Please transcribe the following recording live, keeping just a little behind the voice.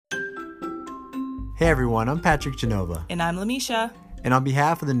Hey everyone, I'm Patrick Genova. And I'm Lamisha. And on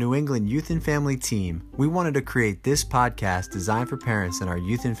behalf of the New England Youth and Family team, we wanted to create this podcast designed for parents in our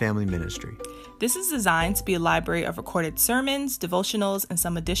youth and family ministry. This is designed to be a library of recorded sermons, devotionals, and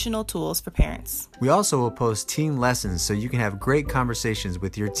some additional tools for parents. We also will post teen lessons so you can have great conversations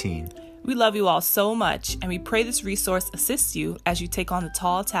with your teen. We love you all so much, and we pray this resource assists you as you take on the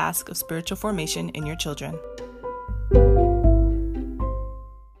tall task of spiritual formation in your children.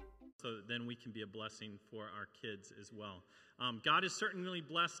 So that then we can be a blessing for our kids as well. God has certainly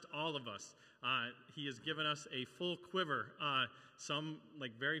blessed all of us. He has given us a full quiver, some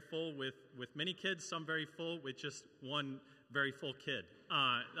like very full with many kids, some very full with just one very full kid.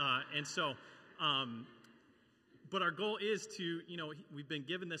 But our goal is to, we've been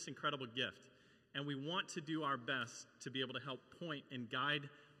given this incredible gift, and we want to do our best to be able to help point and guide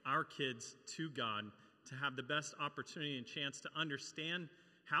our kids to God, to have the best opportunity and chance to understand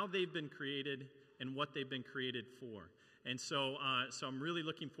how they've been created and what they've been created for. And so I'm really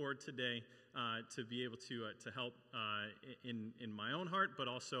looking forward today to be able to help in my own heart, but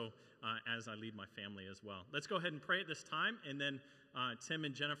also as I lead my family as well. Let's go ahead and pray at this time, and then Tim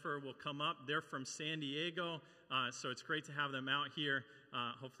and Jennifer will come up. They're from San Diego, so it's great to have them out here.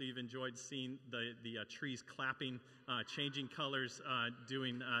 Hopefully you've enjoyed seeing the trees clapping, changing colors,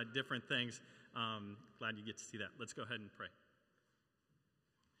 doing different things. Glad you get to see that. Let's go ahead and pray.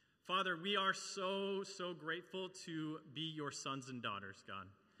 Father, we are so grateful to be your sons and daughters, God.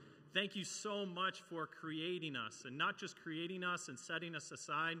 Thank you so much for creating us, and not just creating us and setting us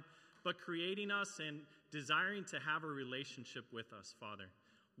aside, but creating us and desiring to have a relationship with us, Father.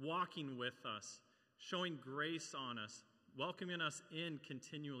 Walking with us, showing grace on us, welcoming us in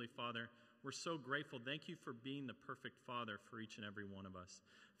continually, Father. We're so grateful. Thank you for being the perfect Father for each and every one of us.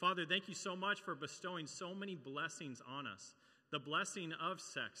 Father, thank you so much for bestowing so many blessings on us. The blessing of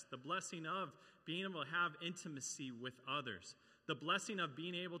sex, the blessing of being able to have intimacy with others, the blessing of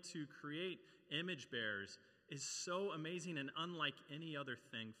being able to create image bearers is so amazing and unlike any other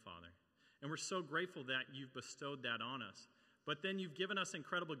thing, Father. And we're so grateful that you've bestowed that on us. But then you've given us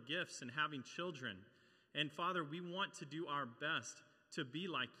incredible gifts in having children. And Father, we want to do our best to be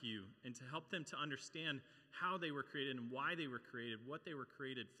like you and to help them to understand how they were created and why they were created, what they were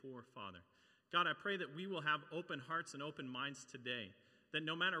created for, Father. God, I pray that we will have open hearts and open minds today, that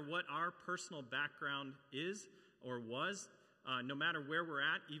no matter what our personal background is or was, no matter where we're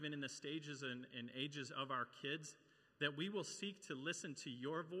at, even in the stages and ages of our kids, that we will seek to listen to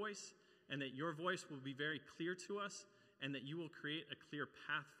your voice, and that your voice will be very clear to us, and that you will create a clear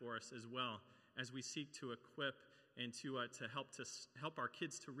path for us as well as we seek to equip and to help our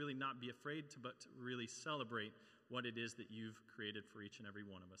kids to really not be afraid, but to really celebrate what it is that you've created for each and every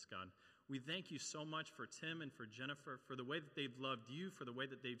one of us, God. We thank you so much for Tim and for Jennifer, for the way that they've loved you, for the way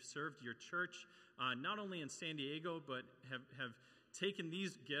that they've served your church, not only in San Diego, but have taken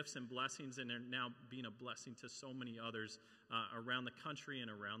these gifts and blessings and are now being a blessing to so many others around the country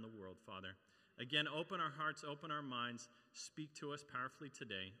and around the world, Father. Again, open our hearts, open our minds, speak to us powerfully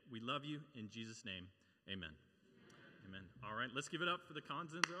today. We love you. In Jesus' name, amen. Amen. All right, let's give it up for the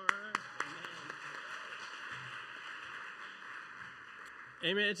Consons. All right.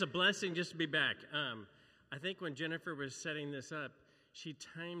 Amen. It's a blessing just to be back. I think when Jennifer was setting this up, she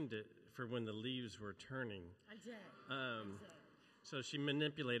timed it for when the leaves were turning. I did. So she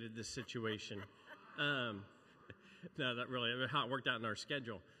manipulated the situation. No, not really. How it worked out in our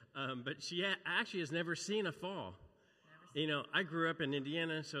schedule. But she actually has never seen a fall. I grew up in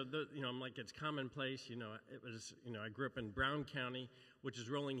Indiana, so I'm like, it's commonplace. It was. I grew up in Brown County, which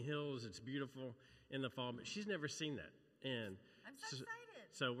is rolling hills. It's beautiful in the fall, but she's never seen that. And I'm so excited.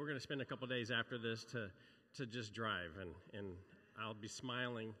 So we're going to spend a couple days after this to just drive, and I'll be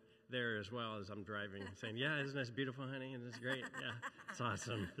smiling there as well as I'm driving, saying, yeah, isn't this beautiful, honey? Isn't this great? Yeah, it's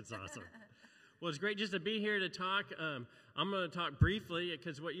awesome. It's awesome. Well, it's great just to be here to talk. I'm going to talk briefly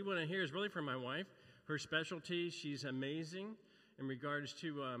because what you want to hear is really from my wife. Her specialty, she's amazing in regards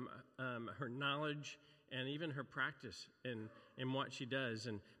to her knowledge and even her practice in what she does.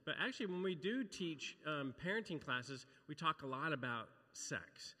 But actually, when we do teach parenting classes, we talk a lot about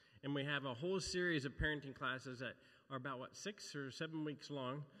sex. And we have a whole series of parenting classes that are about, 6 or 7 weeks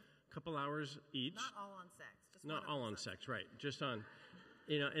long, a couple hours each. Not all on sex. Just Not all on sex, right. Just on,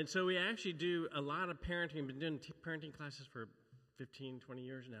 and so we actually do a lot of parenting. We've been doing parenting classes for 15, 20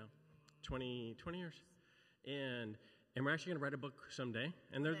 years now. 20 years. And we're actually going to write a book someday.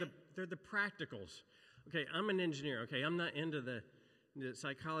 And they're the practicals. Okay, I'm an engineer. Okay, I'm not into the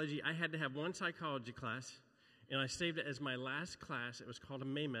psychology. I had to have one psychology class, and I saved it as my last class. It was called a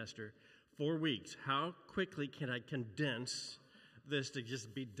Maymester, 4 weeks. How quickly can I condense this to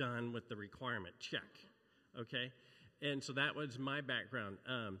just be done with the requirement. Check. Okay? And so that was my background.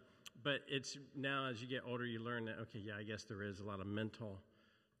 But it's now as you get older, you learn that, okay, yeah, I guess there is a lot of mental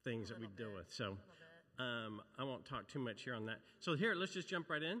things that we deal with. So I won't talk too much here on that. So here, let's just jump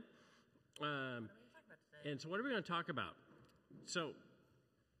right in. And so what are we going to talk about? So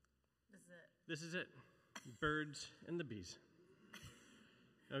this is it. Birds and the bees.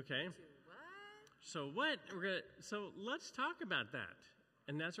 Okay. So let's talk about that.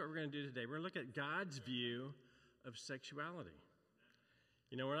 And that's what we're going to do today. We're going to look at God's view of sexuality.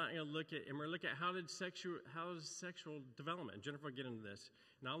 You know, we're not going to look at, and we're going to look at how is sexual development. And Jennifer will get into this.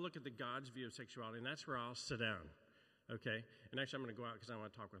 And I'll look at the God's view of sexuality, and that's where I'll sit down. Okay? And actually, I'm going to go out because I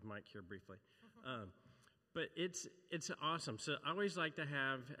want to talk with Mike here briefly. But it's awesome. So I always like to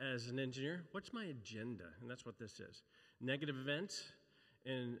have, as an engineer, what's my agenda? And that's what this is. Negative events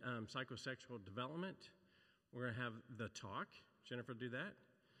in psychosexual development. We're going to have the talk. Jennifer will do that.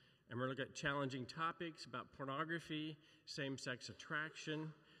 And we're going to look at challenging topics about pornography, same-sex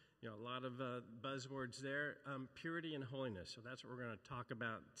attraction, you know, a lot of buzzwords there, purity and holiness. So that's what we're going to talk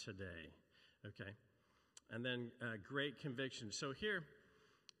about today, okay? And then great conviction. So here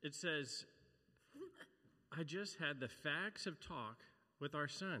it says, I just had the facts of talk with our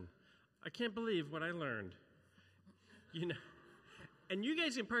son. I can't believe what I learned. You know, and you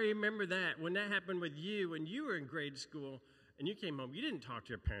guys can probably remember that when that happened with you when you were in grade school and you came home. You didn't talk to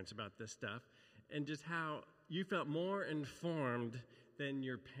your parents about this stuff and just how you felt more informed than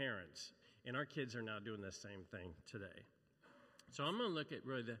your parents. And our kids are now doing the same thing today. So I'm going to look at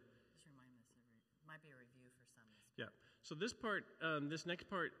really the... Just remind us, it might be a review for some. Yeah. So this part, this next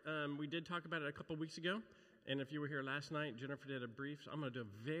part, we did talk about it a couple weeks ago. And if you were here last night, Jennifer did a brief. So I'm going to do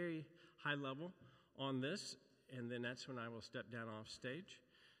a very high level on this. And then that's when I will step down off stage.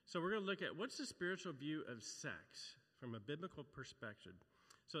 So we're going to look at what's the spiritual view of sex from a biblical perspective.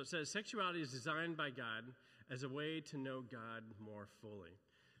 So it says sexuality is designed by God as a way to know God more fully.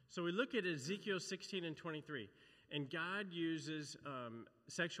 So we look at Ezekiel 16 and 23. And God uses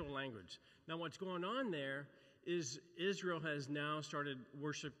sexual language. Now what's going on there is Israel has now started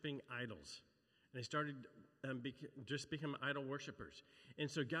worshiping idols. And they started just become idol worshipers. And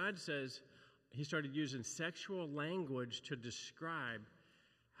so God says he started using sexual language to describe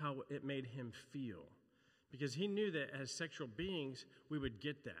how it made him feel. Because he knew that as sexual beings, we would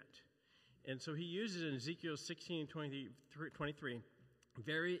get that. And so he uses in Ezekiel 16 and 23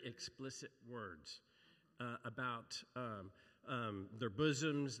 very explicit words about their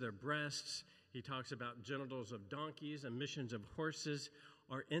bosoms, their breasts. He talks about genitals of donkeys, emissions of horses,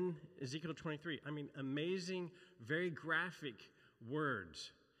 are in Ezekiel 23. I mean, amazing, very graphic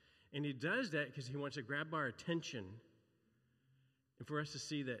words. And he does that because he wants to grab our attention and for us to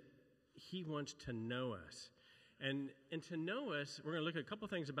see that he wants to know us. And to know us, we're going to look at a couple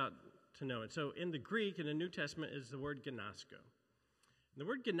things about to know it. So in the Greek, in the New Testament, is the word gnosko. The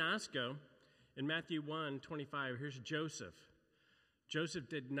word gnosko, in Matthew 1:25, here's Joseph. Joseph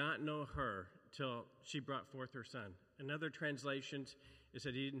did not know her till she brought forth her son. In other translations, it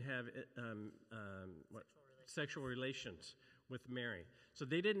said he didn't have sexual relations with Mary. So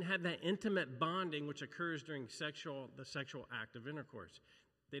they didn't have that intimate bonding which occurs during the sexual act of intercourse.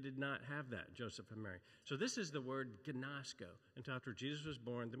 They did not have that, Joseph and Mary. So this is the word gnosko. Until after Jesus was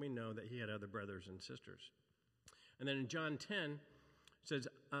born, then we know that he had other brothers and sisters. And then in John 10, it says,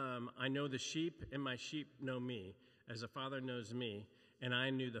 I know the sheep, and my sheep know me, as the Father knows me, and I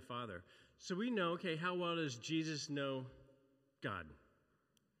knew the Father. So we know, okay, how well does Jesus know God?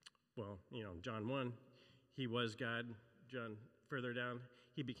 Well, you know, John 1, he was God. John, further down,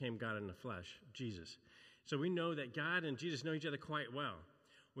 he became God in the flesh, Jesus. So we know that God and Jesus know each other quite well.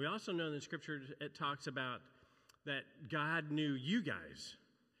 We also know in the scripture it talks about that God knew you guys.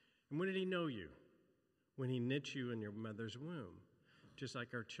 And when did he know you? When he knit you in your mother's womb, just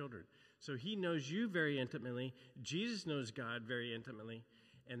like our children. So he knows you very intimately. Jesus knows God very intimately.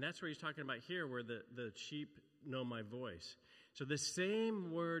 And that's where he's talking about here, where the sheep know my voice. So the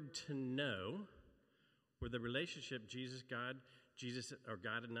same word to know, where the relationship, Jesus, or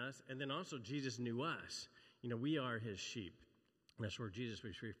God and us, and then also Jesus knew us. You know, we are his sheep. And that's where Jesus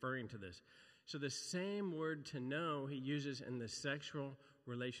was referring to this. So the same word to know he uses in the sexual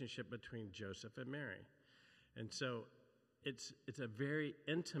relationship between Joseph and Mary. And so it's a very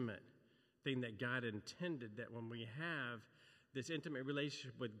intimate thing that God intended, that when we have this intimate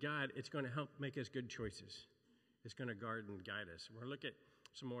relationship with God, it's going to help make us good choices. It's going to guard and guide us. We're going to look at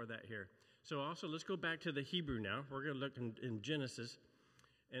some more of that here. So also, let's go back to the Hebrew now. We're going to look in Genesis.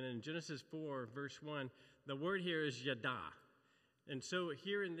 And in Genesis 4, verse 1, the word here is yada. And so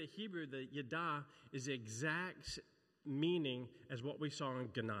here in the Hebrew, the yada is the exact meaning as what we saw in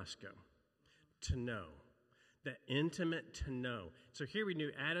Gnosko, to know, that intimate to know. So here we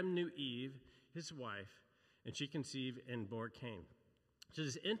knew Adam knew Eve, his wife, and she conceived and bore Cain. So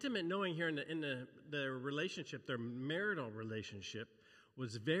this intimate knowing here in the relationship, their marital relationship,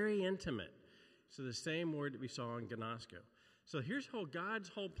 was very intimate. So the same word that we saw in Gnosko. So here's God's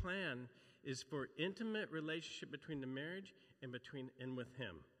whole plan is for intimate relationship between the marriage and with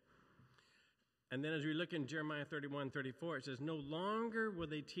him. And then as we look in Jeremiah 31:34, it says, "No longer will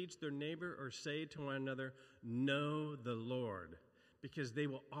they teach their neighbor or say to one another, 'Know the Lord,' because they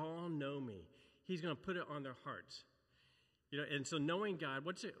will all know me." He's going to put it on their hearts. And so knowing God,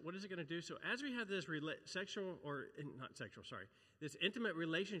 what is it going to do? So as we have this this intimate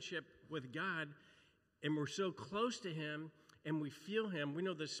relationship with God, and we're so close to him, and we feel him, we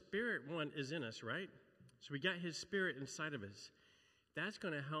know the Spirit one is in us, right? So we got his Spirit inside of us. That's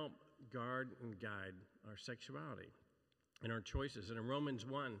going to help guard and guide our sexuality and our choices. And in Romans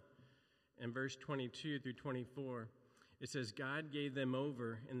 1, in verse 22 through 24, it says, "God gave them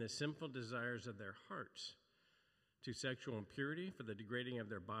over in the sinful desires of their hearts to sexual impurity for the degrading of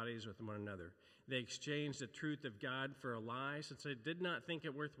their bodies with one another. They exchanged the truth of God for a lie, since they did not think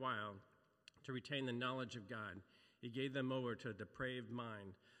it worthwhile to retain the knowledge of God. He gave them over to a depraved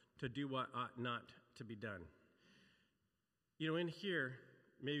mind to do what ought not to be done." In here,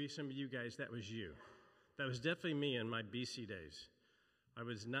 maybe some of you guys, that was you. That was definitely me in my BC days. I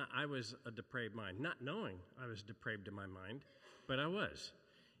was a depraved mind, not knowing I was depraved in my mind, but I was.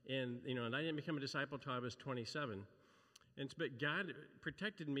 And I didn't become a disciple until I was 27. But God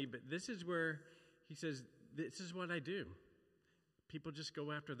protected me, but this is where he says, this is what I do. People just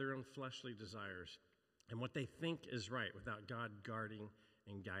go after their own fleshly desires and what they think is right without God guarding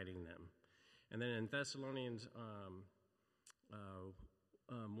and guiding them. And then in Thessalonians 1,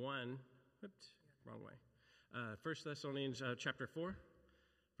 wrong way. 1 Thessalonians chapter 4,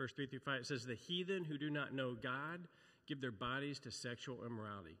 verse 3 through 5, it says, "The heathen who do not know God give their bodies to sexual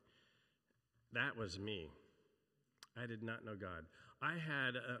immorality." That was me. I did not know God. I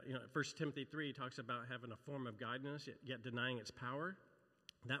had, 1 Timothy 3 talks about having a form of godliness, yet denying its power.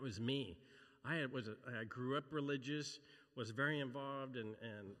 That was me. I grew up religious, was very involved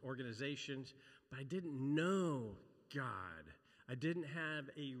in organizations, but I didn't know God. I didn't have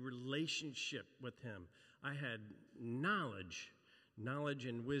a relationship with him. I had knowledge. Knowledge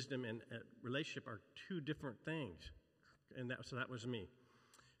and wisdom and relationship are two different things. So that was me.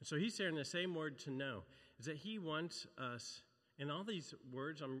 And so he's saying the same word to know, is that he wants us, and all these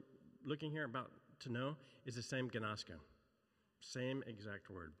words I'm looking here about to know is the same gnosko, same exact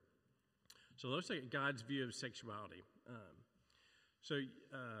word. So let's look at God's view of sexuality.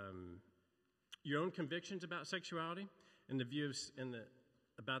 Your own convictions about sexuality and the view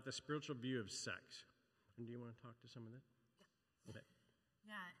about the spiritual view of sex. And do you want to talk to some of that? Yeah. Okay.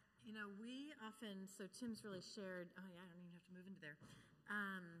 Yeah, we often, so Tim's really shared, I don't even have to move into there.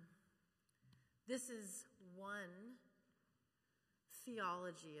 This is one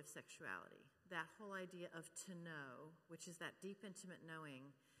theology of sexuality, that whole idea of to know, which is that deep, intimate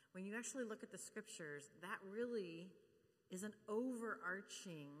knowing. When you actually look at the scriptures, that really is an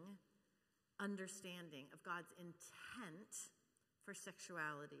overarching understanding of God's intent for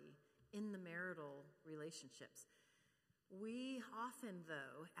sexuality in the marital relationships. We often,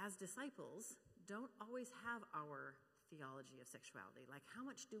 though, as disciples, don't always have our theology of sexuality. Like, how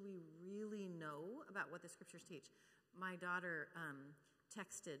much do we really know about what the scriptures teach? My daughter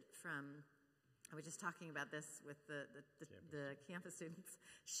texted from, I was just talking about this with the campus students.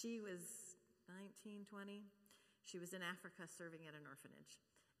 She was 19, 20. She was in Africa serving at an orphanage.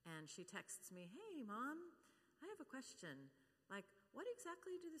 And she texts me, "Hey, Mom, I have a question. Like, what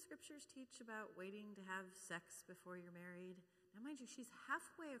exactly do the scriptures teach about waiting to have sex before you're married?" Now, mind you, she's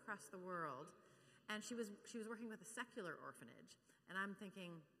halfway across the world, and she was working with a secular orphanage. And I'm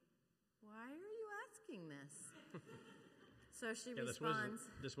thinking, why are you asking this? So she responds.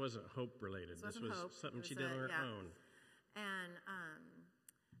 This wasn't hope related. This was hope. Something she did on her own. And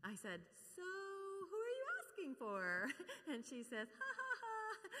I said, "So who are you asking for?" And she says, "Ha ha ha.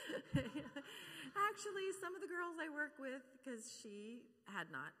 Actually, some of the girls I work with," because she had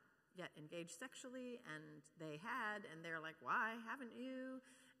not yet engaged sexually, and they had, and they're like, "Why haven't you?"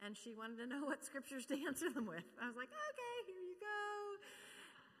 And she wanted to know what scriptures to answer them with. I was like, "Okay, here you go."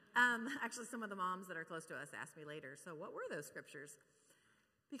 Actually, some of the moms that are close to us asked me later, "So what were those scriptures?"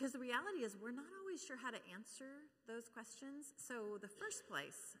 Because the reality is we're not always sure how to answer those questions. So the first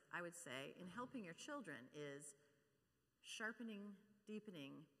place, I would say, in helping your children is sharpening,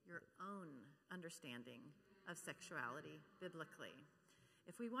 deepening your own understanding of sexuality biblically.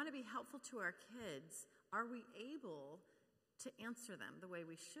 If we want to be helpful to our kids, Are we able to answer them the way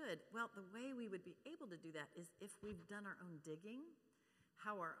we should? Well, the way we would be able to do that is if we've done our own digging,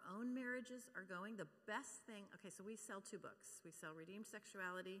 how our own marriages are going. The best thing, okay, so we sell 2 books. We sell Redeemed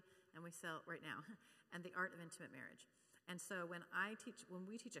Sexuality, and we sell, right now, and The Art of Intimate Marriage. And so when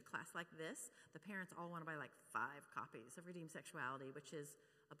we teach a class like this, the parents all want to buy like 5 copies of Redeemed Sexuality, which is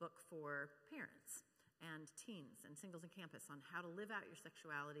a book for parents and teens and singles and campus on how to live out your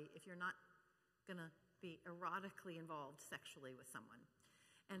sexuality if you're not going to be erotically involved sexually with someone.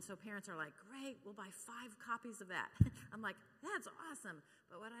 And so parents are like, great, we'll buy 5 copies of that. I'm like, that's awesome.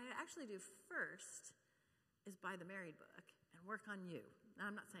 But what I actually do first is buy the married book and work on you. Now,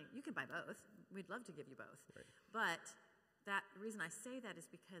 I'm not saying you can buy both. We'd love to give you both. Right. But the reason I say that is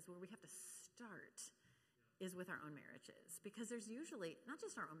because where we have to start is with our own marriages. Because there's usually not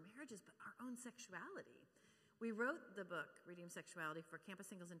just our own marriages, but our own sexuality. We wrote the book, Redeemed Sexuality, for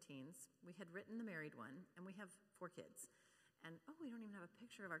campus singles and teens. We had written the married one, and we have 4 kids. And, we don't even have a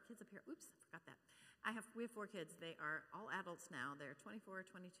picture of our kids up here. Oops, I forgot that. We have 4 kids. They are all adults now. They're 24,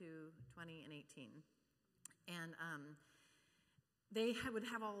 22, 20, and 18. And they would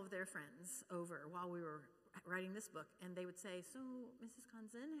have all of their friends over while we were writing this book, and they would say, so, Mrs.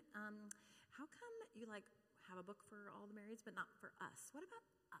 Conzen, how come you, have a book for all the marrieds, but not for us? What about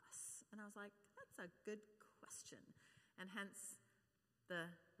us? And I was like, that's a good question. And hence, the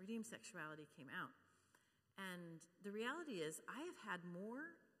Redeemed Sexuality came out. And the reality is, I have had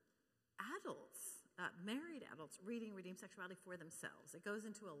more adults, married adults, reading Redeemed Sexuality for themselves. It goes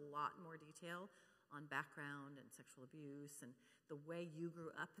into a lot more detail on background and sexual abuse and the way you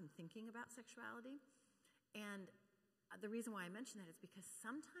grew up in thinking about sexuality. And the reason why I mention that is because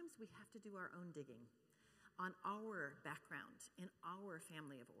sometimes we have to do our own digging on our background in our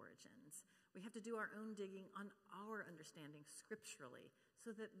family of origins. We have to do our own digging on our understanding scripturally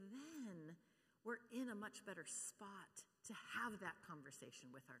so that then we're in a much better spot to have that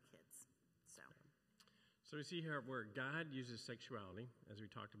conversation with our kids. So we see here where God uses sexuality, as we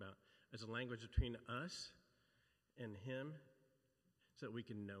talked about, as a language between us and Him so that we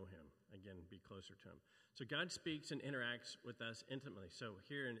can know Him, again, be closer to Him. So God speaks and interacts with us intimately. So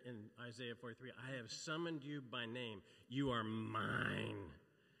here in Isaiah 43, I have summoned you by name. You are mine.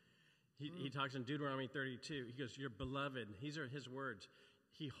 He talks in Deuteronomy 32. He goes, you're beloved. These are His words.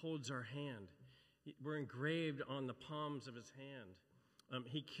 He holds our hand. We're engraved on the palms of His hand.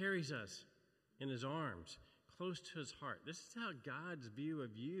 He carries us in His arms, close to His heart. This is how God's view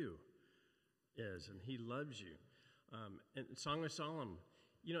of you is, and He loves you. And Song of Solomon.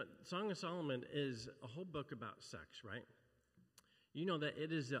 Song of Solomon is a whole book about sex, right? You know that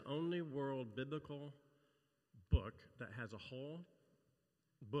it is the only world biblical book that has a whole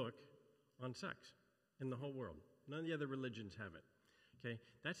book on sex in the whole world. None of the other religions have it. Okay?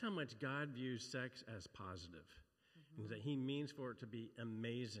 That's how much God views sex as positive. And that He means for it to be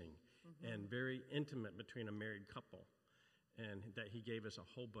amazing and very intimate between a married couple. And that He gave us a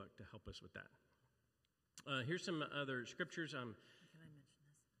whole book to help us with that. Here's some other scriptures. Can I mention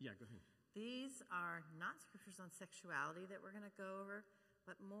this? Yeah, go ahead. These are not scriptures on sexuality that we're going to go over,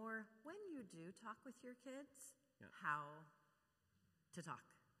 but more when you do talk with your kids, how to talk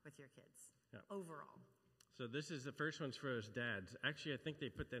with your kids overall. So this is the first one's for us dads. Actually, I think they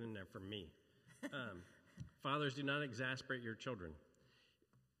put that in there for me. Fathers, do not exasperate your children.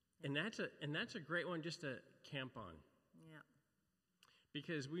 And that's a great one just to camp on. Yeah.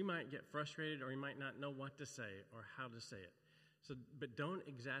 Because we might get frustrated or we might not know what to say or how to say it. So, but don't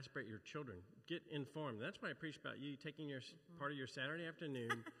exasperate your children. Get informed. That's why I preach about you taking your part of your Saturday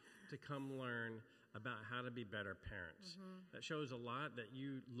afternoon to come learn about how to be better parents. That shows a lot that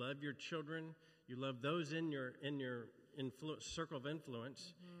you love your children. You love those in your circle of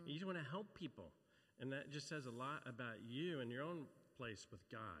influence. You just want to help people. And that just says a lot about you and your own place with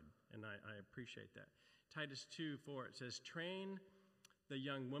God. And I appreciate that. Titus 2:4, it says, train the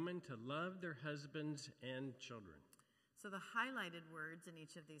young women to love their husbands and children. So the highlighted words in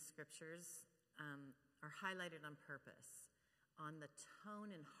each of these scriptures are highlighted on purpose, on the tone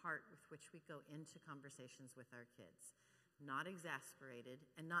and heart with which we go into conversations with our kids. Not exasperated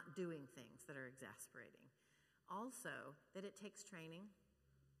and not doing things that are exasperating. Also, that it takes training.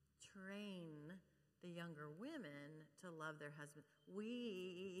 Train the younger women to love their husband.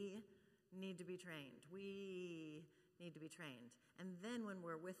 We need to be trained. We need to be trained. And then when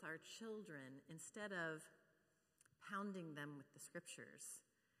we're with our children, instead of pounding them with the scriptures,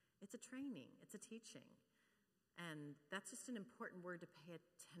 it's a training, it's a teaching. And that's just an important word to pay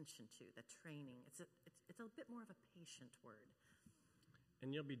attention to, the training. It's a bit more of a patient word.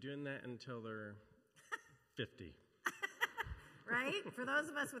 And you'll be doing that until they're 50. right? For those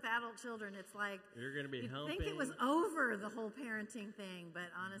of us with adult children, it's like you're going to be you'd helping. think it was over, the whole parenting thing, but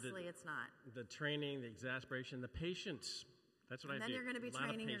honestly, it's not. The training, the exasperation, the patience. That's what And I then do. you're going to be A lot of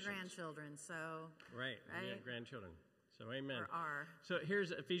training your patience. grandchildren, so Right. Yeah, Right? grandchildren. So amen. or are. So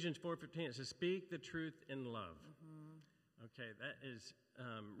here's Ephesians 4:15. It says, "Speak the truth in love." Okay, that is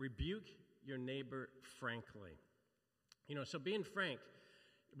rebuke your neighbor frankly. So being frank,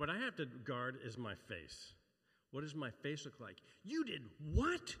 what I have to guard is my face. What does my face look like? You did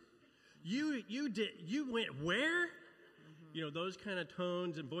what? You went where? Those kind of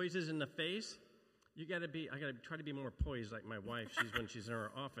tones and voices in the face. I got to try to be more poised like my wife. When she's in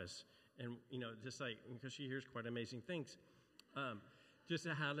her office, and just like, because she hears quite amazing things. Just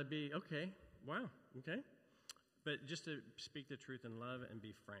how to be, okay, wow, okay. But just to speak the truth in love and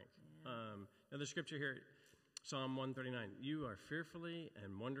be frank. Now the scripture here, Psalm 139, you are fearfully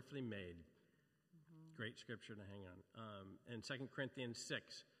and wonderfully made. Great scripture to hang on. And 2 Corinthians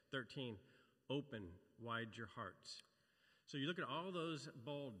 6:13, open wide your hearts. So you look at all those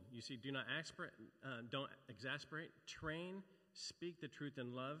bold, you see, don't exasperate, train, speak the truth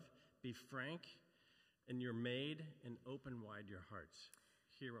in love, be frank, and you're made, and open wide your hearts.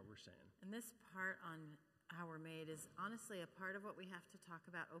 Hear what we're saying. And this part on how we're made is honestly a part of what we have to talk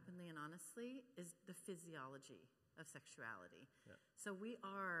about openly and honestly is the physiology of sexuality. Yeah. So we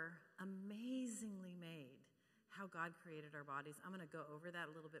are amazingly made, how God created our bodies. I'm going to go over that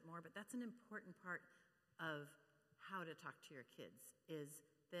a little bit more, but that's an important part of how to talk to your kids, is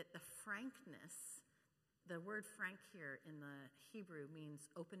that the frankness, the word frank here in the Hebrew means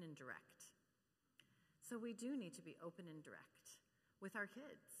open and direct. So we do need to be open and direct with our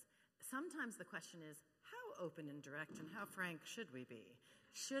kids. Sometimes the question is, how open and direct and how frank should we be?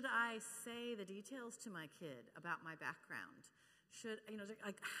 Should I say the details to my kid about my background?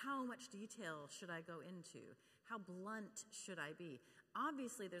 How much detail should I go into? How blunt should I be?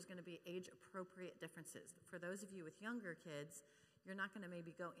 Obviously, there's going to be age-appropriate differences. For those of you with younger kids, you're not going to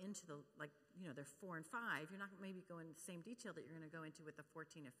maybe go into they're 4 and 5. You're not going to maybe go into the same detail that you're going to go into with a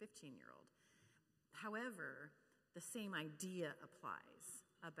 14 or 15-year-old. However, the same idea applies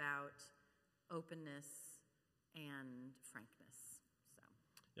about openness and frankness. So.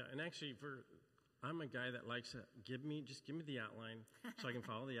 Yeah, and actually, I'm a guy that likes to give me the outline so I can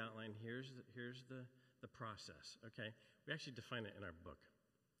follow the outline. Here's the process. Okay, we actually define it in our book.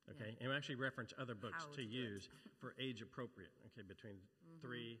 Okay, and we actually reference other books to use for age appropriate. Okay, between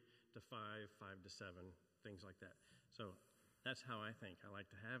 3 to 5, 5 to 7, things like that. So that's how I think. I like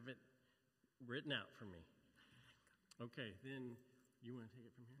to have it written out for me. Okay, then you want to take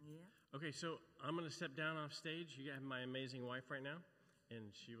it from here? Yeah. Okay, so I'm going to step down off stage. You have my amazing wife right now,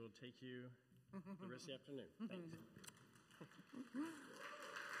 and she will take you the rest of the afternoon. Thanks.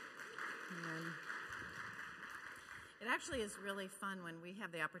 It actually is really fun when we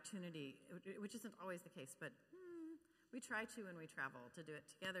have the opportunity, which isn't always the case, but we try to when we travel to do it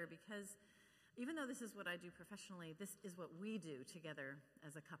together, because even though this is what I do professionally, this is what we do together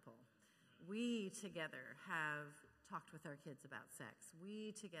as a couple. We together have talked with our kids about sex.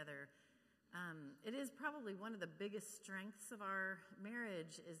 We together, it is probably one of the biggest strengths of our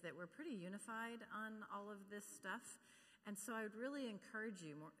marriage is that we're pretty unified on all of this stuff. And so I would really encourage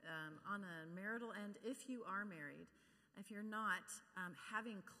you on a marital end, if you are married, if you're not,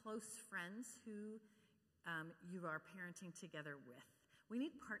 having close friends who you are parenting together with. We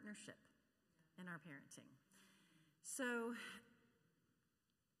need partnership in our parenting. So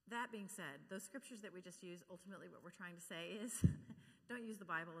that being said, those scriptures that we just used, ultimately what we're trying to say is don't use the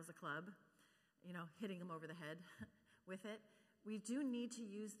Bible as a club, hitting them over the head with it. We do need to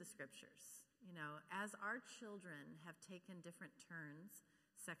use the scriptures. As our children have taken different turns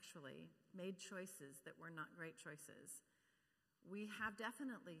sexually, made choices that were not great choices, we have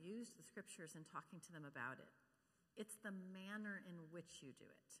definitely used the scriptures in talking to them about it. It's the manner in which you do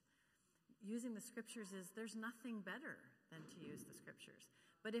it. Using the scriptures there's nothing better than to use the scriptures.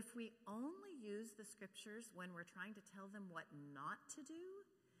 But if we only use the scriptures when we're trying to tell them what not to do,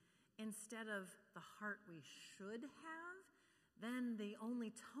 instead of the heart we should have, then the only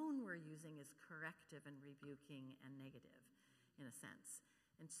tone we're using is corrective and rebuking and negative, in a sense.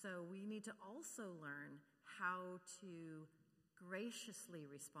 And so we need to also learn how to graciously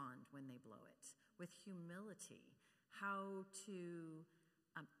respond when they blow it, with humility, how to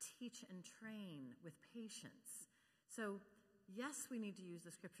teach and train with patience. So yes, we need to use the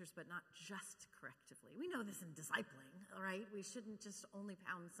scriptures, but not just correctively. We know this in discipling, all right? We shouldn't just only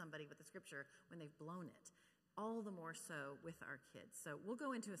pound somebody with the scripture when they've blown it. All the more so with our kids. So we'll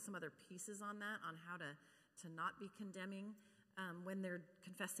go into some other pieces on that, on how to not be condemning when they're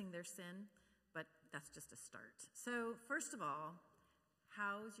confessing their sin. But that's just a start. So first of all,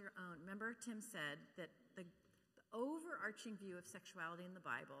 how's your own? Remember, Tim said that the overarching view of sexuality in the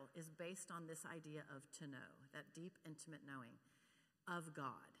Bible is based on this idea of to know, that deep, intimate knowing of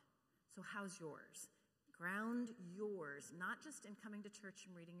God. So how's yours? Ground yours, not just in coming to church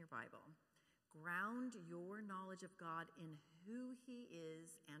and reading your Bible. Ground your knowledge of God in who he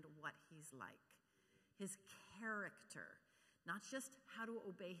is and what he's like. His character, not just how to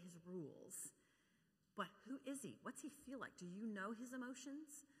obey his rules, but who is he? What's he feel like? Do you know his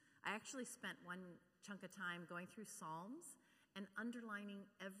emotions? I actually spent one chunk of time going through Psalms and underlining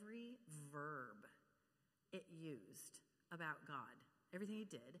every verb it used about God, everything he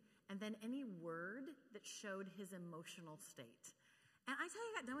did, and then any word that showed his emotional state. And I tell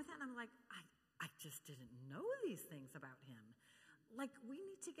you, I got done with that, and I'm like, I just didn't know these things about him. Like, we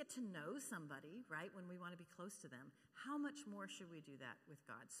need to get to know somebody, right, when we want to be close to them. How much more should we do that with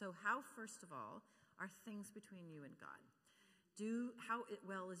God? So how, first of all, are things between you and God? How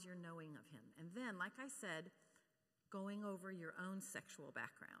well is your knowing of him? And then, like I said, going over your own sexual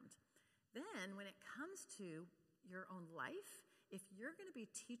background. Then, when it comes to your own life, if you're going to be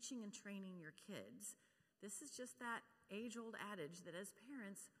teaching and training your kids, this is just that age-old adage that as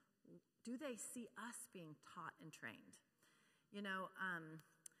parents, do they see us being taught and trained? You know,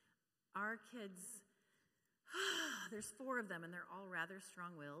 our kids, there's 4 of them, and they're all rather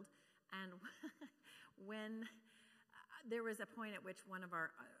strong-willed. And when there was a point at which one of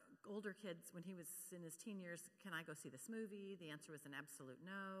our older kids, when he was in his teen years, can I go see this movie? The answer was an absolute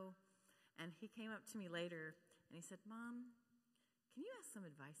no. And he came up to me later, and he said, Mom, can you ask some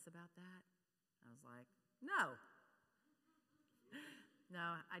advice about that? I was like, no.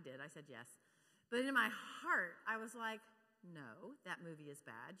 No, I did. I said yes. But in my heart, I was like, no, that movie is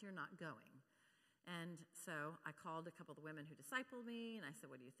bad. You're not going. And so I called a couple of the women who discipled me, and I said,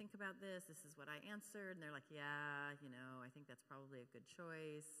 what do you think about this? This is what I answered. And they're like, yeah, you know, I think that's probably a good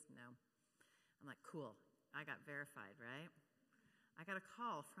choice. No. I'm like, cool. I got verified, right? I got a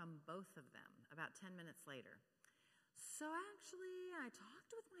call from both of them about 10 minutes later. So actually, I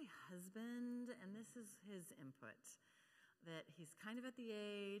talked with my husband, and this is his input, that he's kind of at the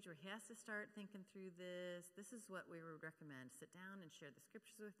age where he has to start thinking through this. This is what we would recommend. Sit down and share the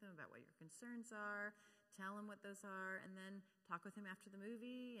scriptures with him about what your concerns are, tell him what those are, and then talk with him after the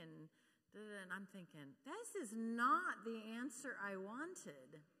movie. And I'm thinking, this is not the answer I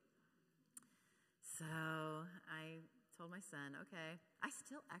wanted. So I told my son, okay, I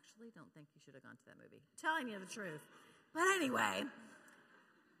still actually don't think you should have gone to that movie. Telling you the truth. But anyway,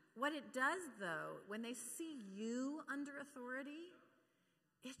 what it does, though, when they see you under authority,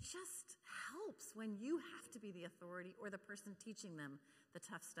 it just helps when you have to be the authority or the person teaching them the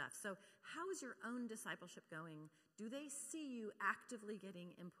tough stuff. So how is your own discipleship going? Do they see you actively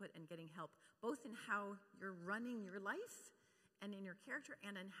getting input and getting help, both in how you're running your life and in your character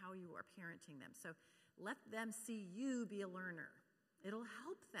and in how you are parenting them? So let them see you be a learner. It'll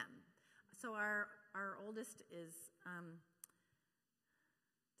help them. So our oldest is...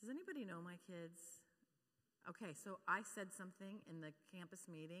 does anybody know my kids? Okay, so I said something in the campus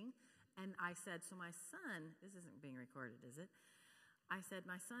meeting, and I said, so my son, this isn't being recorded, is it? I said,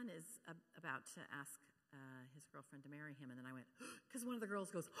 my son is about to ask his girlfriend to marry him, and then I went, because one of the girls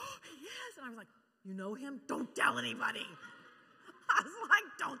goes, oh, yes, and I was like, you know him? Don't tell anybody. I was like,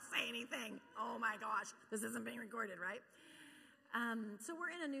 don't say anything. Oh my gosh, this isn't being recorded, right? So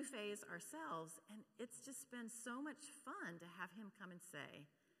we're in a new phase ourselves, and it's just been so much fun to have him come and say,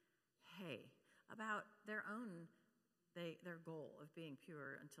 hey, about their goal of being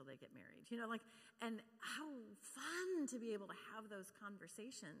pure until they get married. You know, like, and how fun to be able to have those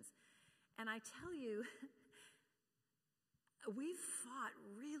conversations. And I tell you, we've fought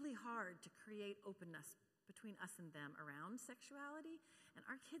really hard to create openness between us and them around sexuality, and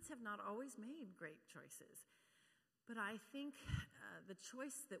our kids have not always made great choices. But I think the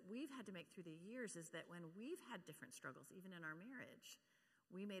choice that we've had to make through the years is that when we've had different struggles, even in our marriage,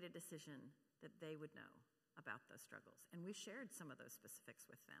 we made a decision that they would know about those struggles. And we shared some of those specifics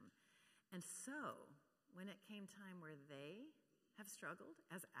with them. And so when it came time where they have struggled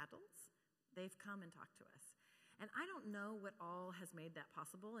as adults, they've come and talked to us. And I don't know what all has made that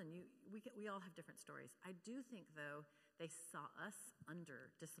possible, and we all have different stories. I do think, though, they saw us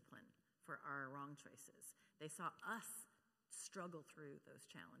under discipline for our wrong choices. They saw us struggle through those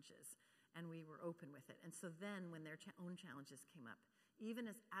challenges, and we were open with it. And so then when their own challenges came up, even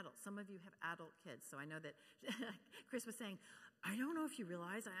as adults, some of you have adult kids, so I know that Chris was saying, I don't know if you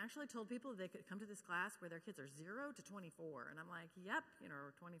realize, I actually told people they could come to this class where their kids are 0 to 24, and I'm like, yep,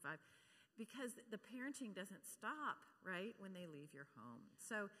 or 25, because the parenting doesn't stop, right, when they leave your home.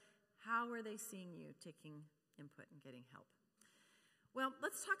 So How are they seeing you taking input and getting help? Well,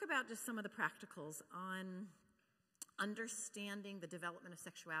 let's talk about just some of the practicals on understanding the development of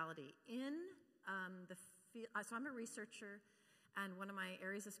sexuality. So I'm a researcher, and one of my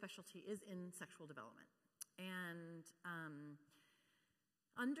areas of specialty is in sexual development. And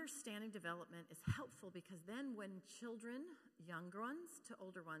understanding development is helpful because then when children, younger ones to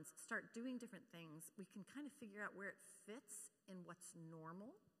older ones, start doing different things, we can kind of figure out where it fits in what's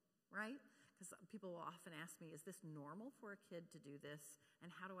normal, right? Because people will often ask me, is this normal for a kid to do this? And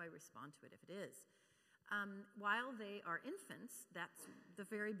how do I respond to it if it is? While they are infants, that's the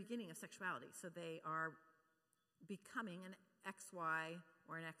very beginning of sexuality. So they are becoming an XY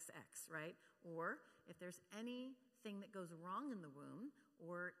or an XX, right? Or if there's anything that goes wrong in the womb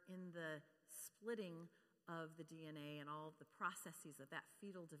or in the splitting of the DNA and all the processes of that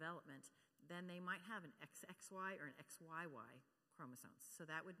fetal development, then they might have an XXY or an XYY chromosomes. So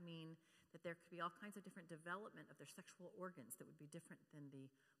that would mean that there could be all kinds of different development of their sexual organs that would be different than the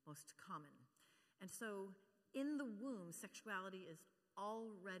most common. And so in the womb, sexuality is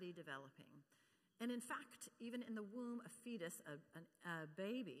already developing. And in fact, even in the womb, a fetus, a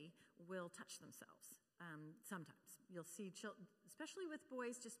baby, will touch themselves sometimes. You'll see children, especially with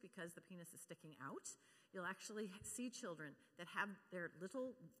boys, just because the penis is sticking out, you'll actually see children that have their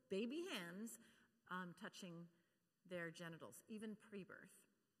little baby hands touching their genitals, even pre-birth.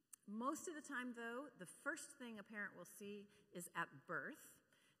 Most of the time, though, the first thing a parent will see is at birth.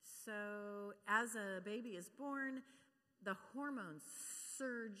 So as a baby is born, the hormones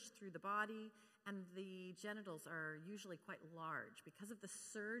surge through the body, and the genitals are usually quite large. Because of the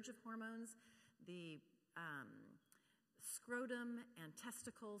surge of hormones, the scrotum and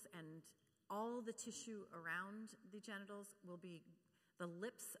testicles and all the tissue around the genitals will be the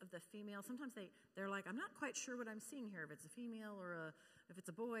lips of the female. Sometimes they're like, I'm not quite sure what I'm seeing here, if it's a female or if it's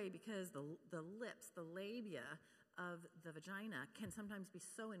a boy, because the lips, the labia of the vagina can sometimes be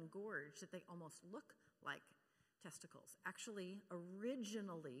so engorged that they almost look like testicles. Actually,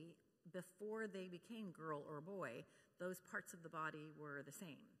 originally, before they became girl or boy, those parts of the body were the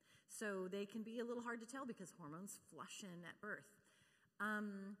same. So they can be a little hard to tell because hormones flush in at birth.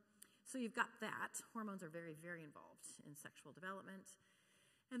 So you've got that. Hormones are very, very involved in sexual development.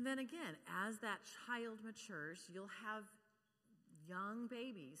 And then again, as that child matures, you'll have young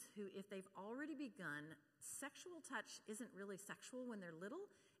babies who, if they've already begun, sexual touch isn't really sexual when they're little.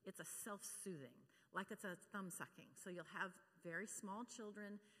 It's a self-soothing, like it's a thumb sucking. So you'll have very small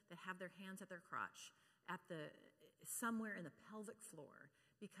children that have their hands at their crotch, somewhere in the pelvic floor,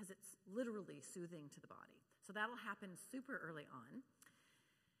 because it's literally soothing to the body. So that'll happen super early on.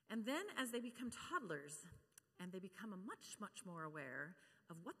 And then as they become toddlers and they become much, much more aware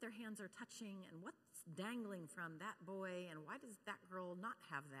of what their hands are touching and what's dangling from that boy and why does that girl not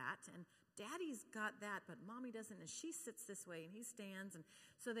have that, and daddy's got that but mommy doesn't, and she sits this way and he stands, and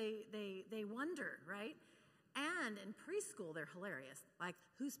so they wonder, right? And in preschool they're hilarious, like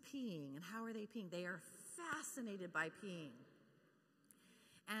who's peeing and how are they peeing? They are fascinated by peeing.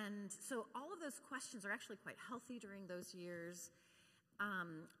 And so all of those questions are actually quite healthy during those years.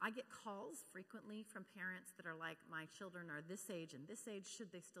 I get calls frequently from parents that are like, my children are this age and this age, should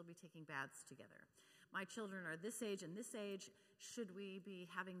they still be taking baths together? My children are this age and this age, should we be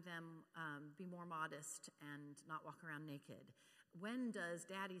having them be more modest and not walk around naked? When does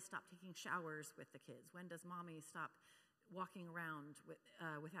daddy stop taking showers with the kids? When does mommy stop walking around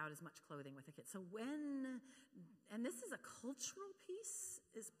without as much clothing with the kids? So and this is a cultural piece,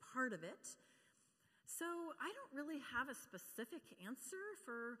 is part of it. So I don't really have a specific answer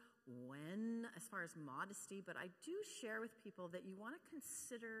for when, as far as modesty, but I do share with people that you want to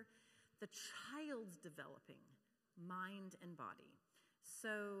consider the child's developing mind and body.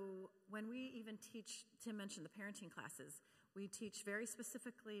 So when we even teach, Tim mentioned the parenting classes, we teach very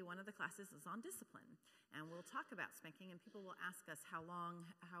specifically, one of the classes is on discipline, and we'll talk about spanking, and people will ask us how long,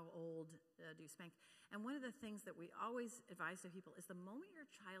 how old do you spank? And one of the things that we always advise to people is the moment your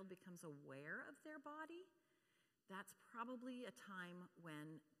child becomes aware of their body, that's probably a time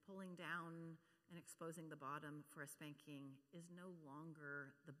when pulling down and exposing the bottom for a spanking is no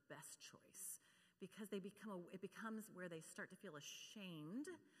longer the best choice, because it becomes where they start to feel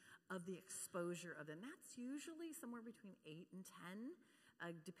ashamed of the exposure of them. That's usually somewhere between 8 and 10,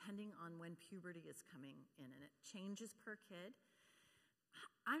 depending on when puberty is coming in, and it changes per kid.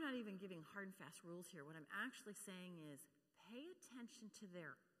 I'm not even giving hard and fast rules here. What I'm actually saying is pay attention to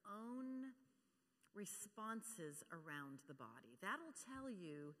their own responses around the body. That'll tell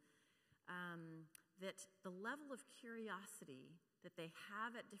you that the level of curiosity that they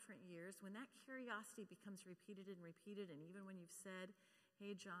have at different years, when that curiosity becomes repeated and repeated, and even when you've said,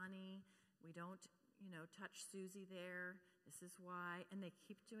 hey, Johnny, we don't, touch Susie there. This is why. And they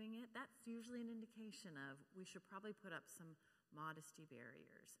keep doing it. That's usually an indication of we should probably put up some modesty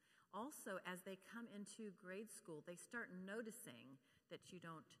barriers. Also, as they come into grade school, they start noticing that you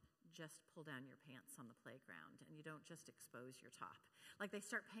don't just pull down your pants on the playground and you don't just expose your top. Like they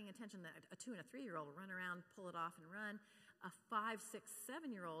start paying attention that a 2 and a 3-year-old run around, pull it off and run. A 5, 6,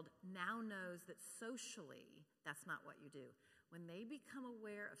 7-year-old now knows that socially that's not what you do. When they become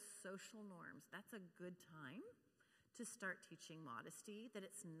aware of social norms, that's a good time to start teaching modesty, that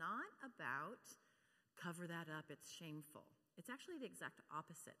it's not about cover that up, it's shameful. It's actually the exact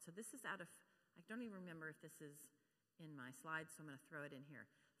opposite. So this is I don't even remember if this is in my slides, so I'm going to throw it in here.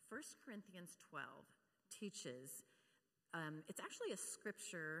 1 Corinthians 12 teaches, it's actually a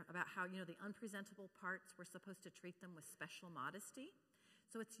scripture about how, the unpresentable parts, we're supposed to treat them with special modesty.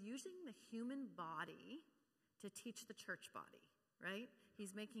 So it's using the human body to teach the church body, right?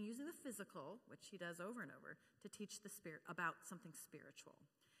 He's using the physical, which he does over and over, to teach the spirit about something spiritual.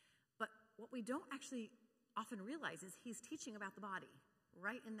 But what we don't actually often realize is he's teaching about the body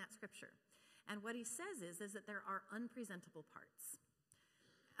right in that scripture. And what he says is that there are unpresentable parts.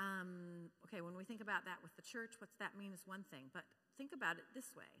 Okay, when we think about that with the church, what's that mean is one thing. But think about it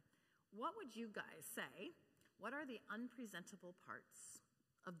this way. What would you guys say? What are the unpresentable parts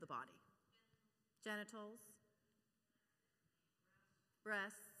of the body? Genitals?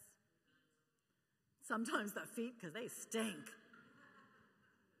 Breasts? Sometimes the feet, because they stink.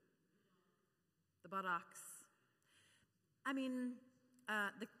 The buttocks.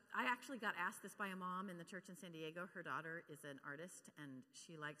 I actually got asked this by a mom in the church in San Diego. Her daughter is an artist, and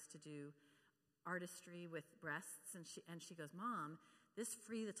she likes to do artistry with breasts. And she goes, Mom, this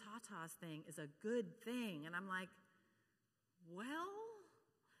Free the Tatas thing is a good thing. And I'm like, well,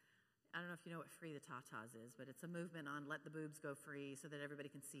 I don't know if you know what Free the Tatas is, but it's a movement on let the boobs go free so that everybody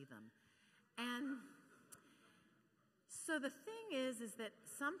can see them. And so the thing is that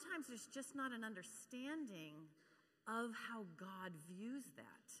sometimes there's just not an understanding of how God views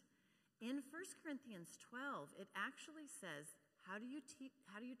that. In 1 Corinthians 12, it actually says, how do you treat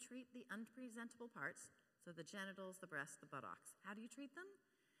the unpresentable parts? So the genitals, the breasts, the buttocks. How do you treat them?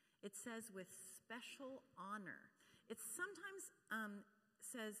 It says with special honor. It sometimes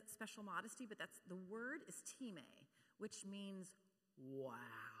says special modesty, but the word is time, which means, wow,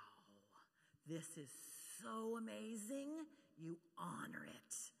 this is so amazing, you honor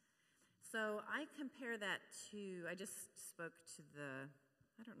it. So I compare that to, I just spoke to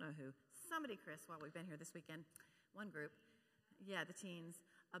I don't know who, somebody, Chris, while we've been here this weekend, one group, the teens,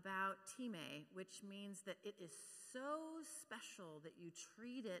 about time, which means that it is so special that you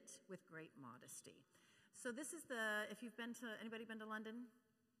treat it with great modesty. So this is if anybody been to London?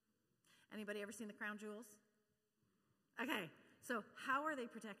 Anybody ever seen the Crown Jewels? Okay, so how are they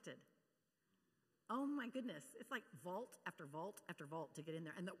protected? Oh my goodness, it's like vault after vault after vault to get in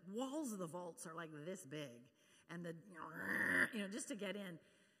there. And the walls of the vaults are like this big. And just to get in.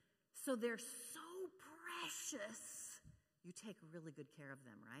 So they're so precious. You take really good care of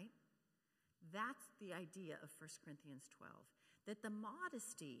them, right? That's the idea of 1 Corinthians 12. That the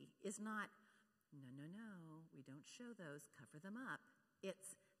modesty is not, no, we don't show those, cover them up.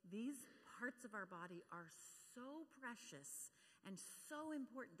 It's these parts of our body are so precious and so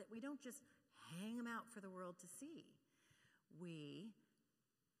important that we don't just hang them out for the world to see. We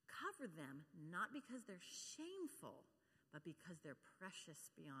cover them not because they're shameful, but because they're precious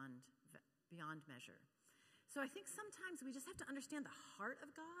beyond measure. So I think sometimes we just have to understand the heart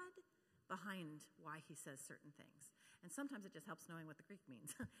of God behind why he says certain things. And sometimes it just helps knowing what the Greek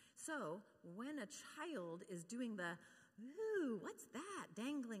means. So when a child is doing ooh, what's that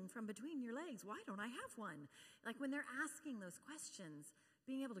dangling from between your legs? Why don't I have one? Like when they're asking those questions,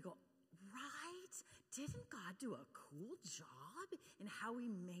 being able to go, right? Didn't God do a cool job in how he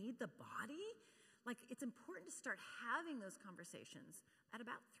made the body? Like, it's important to start having those conversations at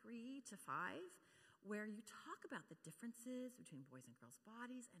about 3 to 5, where you talk about the differences between boys' and girls'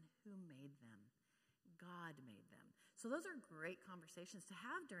 bodies and who made them. God made them. So those are great conversations to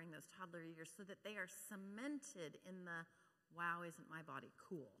have during those toddler years so that they are cemented in the, wow, isn't my body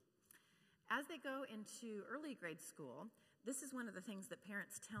cool? As they go into early grade school, this is one of the things that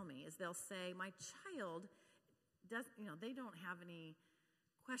parents tell me is they'll say, my child they don't have any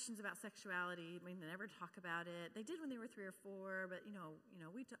questions about sexuality. I mean, they never talk about it. They did when they were 3 or 4, but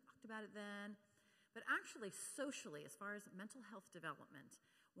we talked about it then. But actually, socially, as far as mental health development,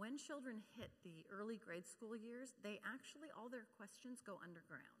 when children hit the early grade school years, all their questions go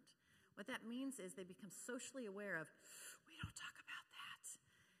underground. What that means is they become socially aware of, we don't talk about that.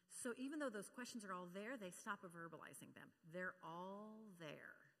 So even though those questions are all there, they stop verbalizing them. They're all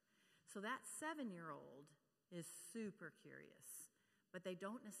there. So that 7-year-old is super curious, but they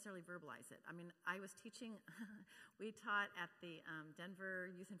don't necessarily verbalize it. I mean, I was teaching, we taught at the Denver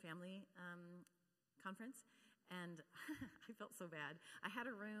Youth and Family Conference, and I felt so bad. I had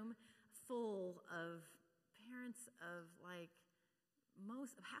a room full of parents of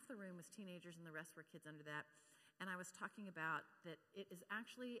half the room was teenagers and the rest were kids under that. And I was talking about that it is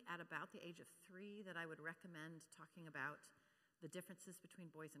actually at about the age of 3 that I would recommend talking about the differences between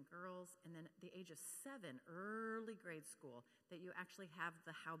boys and girls, and then the age of 7, early grade school, that you actually have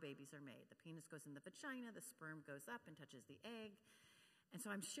the how babies are made. The penis goes in the vagina, the sperm goes up and touches the egg. And so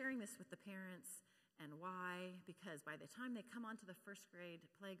I'm sharing this with the parents, and why? Because by the time they come onto the first grade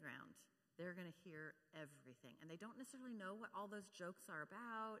playground, they're going to hear everything. And they don't necessarily know what all those jokes are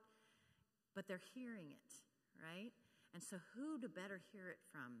about, but they're hearing it, right? And so who to better hear it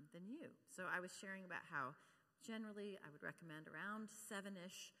from than you? So I was sharing about how generally I would recommend around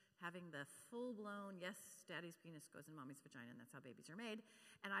 7-ish having the full-blown, yes, daddy's penis goes in mommy's vagina, and that's how babies are made.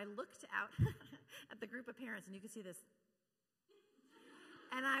 And I looked out at the group of parents, and you could see this.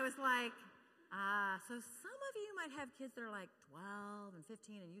 And I was like, so some of you might have kids that are like 12 and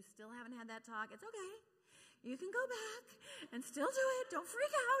 15 and you still haven't had that talk. It's okay. You can go back and still do it. Don't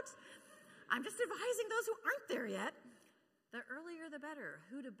freak out. I'm just advising those who aren't there yet. The earlier the better.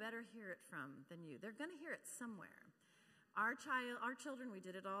 Who to better hear it from than you? They're going to hear it somewhere. Our children, we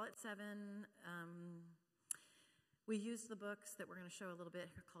did it all at 7. We used the books that we're going to show a little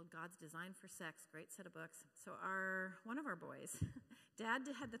bit here called God's Design for Sex. Great set of books. So one of our boys, Dad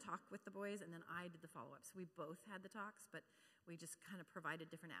had the talk with the boys, and then I did the follow-ups. We both had the talks, but we just kind of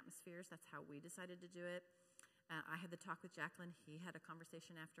provided different atmospheres. That's how we decided to do it. I had the talk with Jacqueline. He had a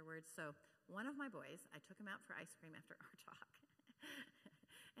conversation afterwards. So one of my boys, I took him out for ice cream after our talk.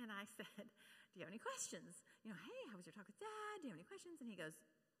 And I said, do you have any questions? You know, hey, how was your talk with Dad? Do you have any questions? And he goes,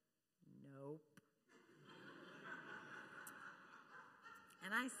 nope.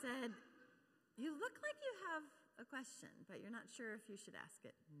 And I said, you look like you have a question, but you're not sure if you should ask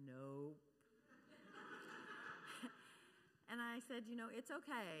it. Nope. And I said, you know, it's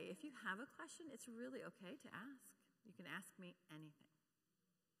okay. If you have a question, it's really okay to ask. You can ask me anything.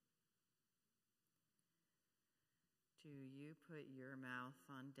 Do you put your mouth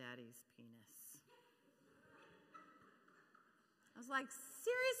on Daddy's penis? I was like,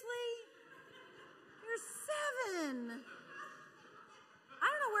 seriously? You're 7. I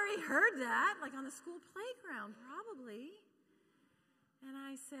don't know where he heard that, like on the school playground, probably. And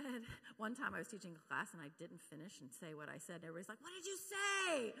I said, one time I was teaching a class and I didn't finish and say what I said. Everybody's like, what did you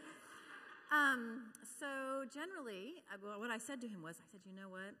say? So generally, what I said to him was, I said, you know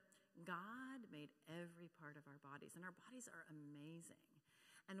what? God made every part of our bodies, and our bodies are amazing.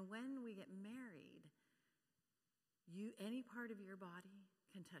 And when we get married, any part of your body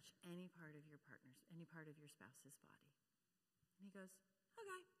can touch any part of your partner's, any part of your spouse's body. And he goes,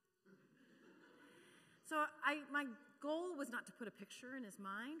 okay. So my goal was not to put a picture in his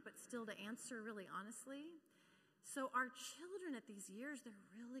mind, but still to answer really honestly. So our children at these years, they're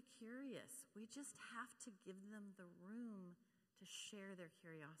really curious. We just have to give them the room to share their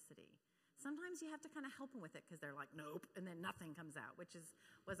curiosity. Sometimes you have to kind of help them with it because they're like, nope, and then nothing comes out, which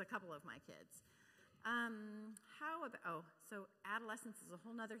was a couple of my kids. So adolescence is a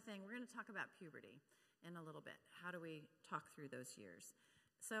whole nother thing. We're going to talk about puberty in a little bit. How do we talk through those years?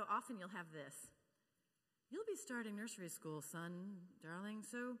 So often you'll have this. You'll be starting nursery school, son, darling,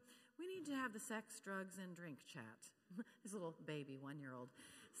 so we need to have the sex, drugs, and drink chat. This little baby, 1-year-old.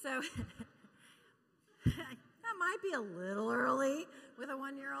 So that might be a little early with a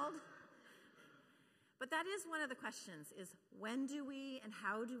 1-year-old. But that is one of the questions, is when do we and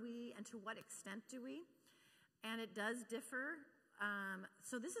how do we and to what extent do we? And it does differ.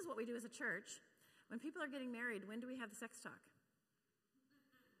 So this is what we do as a church. When people are getting married, when do we have the sex talk?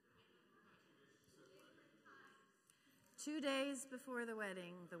 2 days before the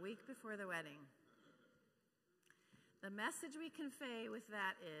wedding, the week before the wedding. The message we convey with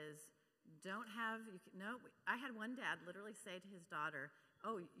that is, I had one dad literally say to his daughter,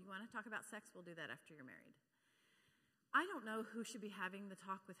 oh, you want to talk about sex? We'll do that after you're married. I don't know who should be having the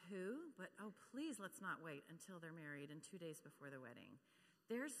talk with who, but please let's not wait until they're married and 2 days before the wedding.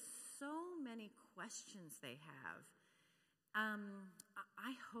 There's so many questions they have.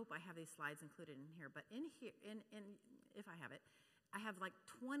 I hope I have these slides included in here, but in here, if I have it, I have like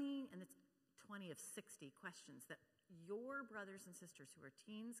 20, and it's 20 of 60 questions that your brothers and sisters who are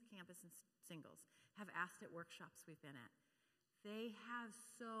teens, campus, and singles have asked at workshops we've been at. They have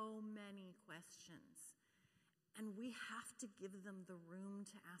so many questions, and we have to give them the room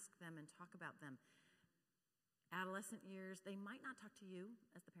to ask ask them and talk about them. Adolescent years, they might not talk to you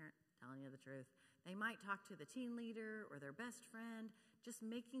as the parent, telling you the truth. They might talk to the teen leader or their best friend, just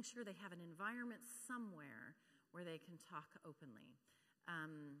making sure they have an environment somewhere where they can talk openly.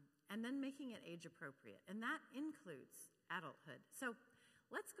 And then making it age appropriate. And that includes adulthood. So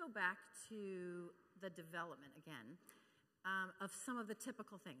let's go back to the development again of some of the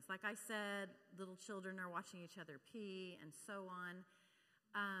typical things. Like I said, little children are watching each other pee and so on.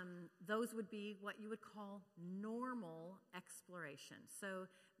 Those would be what you would call normal exploration. So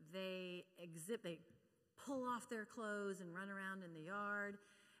they pull off their clothes and run around in the yard,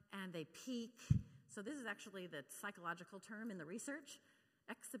 and they peek. So this is actually the psychological term in the research,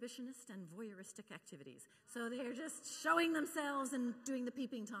 exhibitionist and voyeuristic activities. So they're just showing themselves and doing the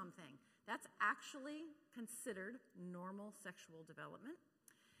peeping Tom thing. That's actually considered normal sexual development.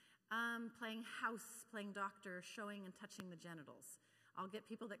 Playing house, playing doctor, showing and touching the genitals. I'll get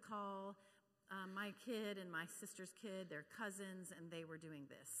people that call my kid and my sister's kid, they're cousins, and they were doing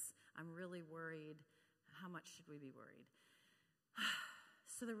this. I'm really worried. How much should we be worried?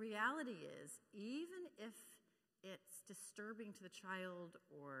 So the reality is, even if it's disturbing to the child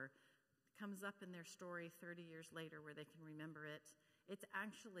or comes up in their story 30 years later where they can remember it, it's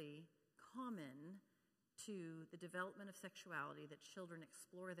actually common to the development of sexuality that children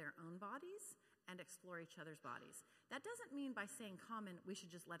explore their own bodies and explore each other's bodies. That doesn't mean by saying common, we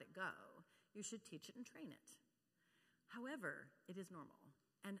should just let it go. You should teach it and train it. However, it is normal.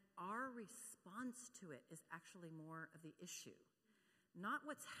 And our response to it is actually more of the issue. Not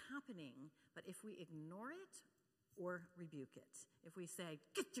what's happening, but if we ignore it or rebuke it. If we say,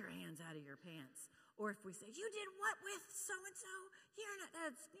 get your hands out of your pants. Or if we say, you did what with so-and-so?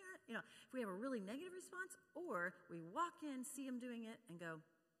 If we have a really negative response, or we walk in, see them doing it, and go,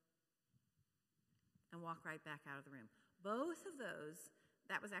 and walk right back out of the room. Both of those,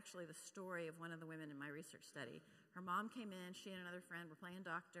 that was actually the story of one of the women in my research study. Her mom came in, she and another friend were playing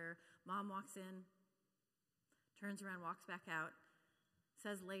doctor. Mom walks in, turns around, walks back out,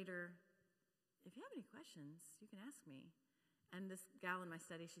 says later, if you have any questions, you can ask me. And this gal in my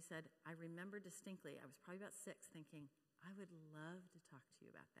study, she said, I remember distinctly, I was probably about 6, thinking, I would love to talk to you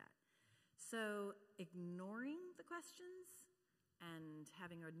about that. So ignoring the questions and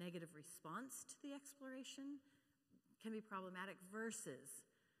having a negative response to the exploration can be problematic versus,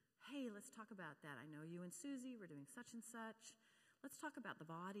 hey, let's talk about that. I know you and Susie were doing such and such. Let's talk about the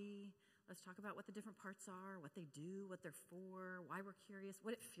body. Let's talk about what the different parts are, what they do, what they're for, why we're curious,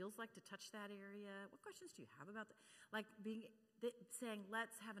 what it feels like to touch that area. What questions do you have about that? Like saying,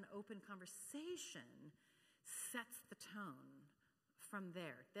 let's have an open conversation sets the tone from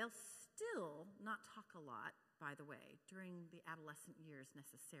there. They'll still not talk a lot, by the way, during the adolescent years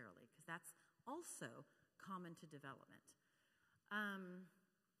necessarily, because that's also common to development.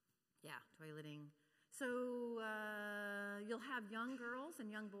 Toileting. So you'll have young girls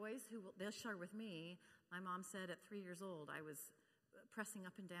and young boys they'll share with me. My mom said at 3 years old, I was pressing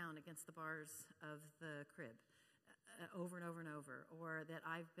up and down against the bars of the crib over and over and over, or that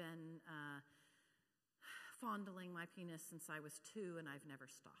I've been fondling my penis since I was 2 and I've never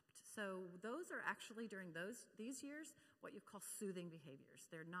stopped. So those are actually during these years what you call soothing behaviors.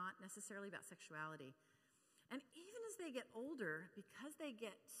 They're not necessarily about sexuality. And even as they get older, because they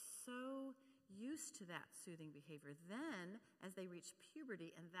get so used to that soothing behavior, then as they reach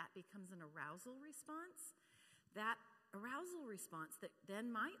puberty and that becomes an arousal response, that arousal response that then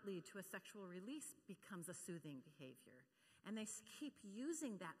might lead to a sexual release becomes a soothing behavior. And they keep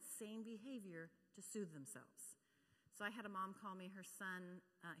using that same behavior to soothe themselves. So I had a mom call me, her son,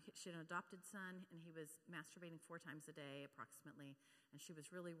 she had an adopted son, and he was masturbating 4 times a day approximately, and she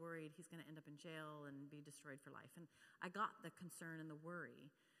was really worried he's going to end up in jail and be destroyed for life. And I got the concern and the worry.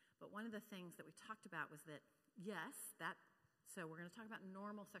 But one of the things that we talked about was that, yes, so we're going to talk about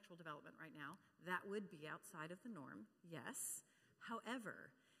normal sexual development right now. That would be outside of the norm, yes.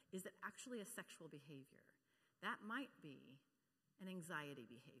 However, is it actually a sexual behavior? That might be an anxiety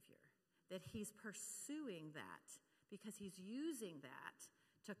behavior, that he's pursuing that because he's using that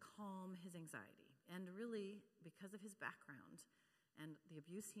to calm his anxiety. And really, because of his background and the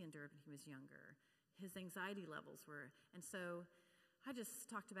abuse he endured when he was younger, his anxiety levels were, and so I just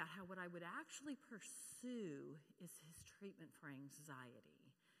talked about how what I would actually pursue is his treatment for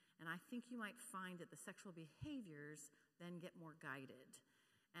anxiety. And I think you might find that the sexual behaviors then get more guided.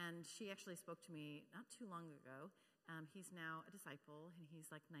 And she actually spoke to me not too long ago. He's now a disciple, and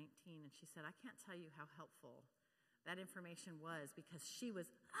he's like 19. And she said, I can't tell you how helpful that information was, because she was,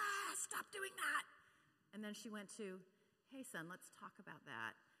 stop doing that. And then she went to, hey, son, let's talk about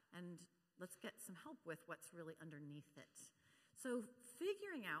that. And let's get some help with what's really underneath it. So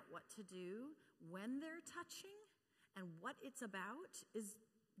figuring out what to do when they're touching and what it's about is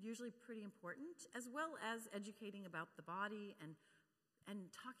usually pretty important, as well as educating about the body and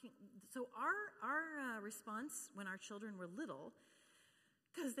talking. So our response when our children were little,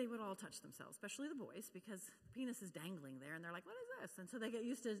 because they would all touch themselves, especially the boys, because the penis is dangling there, and they're like, what is this? And so they get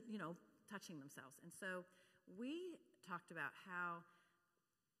used to, touching themselves. And so we talked about how,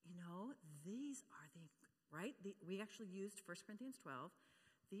 these are we actually used 1 Corinthians 12.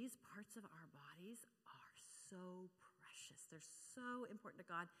 These parts of our bodies are so precious. They're so important to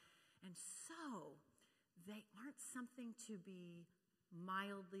God. And so they aren't something to be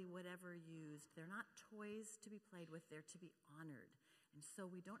mildly whatever used. They're not toys to be played with. They're to be honored. And so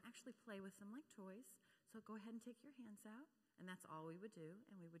we don't actually play with them like toys. So go ahead and take your hands out. And that's all we would do.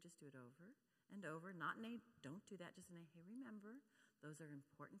 And we would just do it over and over. Not in a, don't do that, just in a, hey, remember, those are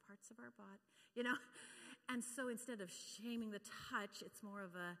important parts of our body. And so instead of shaming the touch, it's more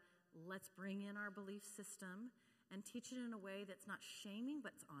of a, let's bring in our belief system and teach it in a way that's not shaming,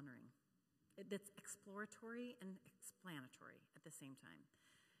 but it's honoring. That's exploratory and explanatory at the same time.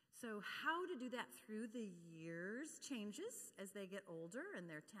 So how to do that through the years changes as they get older, and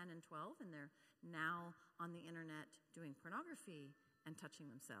they're 10 and 12, and they're now on the internet doing pornography and touching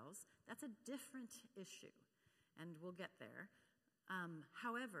themselves. That's a different issue, and we'll get there.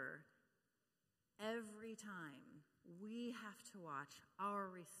 However, every time we have to watch our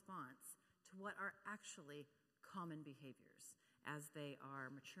response to what are actually common behaviors as they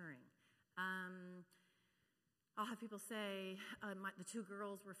are maturing. I'll have people say, the two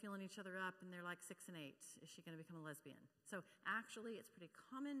girls were feeling each other up, and they're like 6 and 8. Is she going to become a lesbian? So actually, it's pretty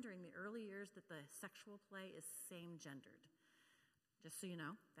common during the early years that the sexual play is same-gendered. Just so you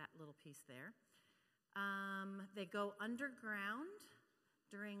know, that little piece there. They go underground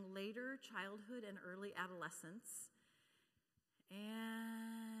during later childhood and early adolescence.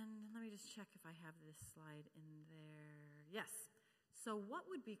 And let me just check if I have this slide in there. Yes. So what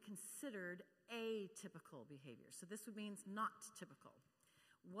would be considered atypical behavior? So this would mean not typical.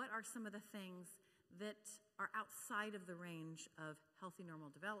 What are some of the things that are outside of the range of healthy normal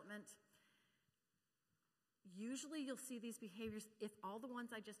development? Usually you'll see these behaviors, if all the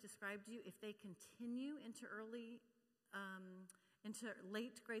ones I just described to you, if they continue into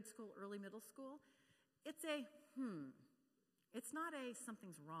late grade school, early middle school, it's a It's not a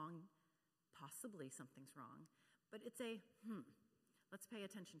something's wrong, possibly something's wrong, but it's a Let's pay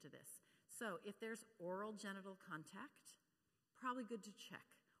attention to this. So if there's oral genital contact, probably good to check.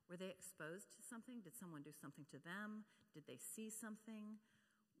 Were they exposed to something? Did someone do something to them? Did they see something?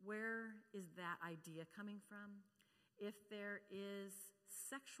 Where is that idea coming from? If there is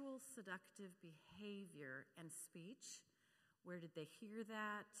sexual seductive behavior and speech, where did they hear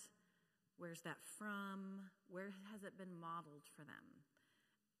that? Where's that from? Where has it been modeled for them?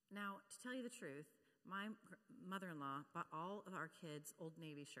 Now, to tell you the truth, my mother-in-law bought all of our kids Old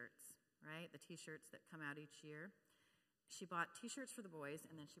Navy shirts, right? The T-shirts that come out each year. She bought T-shirts for the boys,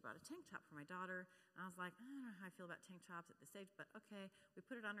 and then she bought a tank top for my daughter. And I was like, I don't know how I feel about tank tops at this age, but okay. We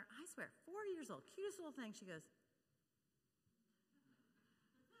put it on her. I swear, 4 years old, cutest little thing. She goes,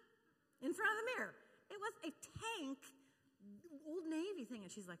 in front of the mirror. It was a tank, Old Navy thing.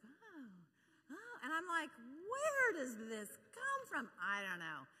 And she's like, oh. And I'm like, where does this come from? I don't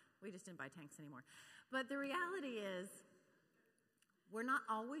know. We just didn't buy tanks anymore. But the reality is, we're not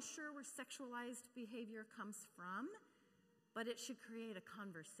always sure where sexualized behavior comes from, but it should create a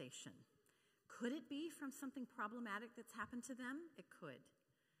conversation. Could it be from something problematic that's happened to them? It could.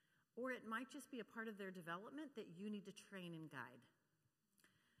 Or it might just be a part of their development that you need to train and guide.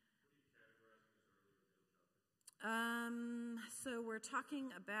 So we're talking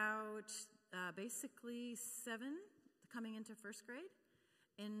about basically 7 coming into first grade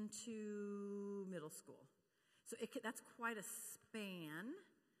into middle school. So that's quite a span.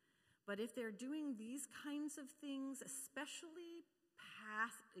 But if they're doing these kinds of things, especially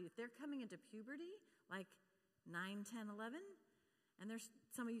if they're coming into puberty, like 9, 10, 11, and there's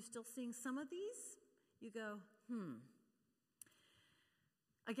some of you still seeing some of these, you go,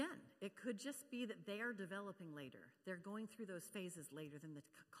 Again, it could just be that they are developing later. They're going through those phases later than the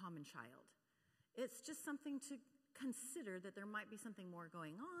common child. It's just something to consider that there might be something more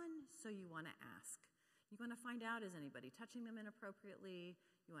going on, so you want to ask. You want to find out, is anybody touching them inappropriately?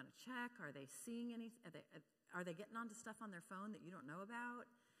 You want to check, are they seeing anything? Are they getting onto stuff on their phone that you don't know about?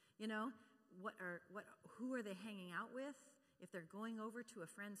 You know, who are they hanging out with? If they're going over to a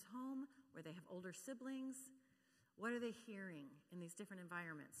friend's home where they have older siblings, what are they hearing in these different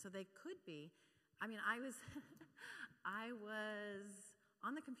environments? So they could be, I was I was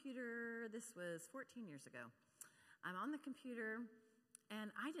on the computer, this was 14 years ago, I'm on the computer,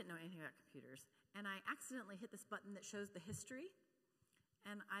 and I didn't know anything about computers, and I accidentally hit this button that shows the history,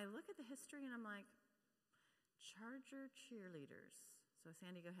 and I look at the history, and I'm like, Charger cheerleaders. So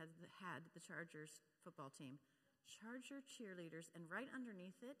San Diego had the Chargers football team. Charger cheerleaders, and right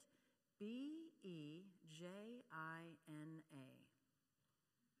underneath it, Bejina.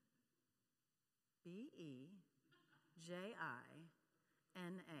 Bejina.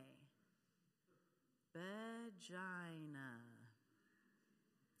 Vagina.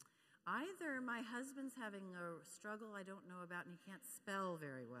 Either my husband's having a struggle I don't know about and he can't spell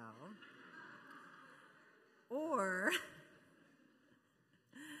very well, or,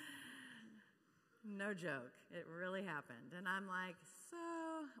 no joke, it really happened. And I'm like, so,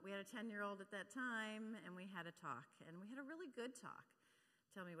 we had a 10-year-old at that time, and we had a talk, and we had a really good talk.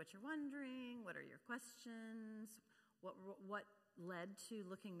 Tell me what you're wondering, what are your questions, what led to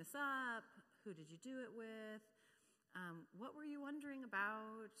looking this up, who did you do it with, what were you wondering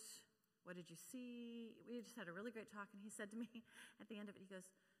about, what did you see? We just had a really great talk, and he said to me at the end of it, he goes,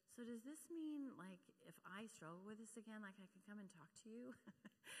 so does this mean, like, if I struggle with this again, like, I can come and talk to you?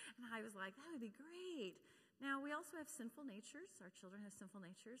 And I was like, that would be great. Now, we also have sinful natures. Our children have sinful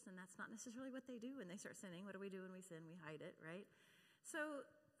natures, and that's not necessarily what they do when they start sinning. What do we do when we sin? We hide it, right? So,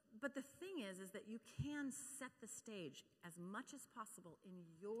 but the thing is that you can set the stage as much as possible in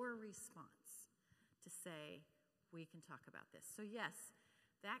your response to say, we can talk about this. So yes,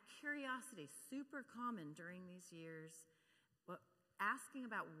 that curiosity, super common during these years, but asking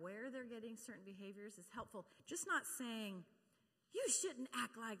about where they're getting certain behaviors is helpful. Just not saying, you shouldn't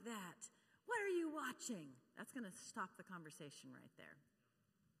act like that. What are you watching? That's going to stop the conversation right there.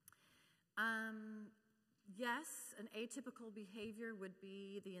 Yes, an atypical behavior would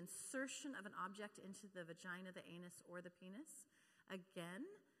be the insertion of an object into the vagina, the anus, or the penis. Again,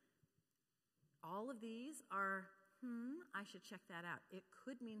 all of these are, I should check that out. It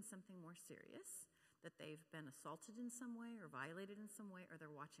could mean something more serious, that they've been assaulted in some way or violated in some way, or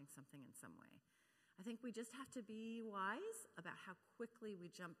they're watching something in some way. I think we just have to be wise about how quickly we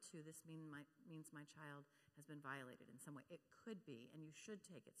jump to this means my child has been violated in some way. It could be, and you should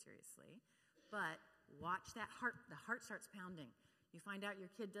take it seriously, but watch that heart. The heart starts pounding. You find out your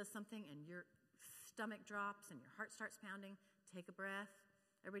kid does something and your stomach drops and your heart starts pounding. Take a breath.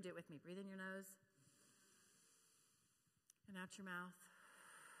 Everybody do it with me. Breathe in your nose and out your mouth.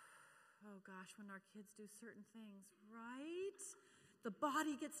 Oh gosh, when our kids do certain things, right? The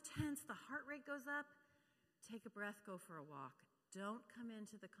body gets tense, the heart rate goes up. Take a breath, go for a walk. Don't come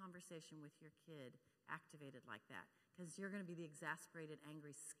into the conversation with your kid activated like that, because you're going to be the exasperated,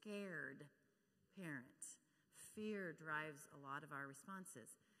 angry, scared parent. Fear drives a lot of our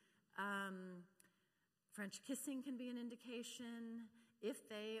responses. French kissing can be an indication. If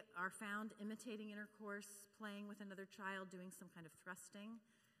they are found imitating intercourse, playing with another child, doing some kind of thrusting,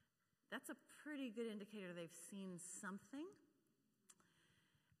 that's a pretty good indicator they've seen something.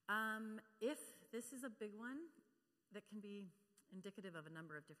 If this is a big one that can be indicative of a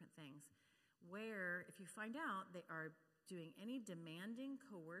number of different things, where if you find out they are doing any demanding,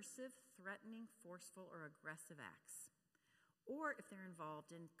 coercive, threatening, forceful, or aggressive acts, or if they're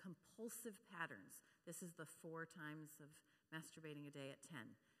involved in compulsive patterns, this is the 4 times of masturbating a day at 10,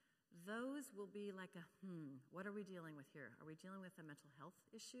 those will be like a, what are we dealing with here? Are we dealing with a mental health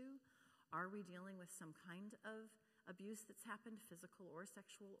issue? Are we dealing with some kind of abuse that's happened, physical or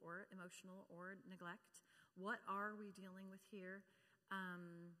sexual or emotional or neglect? What are we dealing with here?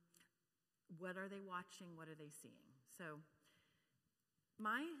 What are they watching? What are they seeing? So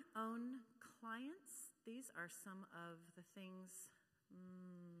my own clients, these are some of the things.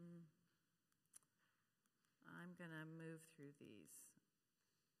 I'm going to move through these.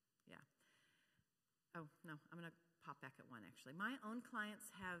 Yeah. Oh, no, I'm going to pop back at one, actually. My own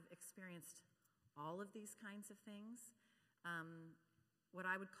clients have experienced all of these kinds of things, what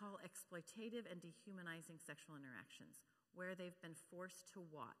I would call exploitative and dehumanizing sexual interactions, where they've been forced to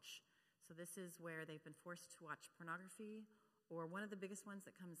watch. So this is where they've been forced to watch pornography, or one of the biggest ones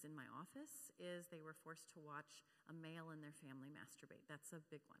that comes in my office is they were forced to watch a male in their family masturbate. That's a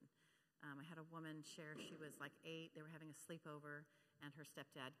big one. I had a woman share, she was like 8, they were having a sleepover, and her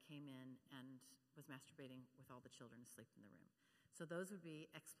stepdad came in and was masturbating with all the children asleep in the room. So those would be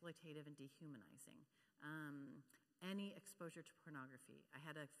exploitative and dehumanizing. Any exposure to pornography. I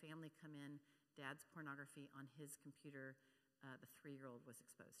had a family come in, dad's pornography on his computer, the 3-year-old was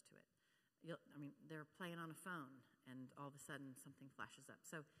exposed to it. They're playing on a phone, and all of a sudden something flashes up.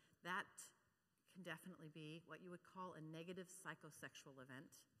 So that can definitely be what you would call a negative psychosexual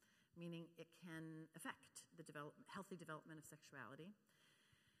event, meaning it can affect the healthy development of sexuality.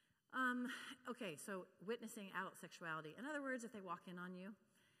 Okay, so witnessing adult sexuality. In other words, if they walk in on you,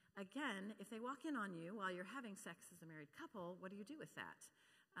 again, if they walk in on you while you're having sex as a married couple, what do you do with that?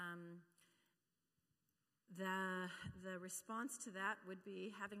 The response to that would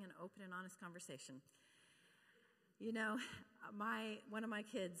be having an open and honest conversation. You know, one of my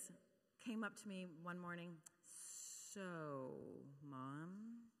kids came up to me one morning, "So,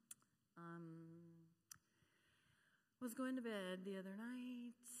 Mom, was going to bed the other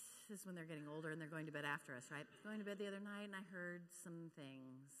night." This is when they're getting older and they're going to bed after us, right? Going to bed the other night and I heard some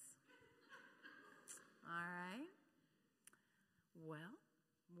things. All right. Well,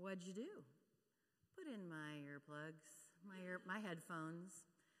 what'd you do? Put in my earplugs, my headphones.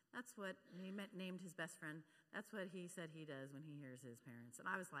 That's what he named his best friend. That's what he said he does when he hears his parents. And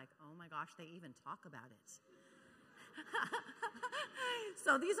I was like, oh my gosh, they even talk about it.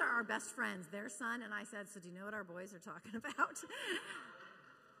 So these are our best friends, their son. And I said, so do you know what our boys are talking about?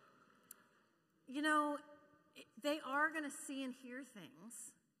 You know, they are going to see and hear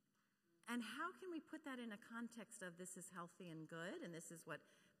things. And how can we put that in a context of this is healthy and good and this is what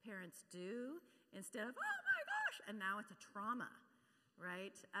parents do instead of, oh my gosh, and now it's a trauma,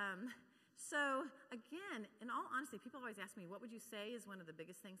 right? So again, in all honesty, people always ask me, what would you say is one of the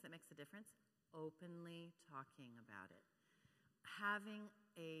biggest things that makes a difference? Openly talking about it.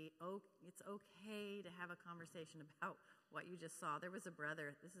 It's okay to have a conversation about what you just saw. There was a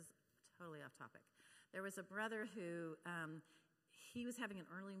brother, this is totally off topic. There was a brother who, he was having an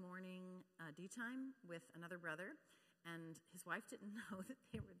early morning D time with another brother, and his wife didn't know that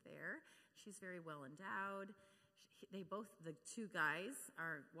they were there. She's very well endowed. The two guys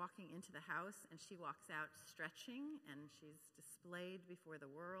are walking into the house, and she walks out stretching, and she's displayed before the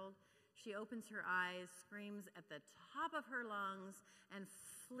world. She opens her eyes, screams at the top of her lungs, and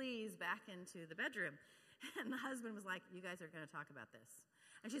flees back into the bedroom. And the husband was like, you guys are going to talk about this.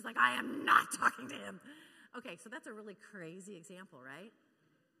 And she's like, I am not talking to him. Okay, so that's a really crazy example, right?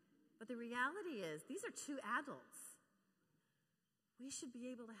 But the reality is, these are two adults. We should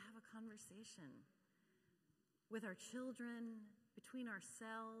be able to have a conversation with our children, between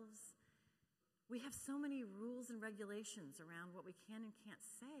ourselves. We have so many rules and regulations around what we can and can't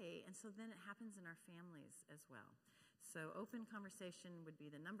say, and so then it happens in our families as well. So open conversation would be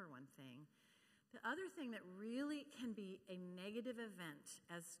the number one thing. The other thing that really can be a negative event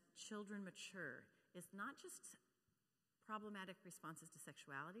as children mature is not just problematic responses to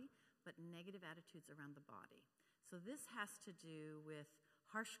sexuality, but negative attitudes around the body. So this has to do with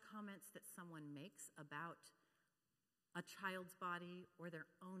harsh comments that someone makes about a child's body or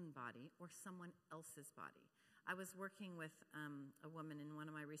their own body or someone else's body. I was working with a woman in one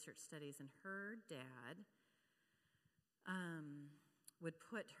of my research studies, and her dad would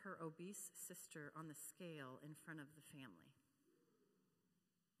put her obese sister on the scale in front of the family.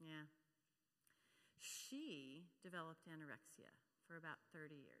 Yeah. She developed anorexia for about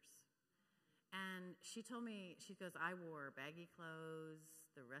 30 years. And she told me, she goes, I wore baggy clothes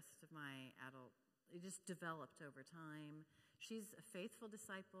the rest of my it just developed over time. She's a faithful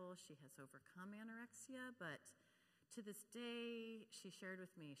disciple. She has overcome anorexia, but to this day, she shared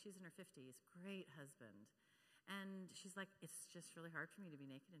with me, she's in her 50s, great husband. And she's like, it's just really hard for me to be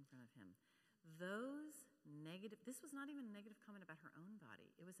naked in front of him. This was not even a negative comment about her own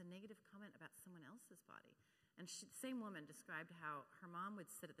body. It was a negative comment about someone else's body. And the same woman described how her mom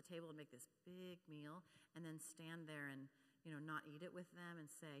would sit at the table and make this big meal and then stand there and, not eat it with them and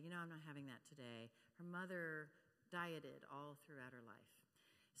say, I'm not having that today. Her mother dieted all throughout her life.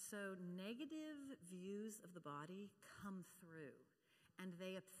 So negative views of the body come through, and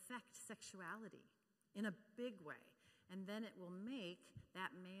they affect sexuality in a big way. And then it will make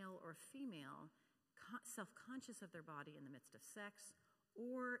that male or female self-conscious of their body in the midst of sex,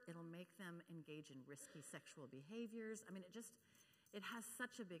 or it'll make them engage in risky sexual behaviors. I mean, it has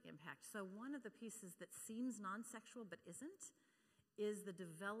such a big impact. So one of the pieces that seems non-sexual but isn't is the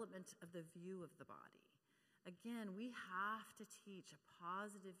development of the view of the body. Again, we have to teach a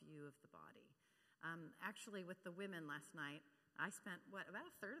positive view of the body. Actually, with the women last night, I spent, about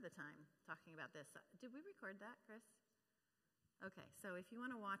a third of the time talking about this. Did we record that, Chris? Okay, so if you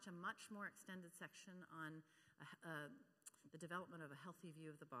want to watch a much more extended section on the development of a healthy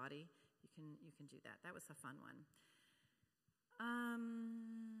view of the body, you can do that. That was a fun one.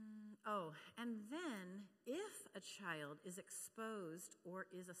 And then if a child is exposed or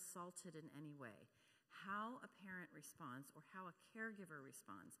is assaulted in any way, how a parent responds or how a caregiver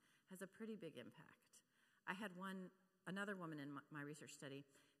responds has a pretty big impact. I had another woman in my research study.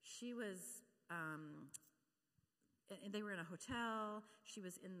 She was, they were in a hotel. She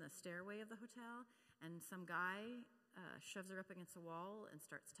was in the stairway of the hotel, and some guy shoves her up against a wall and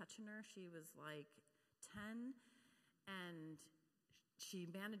starts touching her. She was like 10, and she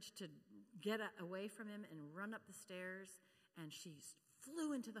managed to get away from him and run up the stairs, and she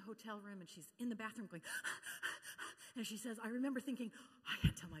flew into the hotel room, and she's in the bathroom going, and she says, I remember thinking, I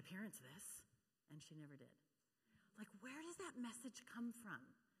can't tell my parents this, and she never did. Like, where does that message come from?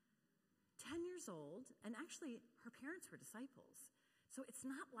 10 years old, and actually her parents were disciples. So it's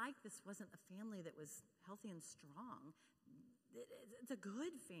not like this wasn't a family that was healthy and strong. It's a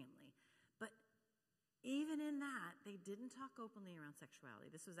good family. But even in that, they didn't talk openly around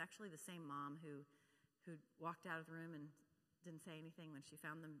sexuality. This was actually the same mom who walked out of the room and didn't say anything when she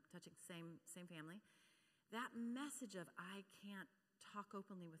found them touching same family. That message of, I can't talk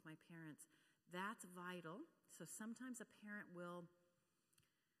openly with my parents, that's vital. So sometimes a parent will,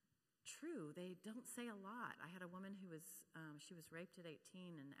 they don't say a lot. I had a woman who was, she was raped at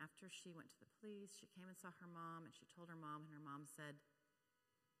 18, and after she went to the police, she came and saw her mom, and she told her mom, and her mom said,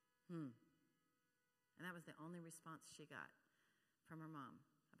 And that was the only response she got from her mom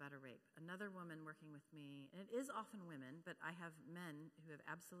about a rape. Another woman working with me, and it is often women, but I have men who have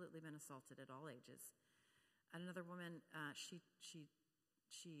absolutely been assaulted at all ages. Another woman,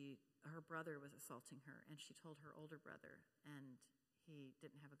 her brother was assaulting her, and she told her older brother, and he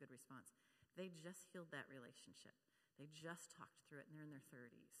didn't have a good response. They just healed that relationship. They just talked through it, and they're in their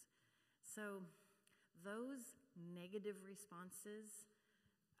 30s. So those negative responses,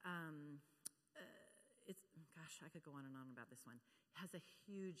 I could go on and on about this one, has a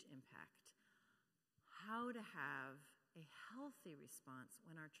huge impact. How to have a healthy response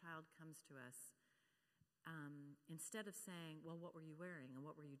when our child comes to us, instead of saying, well, what were you wearing, and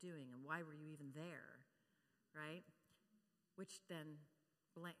what were you doing, and why were you even there, right? Which then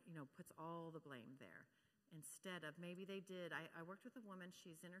puts all the blame there. Instead of, maybe they did. I worked with a woman,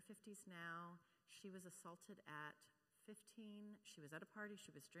 she's in her 50s now. She was assaulted at 15. She was at a party,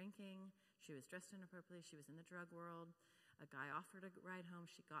 she was drinking, she was dressed inappropriately, she was in the drug world. A guy offered a ride home,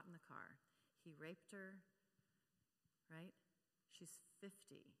 she got in the car. He raped her, right? She's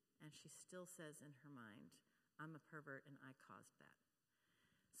 50, and she still says in her mind, I'm a pervert and I caused that.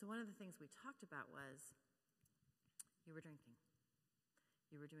 So one of the things we talked about was, you were drinking.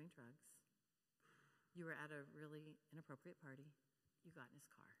 You were doing drugs. You were at a really inappropriate party. You got in his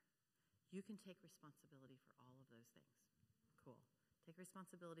car. You can take responsibility for all of those things. Cool. Take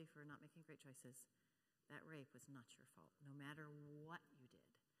responsibility for not making great choices. That rape was not your fault, no matter what you did.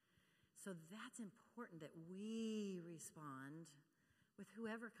 So that's important that we respond with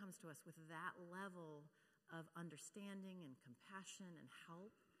whoever comes to us with that level of understanding and compassion and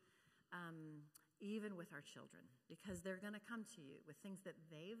help. Even with our children, because they're going to come to you with things that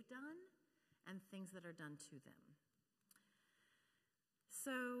they've done and things that are done to them.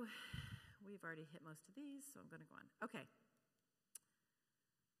 So we've already hit most of these, so I'm going to go on. Okay.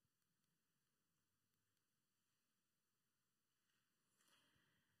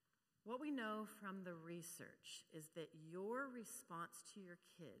 What we know from the research is that your response to your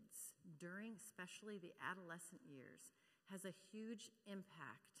kids during especially the adolescent years has a huge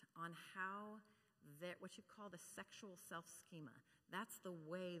impact on how what you call the sexual self-schema. That's the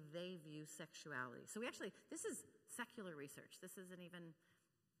way they view sexuality. So this is secular research. This isn't even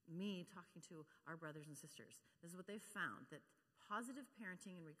me talking to our brothers and sisters. This is what they've found, that positive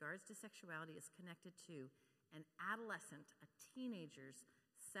parenting in regards to sexuality is connected to an adolescent, a teenager's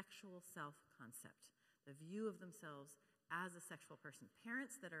sexual self-concept, the view of themselves as a sexual person.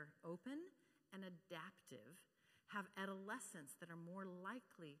 Parents that are open and adaptive have adolescents that are more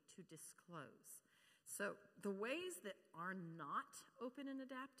likely to disclose. So the ways that are not open and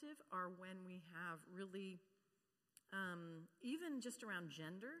adaptive are when we have really, even just around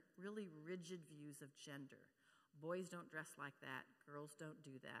gender, really rigid views of gender. Boys don't dress like that. Girls don't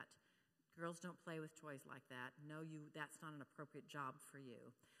do that. Girls don't play with toys like that. No, that's not an appropriate job for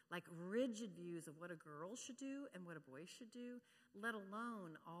you. Like rigid views of what a girl should do and what a boy should do, let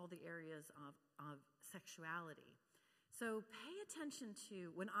alone all the areas of sexuality. So pay attention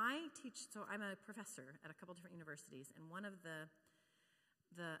to, when I teach, so I'm a professor at a couple different universities, and one of the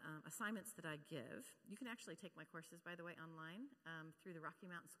assignments that I give, you can actually take my courses, by the way, online through the Rocky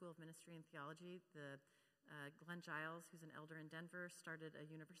Mountain School of Ministry and Theology. Glenn Giles, who's an elder in Denver, started a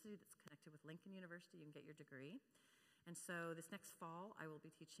university that's connected with Lincoln University. You can get your degree. And so this next fall, I will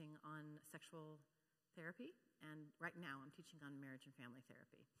be teaching on sexual therapy, and right now I'm teaching on marriage and family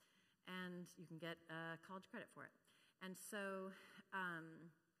therapy. And you can get college credit for it. And so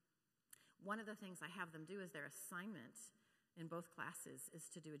one of the things I have them do is their assignment in both classes is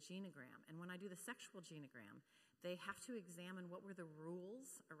to do a genogram. And when I do the sexual genogram, they have to examine what were the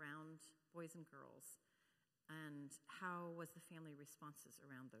rules around boys and girls And how was the family responses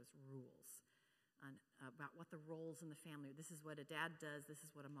around those rules? And about what the roles in the family, this is what a dad does, this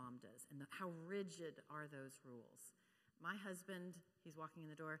is what a mom does. And how rigid are those rules? My husband, he's walking in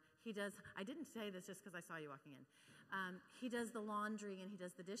the door, I didn't say this just because I saw you walking in. He does the laundry and he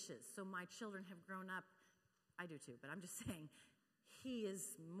does the dishes. So my children have grown up, I do too, but I'm just saying, he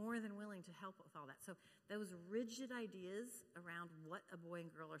is more than willing to help with all that. So those rigid ideas around what a boy and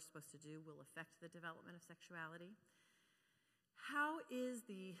girl are supposed to do will affect the development of sexuality.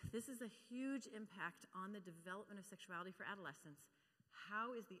 This is a huge impact on the development of sexuality for adolescents.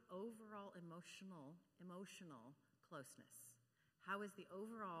 How is the overall emotional closeness? How is the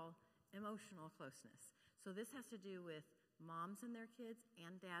overall emotional closeness? So this has to do with moms and their kids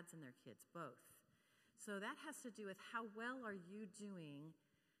and dads and their kids, both. So that has to do with how well are you doing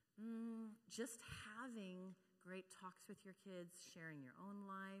just having great talks with your kids, sharing your own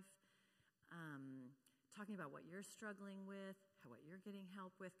life, talking about what you're struggling with, what you're getting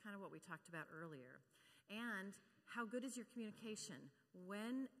help with, kind of what we talked about earlier. And how good is your communication?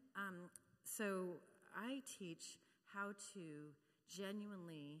 So I teach how to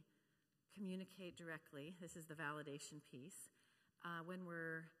genuinely communicate directly. This is the validation piece. When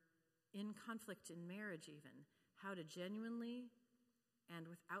we're in conflict in marriage even, how to genuinely and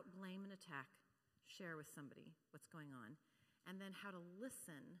without blame and attack share with somebody what's going on. And then how to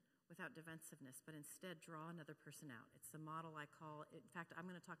listen without defensiveness, but instead draw another person out. It's the model I call, in fact, I'm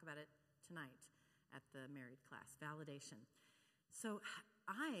going to talk about it tonight at the married class, validation. So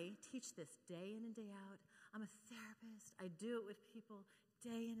I teach this day in and day out. I'm a therapist. I do it with people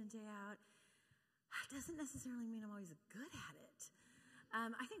day in and day out. It doesn't necessarily mean I'm always good at it.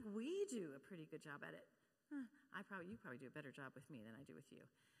 I think we do a pretty good job at it. You probably do a better job with me than I do with you.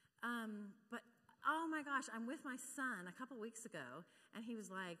 But oh my gosh, I'm with my son a couple weeks ago, and he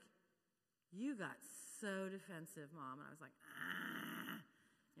was like, "You got so defensive, Mom." And I was like,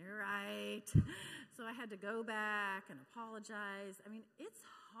 "You're right." So I had to go back and apologize. I mean, it's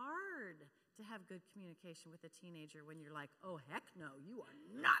hard to have good communication with a teenager when you're like, "Oh, heck no, you are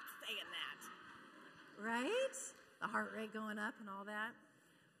not saying that." Right? The heart rate going up and all that.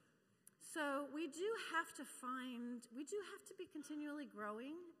 So we do have to be continually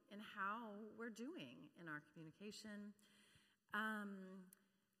growing in how we're doing in our communication.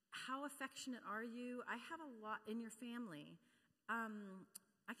 How affectionate are you? I have a lot in your family.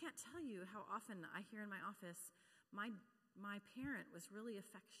 I can't tell you how often I hear in my office, my parent was really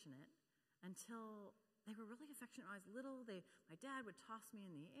affectionate until they were really affectionate when I was little. My dad would toss me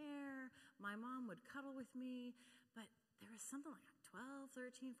in the air. My mom would cuddle with me. But there was something like 12,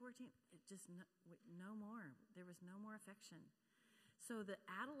 13, 14, no more. There was no more affection. So the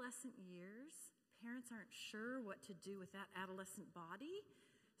adolescent years, parents aren't sure what to do with that adolescent body,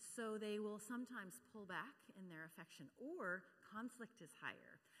 so they will sometimes pull back in their affection, or conflict is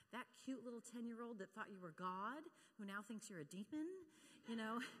higher. That cute little 10-year-old that thought you were God, who now thinks you're a demon,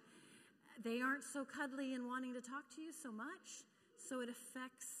 they aren't so cuddly and wanting to talk to you so much, so it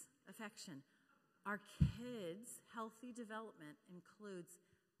affects affection. Our kids' healthy development includes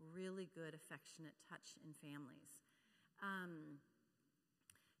really good, affectionate touch in families.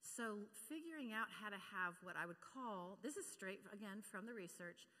 So figuring out how to have what I would call, this is straight, again, from the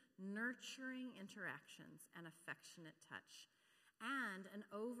research, nurturing interactions and affectionate touch, and an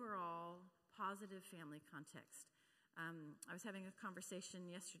overall positive family context. I was having a conversation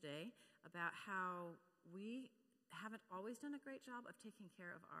yesterday about how we haven't always done a great job of taking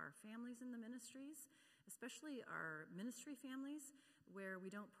care of our families in the ministries, especially our ministry families, where we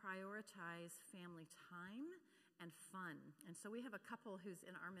don't prioritize family time and fun. And so we have a couple who's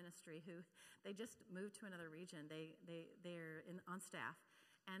in our ministry who they just moved to another region. They're on staff.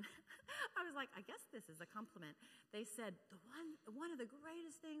 And I was like, I guess this is a compliment. They said, one of the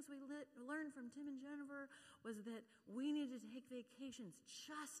greatest things we learned from Tim and Jennifer was that we needed to take vacations,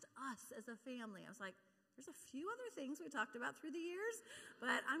 just us as a family. I was like, there's a few other things we talked about through the years,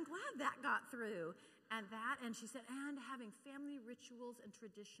 but I'm glad that got through. And she said, and having family rituals and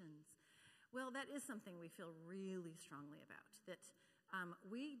traditions. Well, that is something we feel really strongly about, that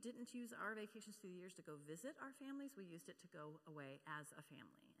we didn't use our vacations through the years to go visit our families. We used it to go away as a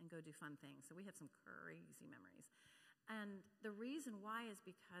family and go do fun things. So we have some crazy memories. And the reason why is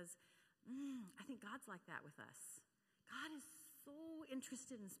because I think God's like that with us. God is so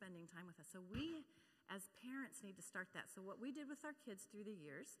interested in spending time with us. So we, as parents, need to start that. So what we did with our kids through the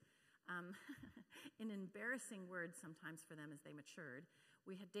years, in embarrassing words sometimes for them as they matured,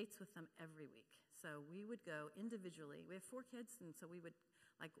 we had dates with them every week. So we would go individually. We have 4 kids, and so we would,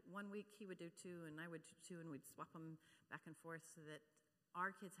 like 1 week he would do 2 and I would do 2, and we'd swap them back and forth so that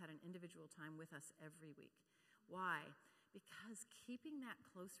our kids had an individual time with us every week. Why? Because keeping that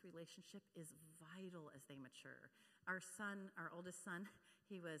close relationship is vital as they mature. Our son, our oldest son,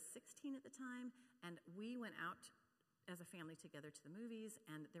 he was 16 at the time, and we went out as a family together to the movies,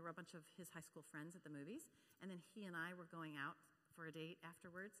 and there were a bunch of his high school friends at the movies, and then he and I were going out for a date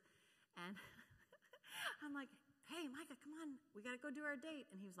afterwards, and I'm like, hey, Micah, come on, we got to go do our date.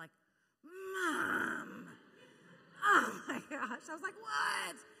 And he was like, Mom! Oh my gosh. I was like,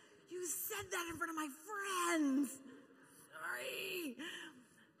 what? You said that in front of my friends. Sorry.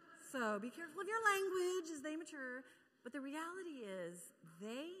 So be careful of your language as they mature. But the reality is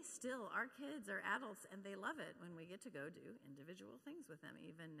our kids are adults, and they love it when we get to go do individual things with them,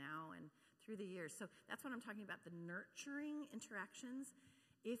 even now and through the years. So that's what I'm talking about, the nurturing interactions.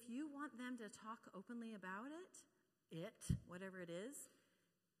 If you want them to talk openly about whatever it is,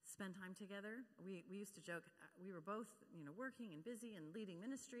 spend time together. We used to joke, we were both, working and busy and leading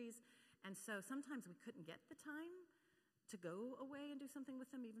ministries, and so sometimes we couldn't get the time to go away and do something with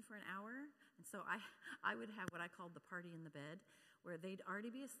them even for an hour. And so I would have what I called the party in the bed, where they'd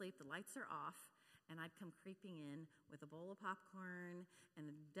already be asleep, the lights are off, and I'd come creeping in with a bowl of popcorn and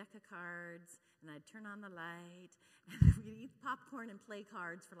a deck of cards, and I'd turn on the light, and we'd eat popcorn and play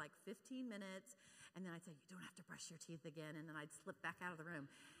cards for like 15 minutes, and then I'd say, you don't have to brush your teeth again, and then I'd slip back out of the room.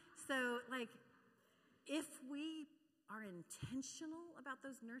 So, if we are intentional about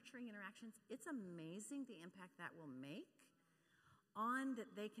those nurturing interactions, it's amazing the impact that will make on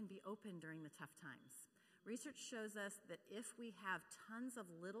that they can be open during the tough times. Research shows us that if we have tons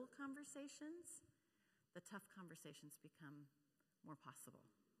of little conversations, the tough conversations become more possible,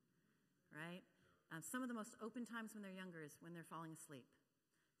 right? Some of the most open times when they're younger is when they're falling asleep.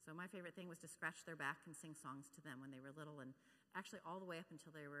 So my favorite thing was to scratch their back and sing songs to them when they were little, and actually all the way up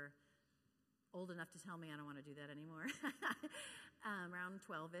until they were old enough to tell me I don't want to do that anymore, around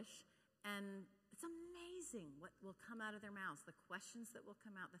 12-ish. And it's amazing what will come out of their mouths, the questions that will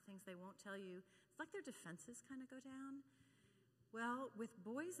come out, the things they won't tell you. It's like their defenses kind of go down. Well, with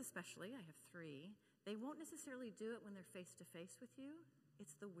boys especially, I have 3, they won't necessarily do it when they're face-to-face with you.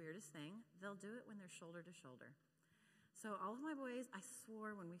 It's the weirdest thing. They'll do it when they're shoulder-to-shoulder. So all of my boys, I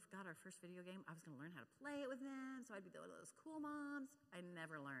swore when we got our first video game, I was going to learn how to play it with them, so I'd be one of those cool moms. I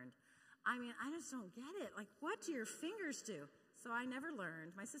never learned. I mean, I just don't get it. Like, what do your fingers do? So I never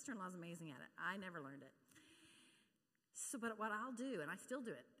learned. My sister-in-law's amazing at it. I never learned it. So, but what I'll do, and I still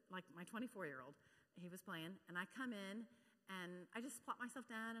do it, like my 24-year-old, he was playing, and I come in, and I just plop myself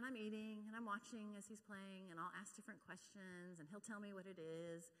down, and I'm eating, and I'm watching as he's playing, and I'll ask different questions, and he'll tell me what it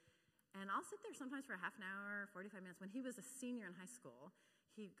is. And I'll sit there sometimes for a half an hour, 45 minutes. When he was a senior in high school,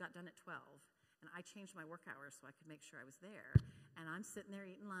 he got done at 12, and I changed my work hours so I could make sure I was there. And I'm sitting there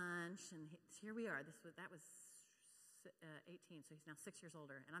eating lunch, and here we are. That was 18, so he's now 6 years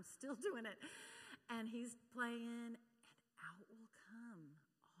older, and I'm still doing it. And he's playing, and out will come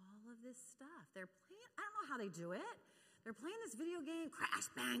all of this stuff. They're playing, I don't know how they do it. They're playing this video game, crash,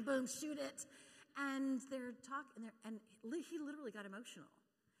 bang, boom, shoot it. And they're talking, and he literally got emotional.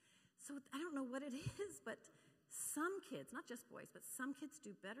 So I don't know what it is, but some kids, not just boys, but some kids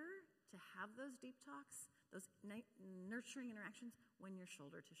do better to have those deep talks, those nurturing interactions when you're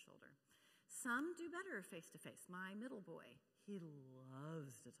shoulder to shoulder. Some do better face to face. My middle boy, he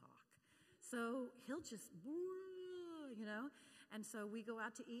loves to talk. So he'll just, and so we go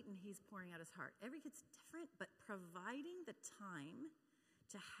out to eat and he's pouring out his heart. Every kid's different, but providing the time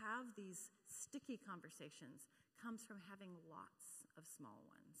to have these sticky conversations comes from having lots of small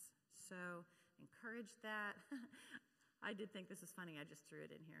ones. So encourage that. I did think this was funny. I just threw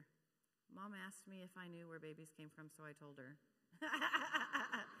it in here. Mom asked me if I knew where babies came from, so I told her.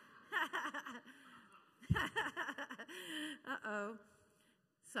 Uh-oh.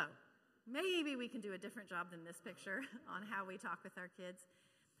 So maybe we can do a different job than this picture on how we talk with our kids.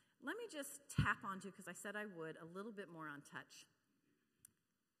 Let me just tap onto, because I said I would, a little bit more on touch.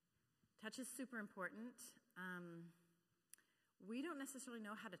 Touch is super important. We don't necessarily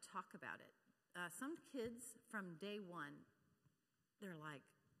know how to talk about it. Some kids from day one, they're like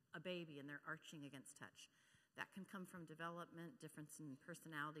a baby and they're arching against touch. That can come from development, difference in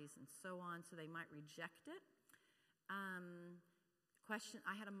personalities, and so on, so they might reject it.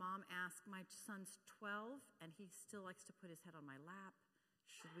 I had a mom ask, my son's 12, and he still likes to put his head on my lap.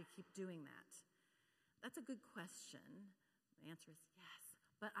 Should we keep doing that? That's a good question. The answer is yes.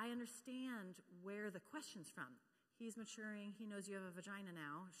 But I understand where the question's from. He's maturing. He knows you have a vagina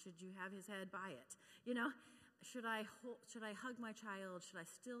now. Should you have his head by it? Should I hug my child? Should I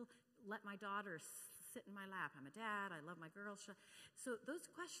still let my daughter sit in my lap? I'm a dad. I love my girls. So those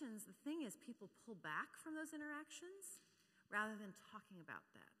questions, the thing is, people pull back from those interactions rather than talking about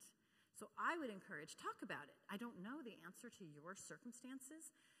that. So I would encourage, talk about it. I don't know the answer to your circumstances,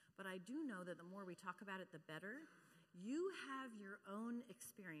 but I do know that the more we talk about it, the better. You have your own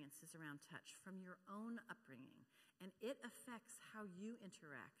experiences around touch from your own upbringing, and it affects how you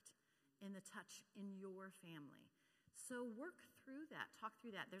interact in the touch in your family. So work through that, talk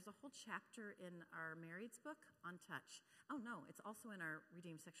through that. There's a whole chapter in our Married's book on touch. Oh no, it's also in our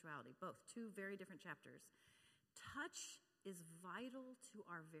Redeemed Sexuality, both, 2 very different chapters. Touch is vital to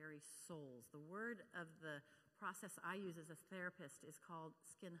our very souls. The word of the process I use as a therapist is called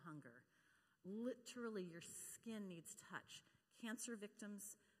skin hunger. Literally, your skin needs touch. Cancer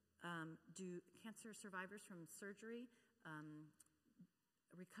victims, cancer survivors from surgery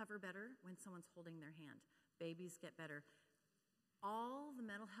recover better when someone's holding their hand. Babies get better. All the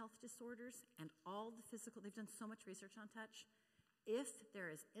mental health disorders and all the physical, they've done so much research on touch. If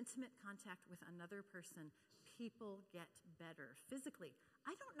there is intimate contact with another person, people get better physically.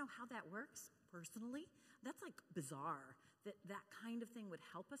 I don't know how that works personally. That's like bizarre that that kind of thing would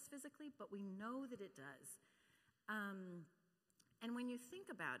help us physically, but we know that it does. And when you think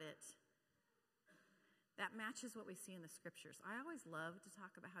about it, that matches what we see in the scriptures. I always love to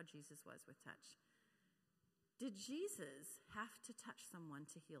talk about how Jesus was with touch. Did Jesus have to touch someone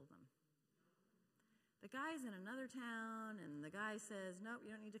to heal them? The guy's in another town, and the guy says, nope, you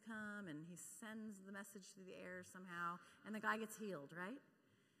don't need to come, and he sends the message through the air somehow, and the guy gets healed, right?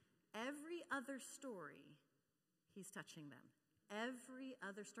 Every other story, he's touching them. Every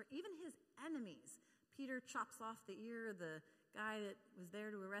other story, even his enemies. Peter chops off the ear of the guy that was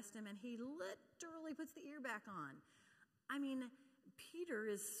there to arrest him, and he literally puts the ear back on. I mean, Peter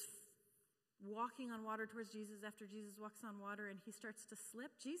is walking on water towards Jesus after Jesus walks on water, and he starts to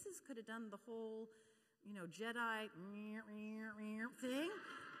slip. Jesus could have done the whole Jedi thing.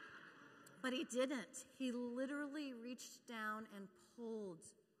 But he didn't. He literally reached down and pulled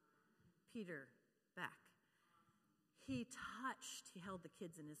Peter back. He held the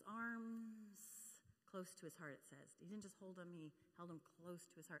kids in his arms, close to his heart, it says. He didn't just hold them, he held them close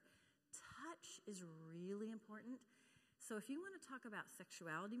to his heart. Touch is really important. So if you want to talk about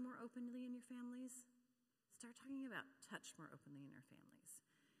sexuality more openly in your families, start talking about touch more openly in your families.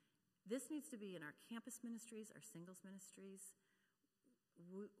 This needs to be in our campus ministries, our singles ministries.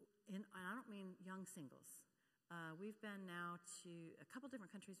 And I don't mean young singles. We've been now to a couple different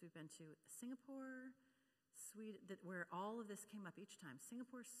countries. We've been to Singapore, Sweden, where all of this came up each time.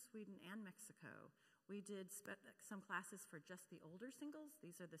 Singapore, Sweden, and Mexico. We did some classes for just the older singles.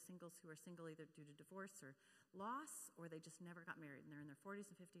 These are the singles who are single either due to divorce or loss, or they just never got married, and they're in their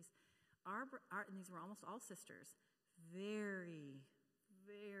 40s and 50s. And these were almost all sisters. Very,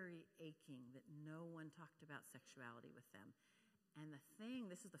 very aching that no one talked about sexuality with them. And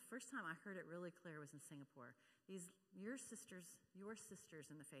this is the first time I heard it really clear, was in Singapore. Your sisters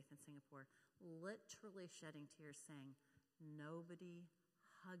in the faith in Singapore, literally shedding tears saying, nobody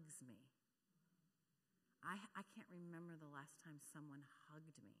hugs me. I can't remember the last time someone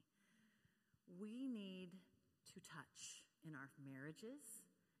hugged me. We need to touch in our marriages,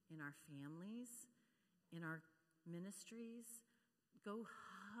 in our families, in our ministries. Go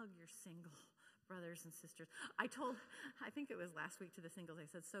hug your single brothers and sisters. I think it was last week to the singles, I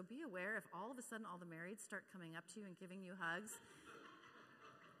said, so be aware if all of a sudden all the marrieds start coming up to you and giving you hugs.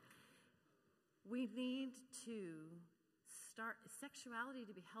 We need to start sexuality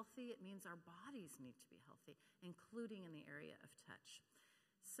to be healthy. It means our bodies need to be healthy, including in the area of touch.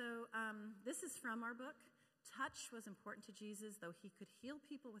 So this is from our book. Touch was important to Jesus. Though he could heal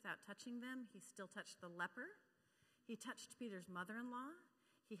people without touching them, he still touched the leper. He touched Peter's mother-in-law.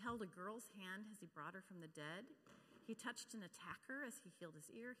 He held a girl's hand as he brought her from the dead. He touched an attacker as he healed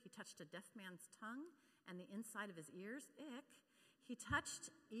his ear. He touched a deaf man's tongue and the inside of his ears. Ick. He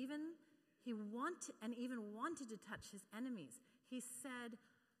wanted to touch his enemies. He said,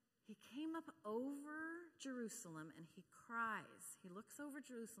 he came up over Jerusalem and he cries. He looks over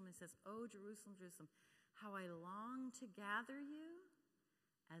Jerusalem and says, oh, Jerusalem, Jerusalem, how I long to gather you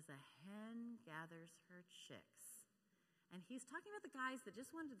as a hen gathers her chicks. And he's talking about the guys that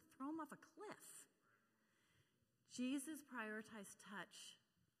just wanted to throw him off a cliff. Jesus prioritized touch.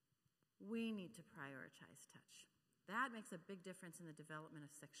 We need to prioritize touch. That makes a big difference in the development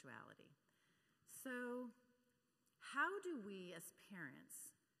of sexuality. So, how do we as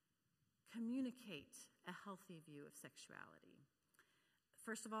parents communicate a healthy view of sexuality?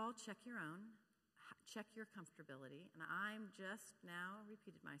 First of all, check your own. Check your comfortability. And I'm just now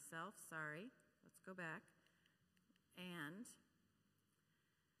repeated myself. Sorry. Let's go back. And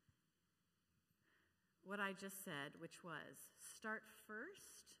what I just said, which was start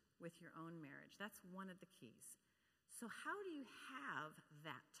first with your own marriage. That's one of the keys. So how do you have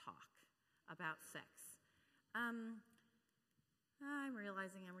that talk? about sex. I'm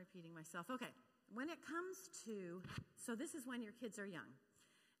realizing I'm repeating myself. Okay, when it comes to, so this is when your kids are young,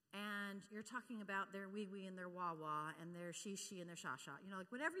 and you're talking about their wee-wee and their wah-wah and their she-she and their sha-sha,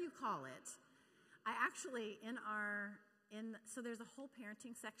 like whatever you call it. I actually, so there's a whole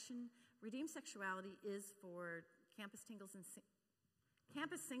parenting section. Redeemed Sexuality is for campus singles and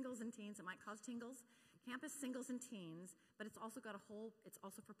teens. It might cause tingles. Campus singles and teens, but it's also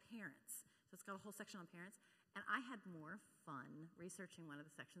for parents. So it's got a whole section on parents. And I had more fun researching one of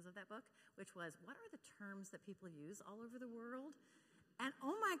the sections of that book, which was, what are the terms that people use all over the world? And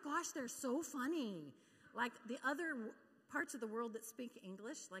oh my gosh, they're so funny. Like the other parts of the world that speak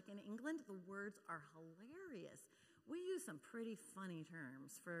English, like in England, the words are hilarious. We use some pretty funny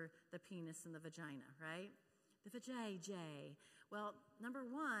terms for the penis and the vagina, right? The vajayjay. Well, number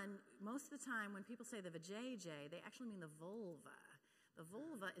one, most of the time when people say the vajayjay, they actually mean the vulva. The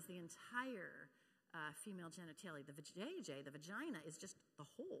vulva is the entire female genitalia. The vajayjay, the vagina, is just the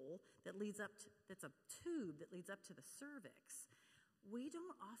hole that leads up to, that's a tube that leads up to the cervix. We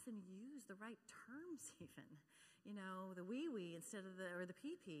don't often use the right terms even. The wee-wee or the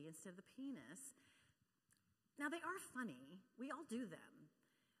pee-pee instead of the penis. Now, they are funny. We all do them.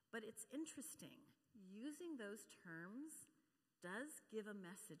 But it's interesting. Using those terms does give a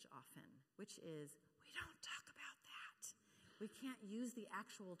message often, which is, we don't talk about that. We can't use the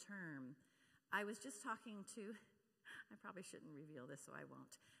actual term. I was just talking to, I probably shouldn't reveal this, so I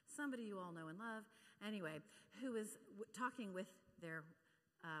won't. Somebody you all know and love, anyway, who was talking with their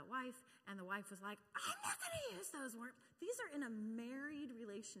wife, and the wife was like, I'm not going to use those words. These are in a married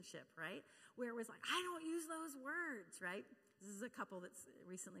relationship, right? Where it was like, I don't use those words, right? This is a couple that's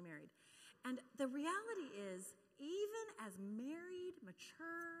recently married. And the reality is, even as married,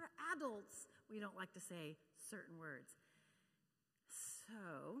 mature adults, we don't like to say certain words.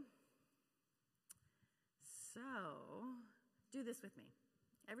 So, do this with me.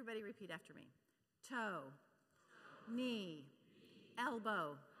 Everybody repeat after me. Toe, knee,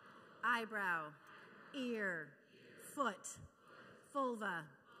 elbow, eyebrow, ear, foot, vulva,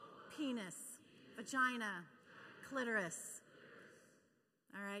 penis, vagina, clitoris.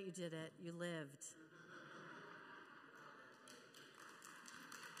 All right, you did it. You lived.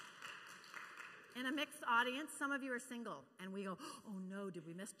 In a mixed audience, some of you are single, and we go, oh no, did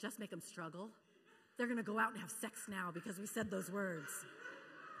we just make them struggle? They're going to go out and have sex now because we said those words.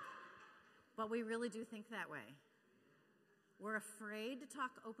 But we really do think that way. We're afraid to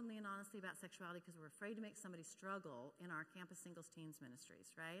talk openly and honestly about sexuality because we're afraid to make somebody struggle in our campus singles teens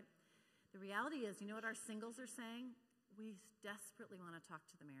ministries, right? The reality is, you know what our singles are saying? We desperately want to talk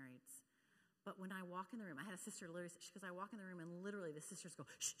to the marrieds. But when I walk in the room, I had a sister literally, because I walk in the room and literally the sisters go,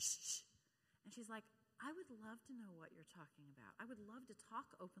 shh, shh, shh. And she's like, I would love to know what you're talking about. I would love to talk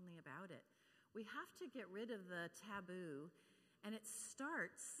openly about it. We have to get rid of the taboo, and it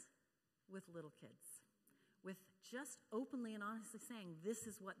starts with little kids, with just openly and honestly saying, this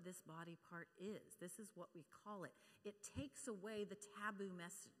is what this body part is. This is what we call it. It takes away the taboo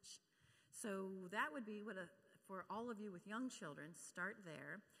message. So that would be for all of you with young children, start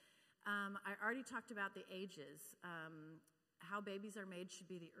there. I already talked about the ages. How babies are made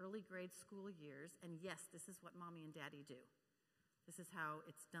should be the early grade school years. And yes, this is what mommy and daddy do. This is how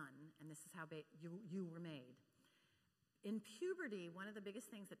it's done, and this is how you were made. In puberty, one of the biggest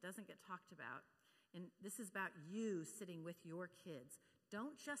things that doesn't get talked about, and this is about you sitting with your kids,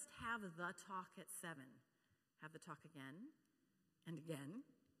 don't just have the talk at 7. Have the talk again, and again,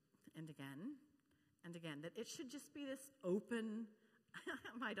 and again, and again. That it should just be this open.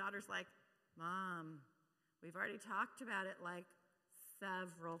 My daughter's like, Mom, we've already talked about it like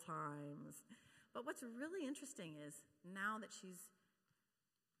several times. But what's really interesting is now that she's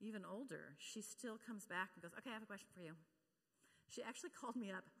even older, she still comes back and goes, okay, I have a question for you. She actually called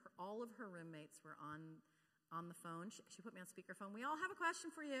me up. All of her roommates were on the phone. She put me on speakerphone. We all have a question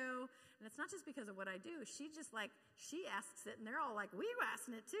for you. And it's not just because of what I do. She asks it, and they're all like, we're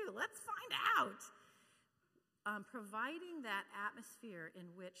asking it too. Let's find out. Providing that atmosphere in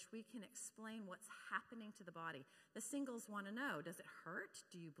which we can explain what's happening to the body. The singles want to know, does it hurt?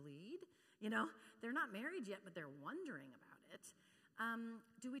 Do you bleed? They're not married yet, but they're wondering about it.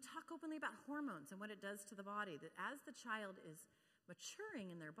 Do we talk openly about hormones and what it does to the body? That as the child is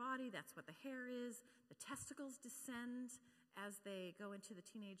maturing in their body, that's what the hair is. The testicles descend as they go into the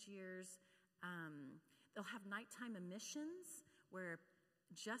teenage years. They'll have nighttime emissions where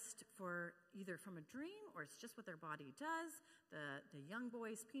just for either from a dream or it's just what their body does, the young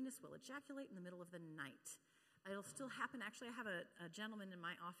boy's penis will ejaculate in the middle of the night. It'll still happen. Actually, I have a gentleman in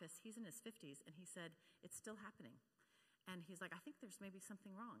my office. He's in his 50s, and he said, it's still happening. And he's like, I think there's maybe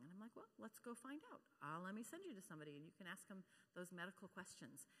something wrong. And I'm like, well, let's go find out. Let me send you to somebody, and you can ask them those medical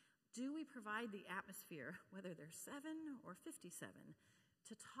questions. Do we provide the atmosphere, whether they're 7 or 57,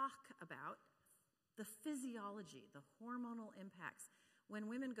 to talk about the physiology, the hormonal impacts? When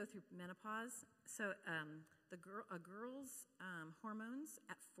women go through menopause, so a girl's hormones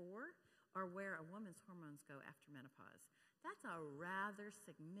at 4 are where a woman's hormones go after menopause. That's a rather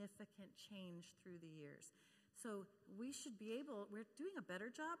significant change through the years. So we should be we're doing a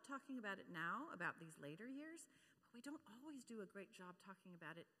better job talking about it now, about these later years, but we don't always do a great job talking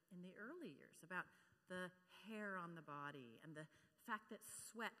about it in the early years, about the hair on the body and the fact that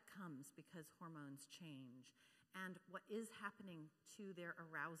sweat comes because hormones change and what is happening to their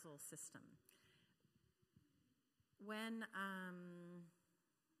arousal system. When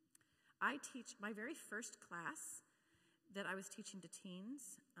I teach my very first class that I was teaching to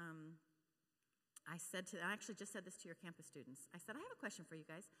teens, I actually just said this to your campus students. I said, I have a question for you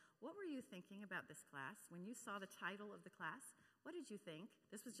guys. What were you thinking about this class? When you saw the title of the class, what did you think?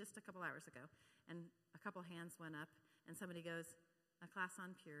 This was just a couple hours ago. And a couple hands went up, and somebody goes, a class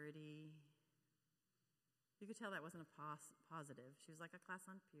on purity. You could tell that wasn't a positive. She was like, a class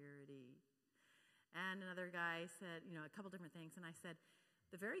on purity. And another guy said, a couple different things. And I said,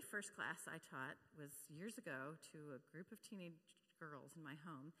 the very first class I taught was years ago to a group of teenage girls in my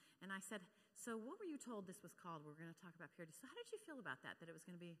home. And I said, so what were you told this was called? We're going to talk about purity. So how did you feel about that it was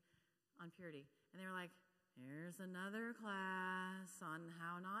going to be on purity? And they were like, here's another class on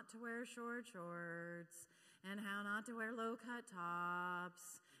how not to wear short shorts and how not to wear low-cut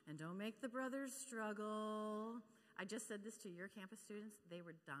tops and don't make the brothers struggle. I just said this to your campus students. They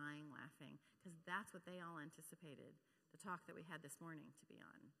were dying laughing because that's what they all anticipated the talk that we had this morning to be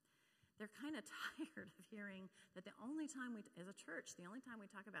on. They're kind of tired of hearing that the only time as a church, the only time we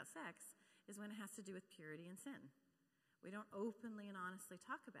talk about sex is when it has to do with purity and sin. We don't openly and honestly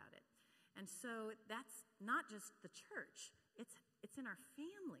talk about it. And so that's not just the church, it's in our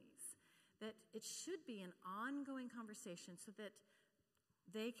families, that it should be an ongoing conversation so that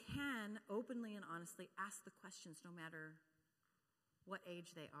they can openly and honestly ask the questions no matter what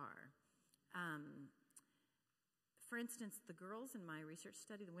age they are. For instance, the girls in my research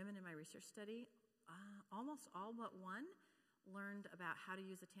study, the women in my research study, almost all but one learned about how to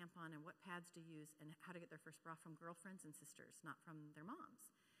use a tampon and what pads to use and how to get their first bra from girlfriends and sisters, not from their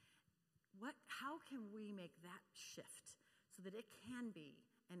moms. How can we make that shift so that it can be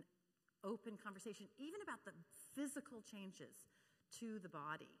an open conversation, even about the physical changes to the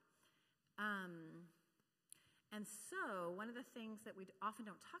body? And so one of the things that we often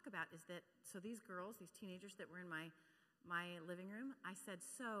don't talk about is that, so these girls, these teenagers that were in my living room, I said,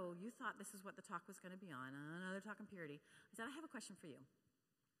 so you thought this is what the talk was going to be on, another talk on purity. I said, I have a question for you.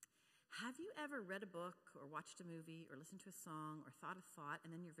 Have you ever read a book or watched a movie or listened to a song or thought a thought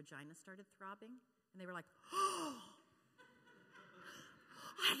and then your vagina started throbbing? And they were like, oh,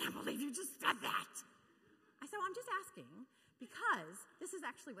 I can't believe you just said that. I said, well, I'm just asking because this is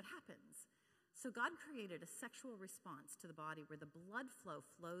actually what happens. So God created a sexual response to the body where the blood flow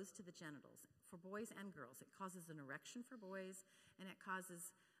flows to the genitals for boys and girls. It causes an erection for boys, and it causes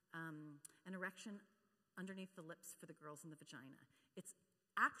an erection underneath the lips for the girls in the vagina. It's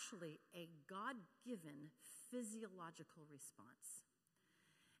actually a God-given physiological response.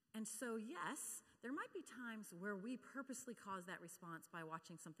 And so, yes, there might be times where we purposely cause that response by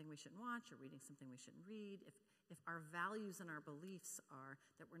watching something we shouldn't watch or reading something we shouldn't read. If our values and our beliefs are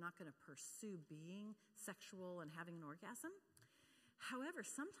that we're not going to pursue being sexual and having an orgasm. However,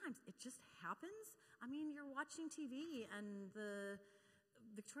 sometimes it just happens. I mean, you're watching TV and the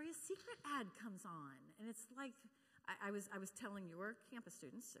Victoria's Secret ad comes on. And it's like, I was telling your campus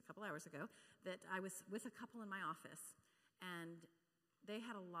students a couple hours ago that I was with a couple in my office, and they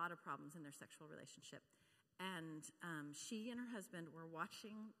had a lot of problems in their sexual relationship. And she and her husband were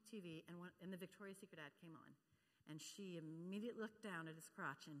watching TV, and the Victoria's Secret ad came on. And she immediately looked down at his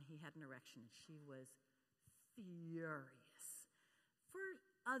crotch, and he had an erection. And she was furious for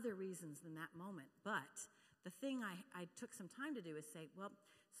other reasons than that moment. But the thing I took some time to do is say, well,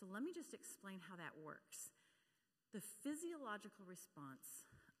 so let me just explain how that works. The physiological response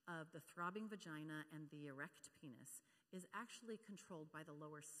of the throbbing vagina and the erect penis is actually controlled by the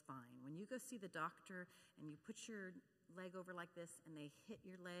lower spine. When you go see the doctor and you put your leg over like this and they hit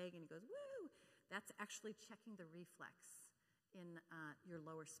your leg and he goes, woo, that's actually checking the reflex in your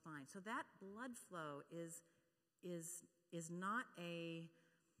lower spine. So that blood flow is not a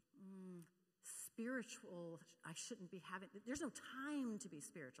spiritual, I shouldn't be having, there's no time to be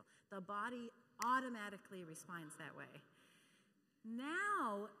spiritual. The body automatically responds that way.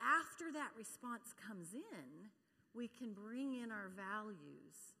 Now, after that response comes in, we can bring in our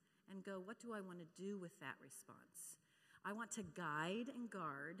values and go, what do I want to do with that response? I want to guide and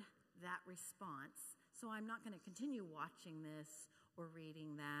guard that response, so I'm not going to continue watching this or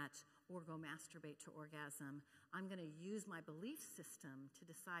reading that or go masturbate to orgasm. I'm going to use my belief system to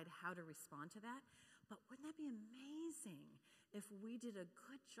decide how to respond to that. But wouldn't that be amazing if we did a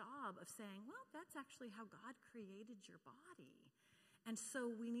good job of saying, well, that's actually how God created your body. And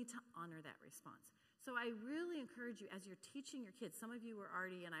so we need to honor that response. So I really encourage you, as you're teaching your kids, some of you were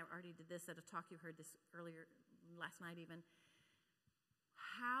already, and I already did this at a talk, you heard this earlier, last night even,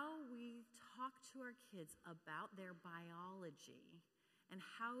 how we talk to our kids about their biology and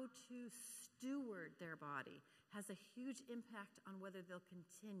how to steward their body has a huge impact on whether they'll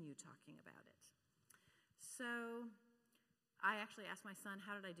continue talking about it. So I actually asked my son,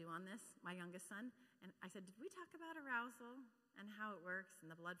 how did I do on this, my youngest son? And I said, did we talk about arousal and how it works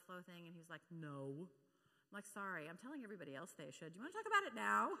and the blood flow thing? And he was like, no. I'm like, sorry, I'm telling everybody else they should. Do you want to talk about it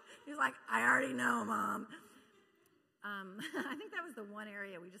now? He was like, I already know, Mom. I think that was the one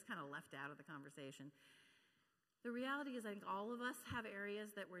area we just kind of left out of the conversation. The reality is I think all of us have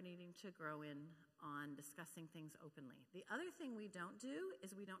areas that we're needing to grow in on discussing things openly. The other thing we don't do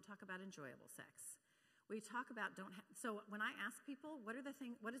is we don't talk about enjoyable sex. We talk about so when I ask people, what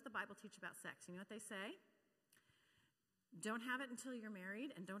does the Bible teach about sex? You know what they say? Don't have it until you're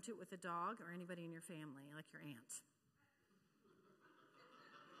married, and don't do it with a dog or anybody in your family, like your aunt.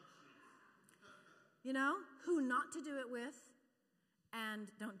 You know, who not to do it with, and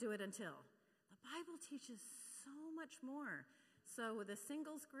don't do it until. The Bible teaches so much more. So with the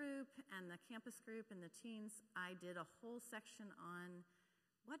singles group and the campus group and the teens, I did a whole section on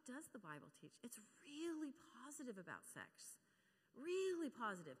what does the Bible teach? It's really positive about sex. Really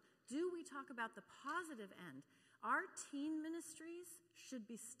positive. Do we talk about the positive end? Our teen ministries should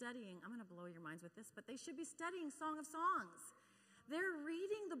be studying, I'm going to blow your minds with this, but they should be studying Song of Songs. They're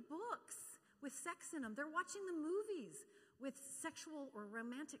reading the books with sex in them. They're watching the movies with sexual or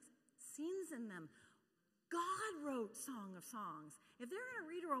romantic scenes in them. God wrote Song of Songs. If they're going to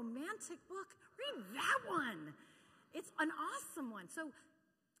read a romantic book, read that one. It's an awesome one. So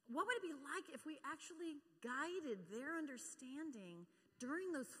what would it be like if we actually guided their understanding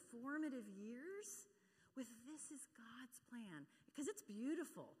during those formative years with this is God's plan? Because it's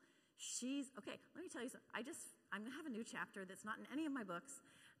beautiful. Okay, let me tell you something. I'm going to have a new chapter that's not in any of my books.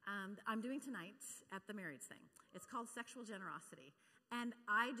 I'm doing tonight at the Marrieds thing. It's called Sexual Generosity. And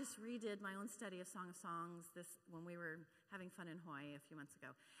I just redid my own study of Song of Songs when we were having fun in Hawaii a few months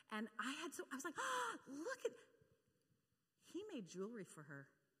ago. And I was like, oh, look at, he made jewelry for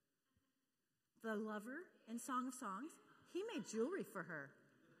her. The lover in Song of Songs, he made jewelry for her.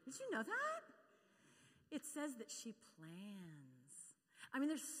 Did you know that? It says that she plans. I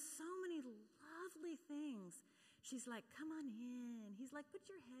mean, there's so many lovely things. She's like, come on in. He's like, put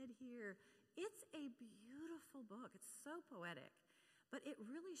your head here. It's a beautiful book. It's so poetic. But it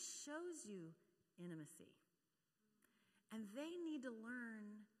really shows you intimacy. And they need to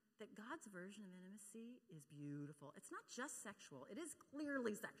learn that God's version of intimacy is beautiful. It's not just sexual. It is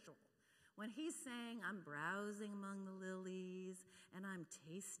clearly sexual. When he's saying, I'm browsing among the lilies and I'm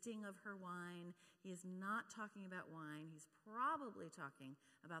tasting of her wine, he is not talking about wine. He's probably talking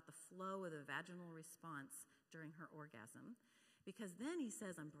about the flow of the vaginal response during her orgasm. Because then he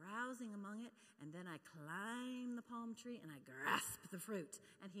says, I'm browsing among it, and then I climb the palm tree and I grasp the fruit.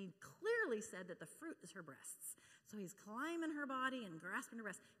 And he clearly said that the fruit is her breasts. So he's climbing her body and grasping her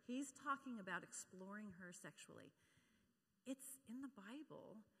breasts. He's talking about exploring her sexually. It's in the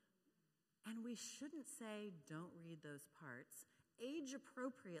Bible. And we shouldn't say, don't read those parts. Age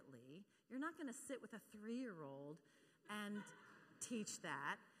appropriately. You're not going to sit with a 3-year-old and teach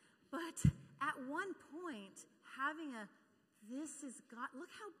that. But at one point, having this is God,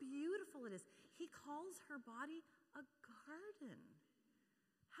 look how beautiful it is. He calls her body a garden.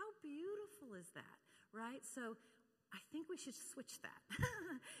 How beautiful is that, right? So I think we should switch that.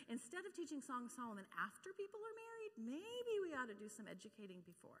 Instead of teaching Song of Solomon after people are married, maybe we ought to do some educating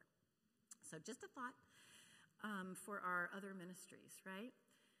before. So just a thought for our other ministries, right?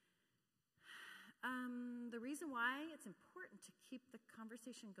 The reason why it's important to keep the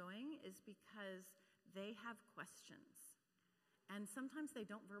conversation going is because they have questions. And sometimes they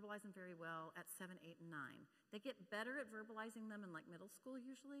don't verbalize them very well at 7, 8, and 9. They get better at verbalizing them in like middle school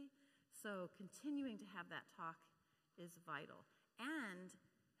usually. So continuing to have that talk is vital. And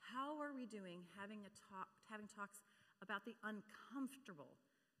how are we doing having talks about the uncomfortable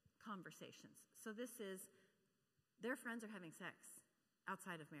conversations? So this is, their friends are having sex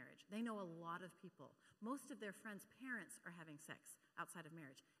outside of marriage. They know a lot of people. Most of their friends' parents are having sex outside of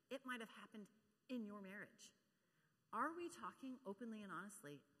marriage. It might have happened in your marriage. Are we talking openly and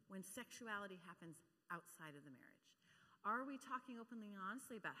honestly when sexuality happens outside of the marriage? Are we talking openly and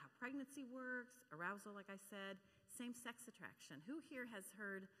honestly about how pregnancy works, arousal, like I said, same-sex attraction? Who here has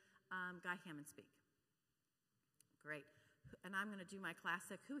heard Guy Hammond speak? Great. And I'm going to do my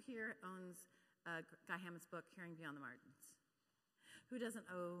classic. Who here owns Guy Hammond's book, Caring Beyond the Margins? Who doesn't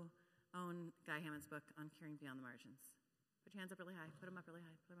own Guy Hammond's book on Caring Beyond the Margins? Put your hands up really high. Put them up really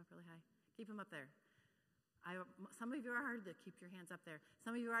high. Put them up really high. Keep them up there. Some of you are hard to keep your hands up there.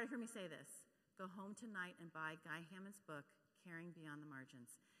 Some of you already heard me say this. Go home tonight and buy Guy Hammond's book, Caring Beyond the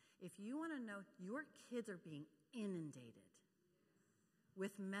Margins. If you want to know, your kids are being inundated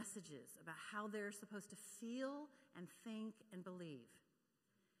with messages about how they're supposed to feel and think and believe.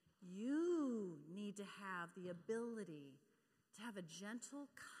 You need to have the ability to have a gentle,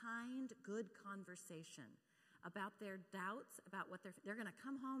 kind, good conversation about their doubts, about what they're going to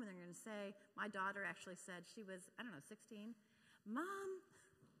come home and they're going to say, my daughter actually said, she was, 16, Mom,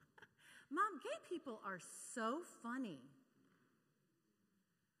 gay people are so funny.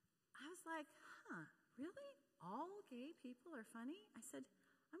 I was like, really? All gay people are funny? I said,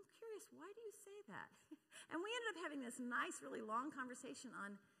 I'm curious, why do you say that? And we ended up having this nice, really long conversation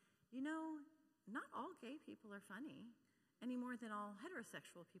on, not all gay people are funny any more than all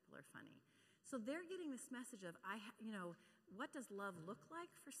heterosexual people are funny. So they're getting this message of, what does love look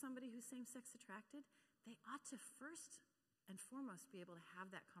like for somebody who's same-sex attracted? They ought to first and foremost be able to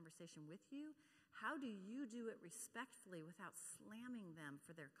have that conversation with you. How do you do it respectfully without slamming them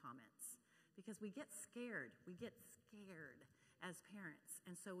for their comments? Because we get scared. We get scared as parents.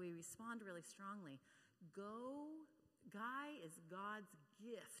 And so we respond really strongly. Guy is God's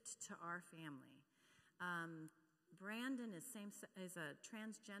gift to our family. Brandon is a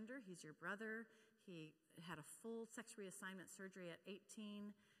transgender. He's your brother. He had a full sex reassignment surgery at 18,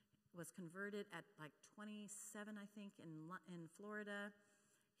 was converted at like 27, I think, in Florida.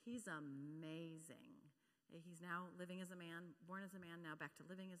 He's amazing. He's now living as a man, born as a man, now back to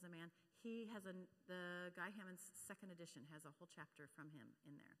living as a man. He has the Guy Hammond's second edition has a whole chapter from him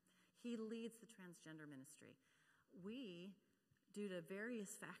in there. He leads the transgender ministry. We, due to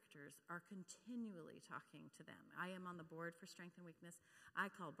various factors, are continually talking to them. I am on the board for Strength and Weakness. I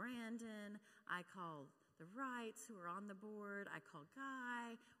call Brandon. I call the Wrights, who are on the board. I call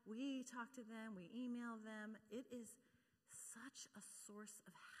Guy. We talk to them. We email them. It is such a source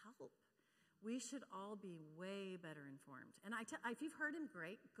of help. We should all be way better informed. And if you've heard him,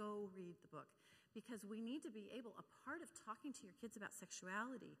 great, go read the book. Because we need to be able, a part of talking to your kids about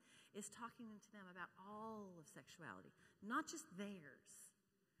sexuality is talking to them about all of sexuality. Not just theirs,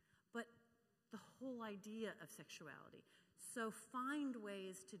 but the whole idea of sexuality. So find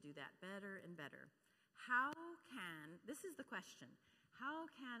ways to do that better and better. This is the question, how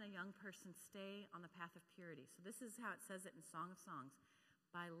can a young person stay on the path of purity? So this is how it says it in Song of Songs.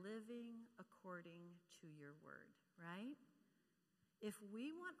 By living according to your word, right? If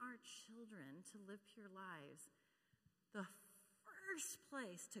we want our children to live pure lives, the first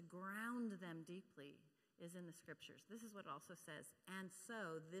place to ground them deeply is in the scriptures. This is what it also says. And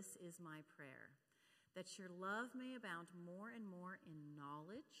so this is my prayer, that your love may abound more and more in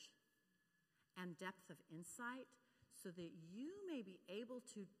knowledge and depth of insight, so that you may be able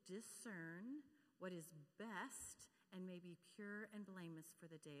to discern what is best and may be pure and blameless for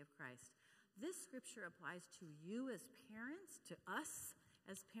the day of Christ. This scripture applies to you as parents, to us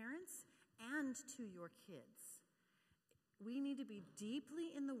as parents, and to your kids. We need to be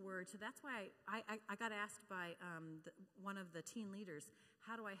deeply in the Word. So that's why I got asked by one of the teen leaders,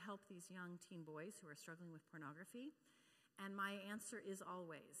 how do I help these young teen boys who are struggling with pornography? And my answer is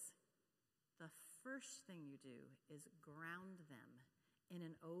always, the first thing you do is ground them in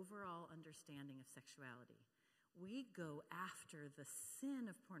an overall understanding of sexuality. We go after the sin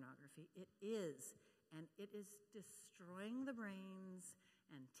of pornography. It is destroying the brains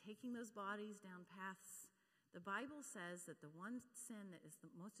and taking those bodies down paths. The Bible says that the one sin that is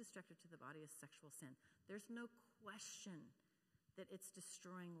the most destructive to the body is sexual sin. There's no question that it's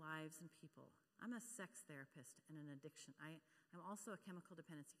destroying lives and people. I'm a sex therapist and an addiction. I'm also a chemical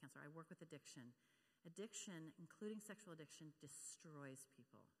dependency counselor. I work with addiction. Addiction, including sexual addiction, destroys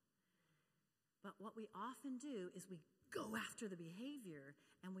people. But what we often do is we go after the behavior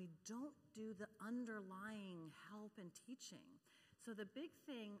and we don't do the underlying help and teaching. So the big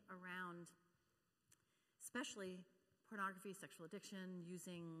thing around, especially pornography, sexual addiction,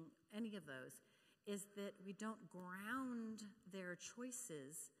 using any of those, is that we don't ground their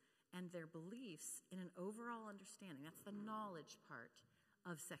choices and their beliefs in an overall understanding. That's the knowledge part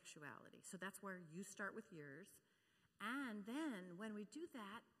of sexuality. So that's where you start with yours. And then when we do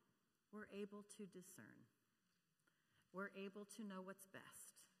that, we're able to discern. We're able to know what's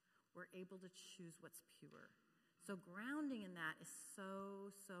best. We're able to choose what's pure. So grounding in that is so,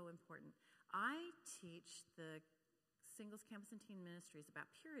 so important. I teach the Singles Campus and Teen Ministries about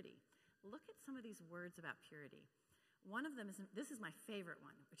purity. Look at some of these words about purity. One of them this is my favorite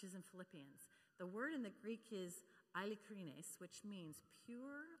one, which is in Philippians. The word in the Greek is eilikrines, which means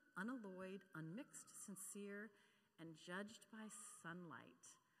pure, unalloyed, unmixed, sincere, and judged by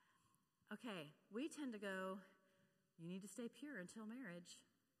sunlight. Okay, we tend to go, you need to stay pure until marriage.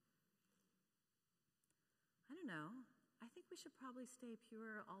 I don't know. I think we should probably stay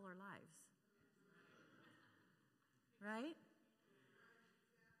pure all our lives. Right?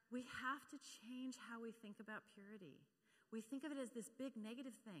 We have to change how we think about purity. We think of it as this big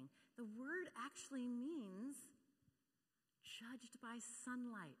negative thing. The word actually means judged by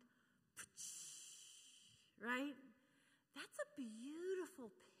sunlight. Right? That's a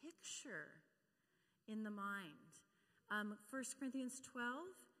beautiful picture in the mind. 1 Corinthians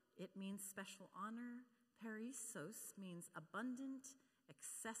 12, it means special honor. Perissos means abundant,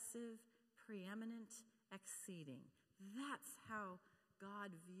 excessive, preeminent, exceeding. That's how God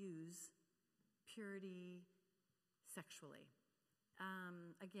views purity sexually.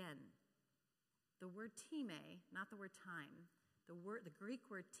 Again, the word time, not the word time, the Greek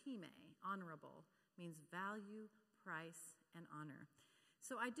word time, honorable, means value, price, and honor.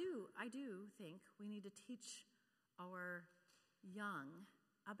 So I do think we need to teach our young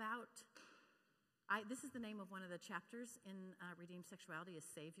about. This is the name of one of the chapters in Redeemed Sexuality is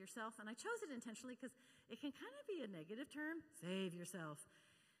Save Yourself. And I chose it intentionally because it can kind of be a negative term, save yourself.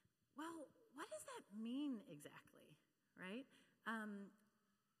 Well, what does that mean exactly, right?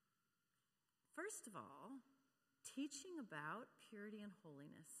 First of all, teaching about purity and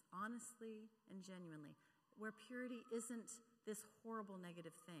holiness, honestly and genuinely, where purity isn't this horrible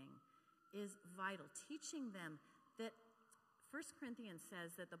negative thing, is vital. Teaching them that 1 Corinthians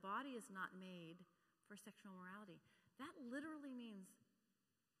says that the body is not made for sexual immorality. That literally means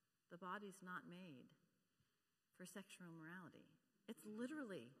the body's not made for sexual immorality. It's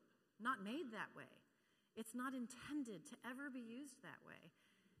literally not made that way. It's not intended to ever be used that way.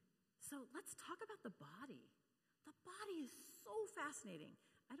 So let's talk about the body. The body is so fascinating.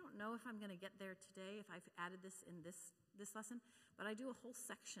 I don't know if I'm going to get there today, if I've added this in this lesson, but I do a whole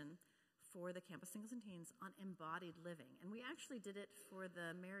section for the Campus Singles and Teens on embodied living. And we actually did it for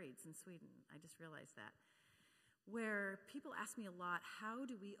the marrieds in Sweden. I just realized that. Where people ask me a lot, how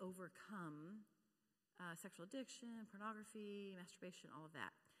do we overcome sexual addiction, pornography, masturbation, all of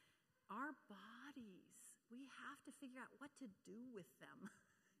that? Our bodies, we have to figure out what to do with them.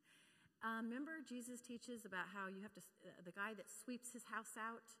 Remember Jesus teaches about how you have to, the guy that sweeps his house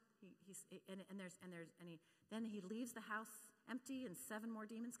out, then he leaves the house empty and 7 more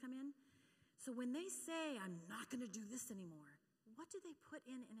demons come in. So when they say, I'm not going to do this anymore, what do they put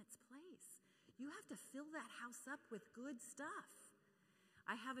in its place? You have to fill that house up with good stuff.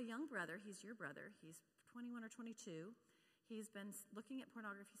 I have a young brother. He's your brother. He's 21 or 22. He's been looking at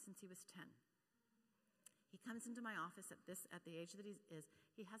pornography since he was 10. He comes into my office at the age that he is.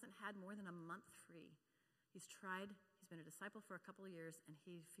 He hasn't had more than a month free. He's been a disciple for a couple of years, and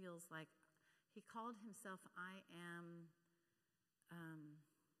he feels like, he called himself, I am,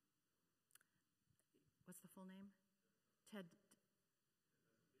 what's the full name? Ted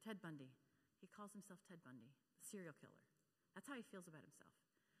Bundy. He calls himself Ted Bundy, the serial killer. That's how he feels about himself.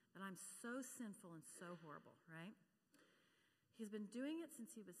 That I'm so sinful and so horrible, right? He's been doing it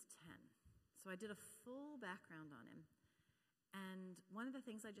since he was 10. So I did a full background on him. And one of the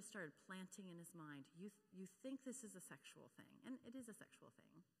things I just started planting in his mind, you think this is a sexual thing, and it is a sexual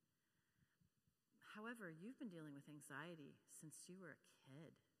thing. However, you've been dealing with anxiety since you were a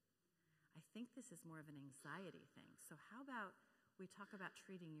kid. I think this is more of an anxiety thing. So how about we talk about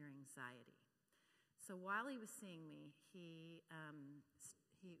treating your anxiety? So while he was seeing me,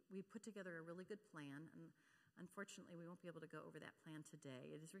 we put together a really good plan, and unfortunately, we won't be able to go over that plan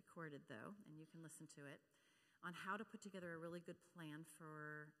today. It is recorded, though, and you can listen to it, on how to put together a really good plan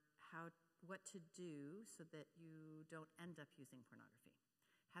for what to do so that you don't end up using pornography.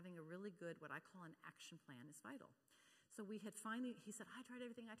 Having a really good, what I call an action plan, is vital. So he said, I tried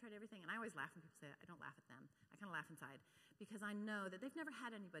everything, and I always laugh when people say that. I don't laugh at them. I kind of laugh inside, because I know that they've never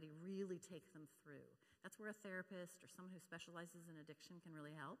had anybody really take them through. That's where a therapist or someone who specializes in addiction can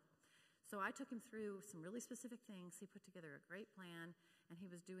really help. So I took him through some really specific things. He put together a great plan, and he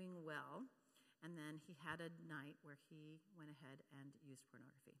was doing well. And then he had a night where he went ahead and used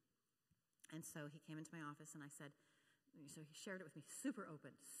pornography. And so he came into my office, and I said, so he shared it with me, super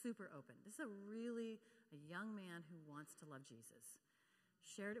open, super open. This is a young man who wants to love Jesus.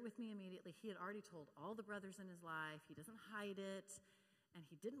 shared it with me immediately. He had already told all the brothers in his life. He doesn't hide it, and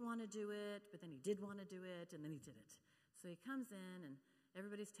he didn't want to do it, but then he did want to do it, and then he did it. So he comes in, and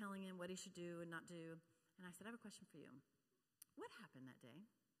everybody's telling him what he should do and not do. And I said, I have a question for you. What happened that day?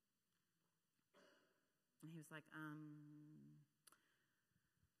 And he was like,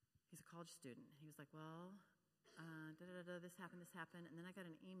 he's a college student. He was like, well, this happened. And then I got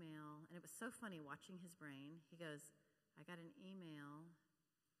an email, and it was so funny watching his brain. He goes, I got an email,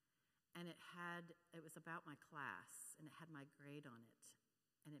 and it was about my class, and it had my grade on it.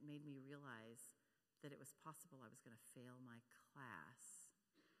 And it made me realize that it was possible I was going to fail my class.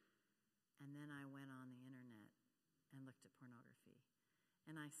 And then I went on the internet and looked at pornography.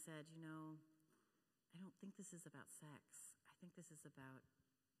 And I said, I don't think this is about sex. I think this is about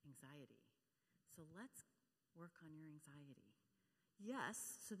anxiety. So let's work on your anxiety.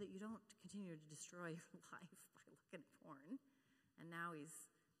 Yes, so that you don't continue to destroy your life by looking at porn. And now he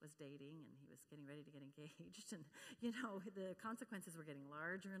was dating, and he was getting ready to get engaged. And, the consequences were getting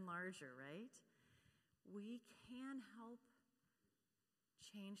larger and larger, right? We can help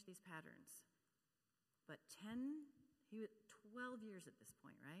change these patterns. But 12 years at this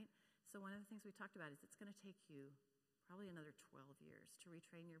point, right? So one of the things we talked about is it's going to take you probably another 12 years to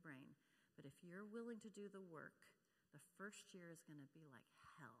retrain your brain. But if you're willing to do the work, the first year is going to be like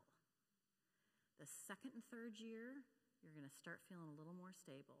hell. The second and third year, you're going to start feeling a little more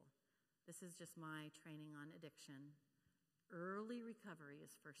stable. This is just my training on addiction. Early recovery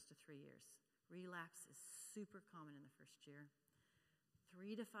is 1 to 3 years. Relapse is super common in the first year.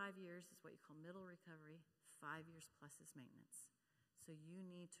 3 to 5 years is what you call middle recovery. 5 years plus is maintenance. So you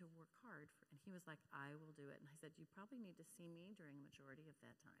need to work hard. And he was like, I will do it. And I said, you probably need to see me during a majority of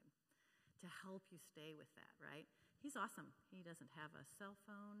that time to help you stay with that, right? He's awesome. He doesn't have a cell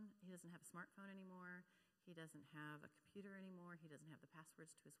phone. He doesn't have a smartphone anymore. He doesn't have a computer anymore. He doesn't have the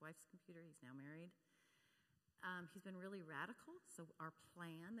passwords to his wife's computer. He's now married. He's been really radical, so our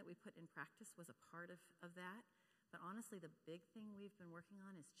plan that we put in practice was a part of that. But honestly, the big thing we've been working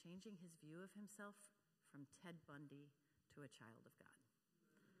on is changing his view of himself from Ted Bundy to a child of God.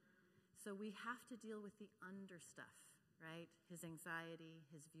 So we have to deal with the under stuff, right? His anxiety,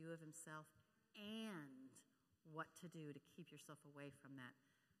 his view of himself, and what to do to keep yourself away from that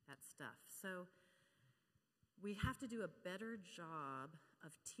stuff. So we have to do a better job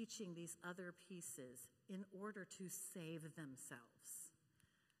of teaching these other pieces in order to save themselves.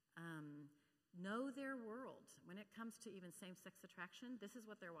 Know their world. When it comes to even same-sex attraction, this is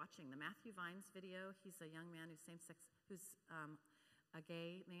what they're watching. The Matthew Vines video, he's a young man who's a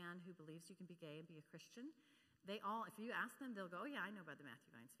gay man who believes you can be gay and be a Christian. They all, if you ask them, they'll go, oh yeah, I know about the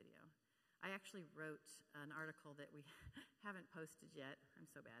Matthew Vines video. I actually wrote an article that we haven't posted yet. I'm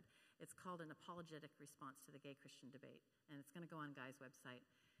so bad. It's called An Apologetic Response to the Gay Christian Debate, and it's going to go on Guy's website.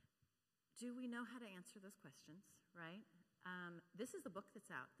 Do we know how to answer those questions, right? This is the book that's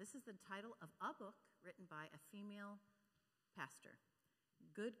out. This is the title of a book written by a female pastor.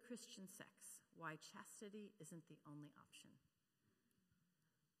 Good Christian Sex, Why Chastity Isn't the Only Option.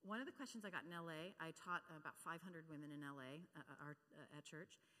 One of the questions I got in LA, I taught about 500 women in LA at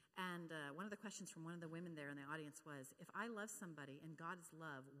church, and one of the questions from one of the women there in the audience was, if I love somebody and God is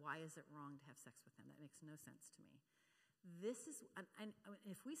love, why is it wrong to have sex with them? That makes no sense to me. This is, and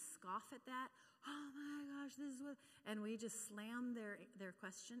if we scoff at that, oh my gosh, this is what, and we just slam their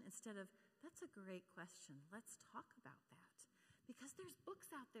question instead of, that's a great question, let's talk about that. Because there's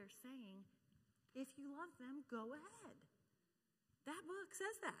books out there saying, if you love them, go ahead. That book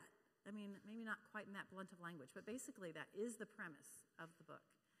says that. I mean, maybe not quite in that blunt of language, but basically that is the premise of the book.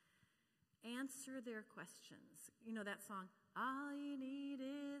 Answer their questions. You know that song, all you need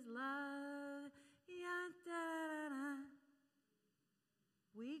is love.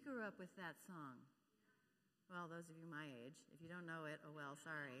 We grew up with that song. Well, those of you my age, if you don't know it, oh well,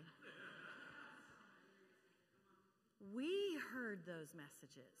 sorry. We heard those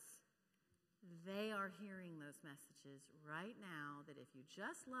messages. They are hearing those messages right now that if you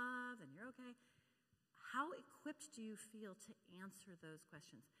just love, then you're okay. How equipped do you feel to answer those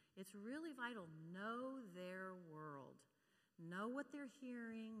questions? It's really vital. Know their world. Know what they're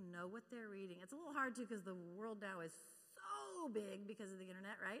hearing. Know what they're reading. It's a little hard to because the world now is so big because of the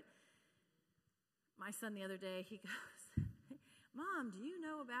internet, right? My son the other day, he goes, Mom, do you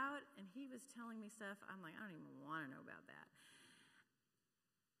know about? And he was telling me stuff. I'm like, I don't even want to know about that.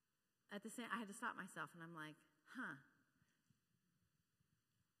 At the same, I had to stop myself, and I'm like,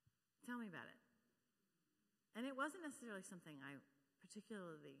 tell me about it. And it wasn't necessarily something I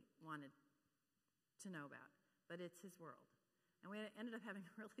particularly wanted to know about, but it's his world. And we ended up having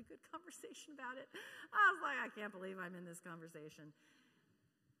a really good conversation about it. I was like, I can't believe I'm in this conversation.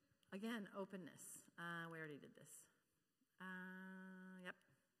 Again, openness. We already did this. Yep.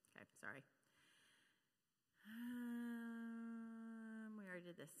 Okay, sorry. We already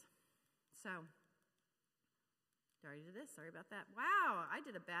did this. So, already did this. Sorry about that. Wow, I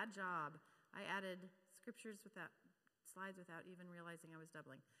did a bad job. I added slides without even realizing I was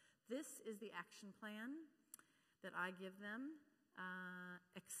doubling. This is the action plan that I give them.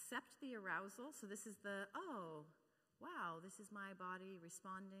 Accept the arousal. So this is the, oh, wow, this is my body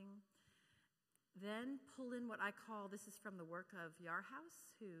responding. Then pull in what I call, this is from the work of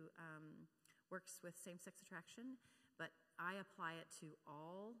Yarhouse, who works with same-sex attraction, but I apply it to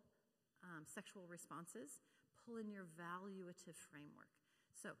all sexual responses. Pull in your valuative framework.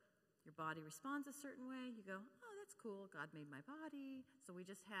 So your body responds a certain way. You go, oh, that's cool. God made my body. So we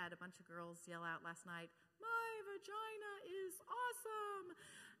just had a bunch of girls yell out last night, my vagina is awesome.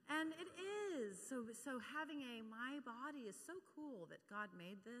 And it is. So having my body is so cool that God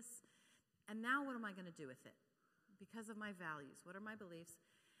made this. And now what am I going to do with it? Because of my values. What are my beliefs?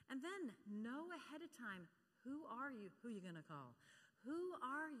 And then know ahead of time, who are you? Who are you going to call? Who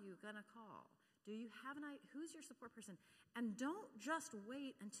are you going to call? Do you have an idea? Who's your support person? And don't just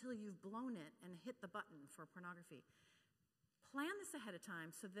wait until you've blown it and hit the button for pornography. Plan this ahead of time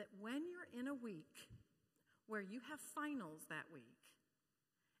so that when you're in a week where you have finals that week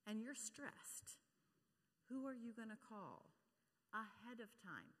and you're stressed, who are you going to call ahead of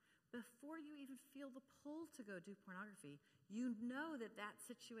time? Before you even feel the pull to go do pornography, you know that that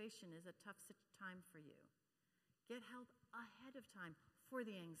situation is a tough time for you. Get help ahead of time for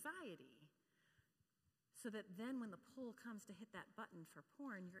the anxiety, so that then when the pull comes to hit that button for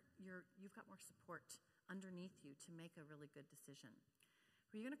porn, you've got more support underneath you to make a really good decision.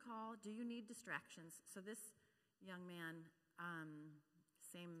 Who are you going to call? Do you need distractions? So this young man,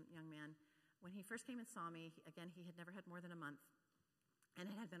 same young man, when he first came and saw me, again, he had never had more than a month, and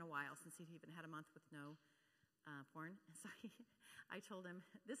it had been a while since he'd even had a month with no porn. And so I told him,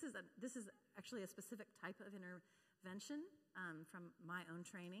 this is actually a specific type of intervention from my own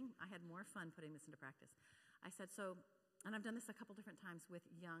training. I had more fun putting this into practice. I said, and I've done this a couple different times with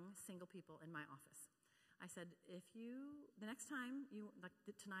young single people in my office. I said, the next time like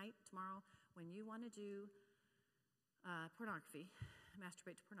tonight, tomorrow, when you want to do pornography,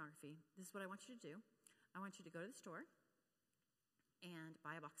 masturbate to pornography, this is what I want you to do. I want you to go to the store and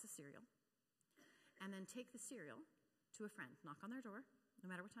buy a box of cereal, and then take the cereal to a friend. Knock on their door, no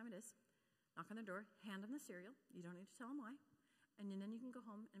matter what time it is. Knock on their door, hand them the cereal. You don't need to tell them why. And then you can go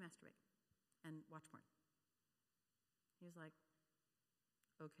home and masturbate and watch porn. He was like,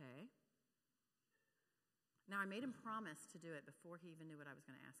 okay. Now, I made him promise to do it before he even knew what I was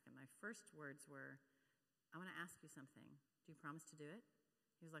going to ask him. My first words were, I want to ask you something. Do you promise to do it?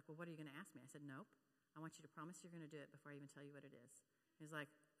 He was like, well, what are you going to ask me? I said, nope. I want you to promise you're going to do it before I even tell you what it is. He was like,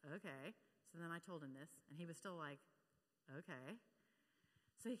 okay. So then I told him this, and he was still like, okay.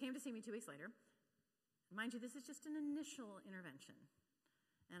 So he came to see me 2 weeks later. Mind you, this is just an initial intervention.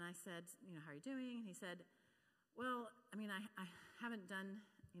 And I said, how are you doing? And he said, well, I haven't done,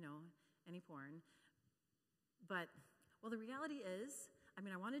 any porn. But, the reality is, I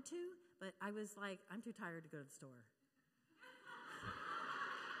wanted to, but I was like, I'm too tired to go to the store.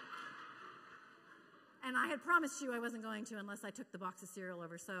 And I had promised you I wasn't going to unless I took the box of cereal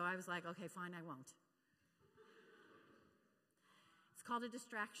over, so I was like, okay, fine, I won't. It's called a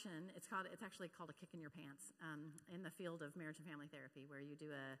distraction. It's actually called a kick in your pants in the field of marriage and family therapy, where you do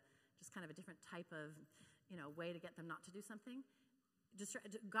just kind of a different type of, way to get them not to do something.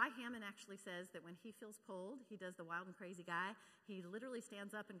 Guy Hammond actually says that when he feels pulled, he does the wild and crazy guy. He literally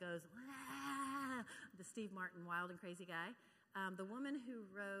stands up and goes, ah, the Steve Martin wild and crazy guy. The woman who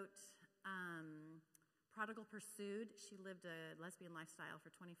wrote Prodigal Pursued, she lived a lesbian lifestyle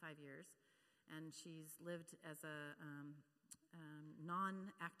for 25 years, and she's lived as a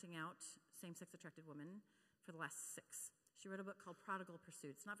non-acting out, same-sex attracted woman for the last 6. She wrote a book called Prodigal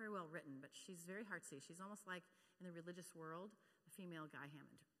Pursued. It's not very well written, but she's very heartsy. She's almost like, in the religious world, the female Guy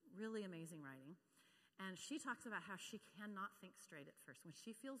Hammond. Really amazing writing. And she talks about how she cannot think straight at first. When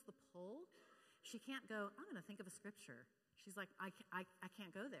she feels the pull, she can't go, I'm going to think of a scripture. She's like, I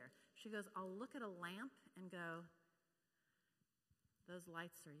can't go there. She goes, I'll look at a lamp and go, those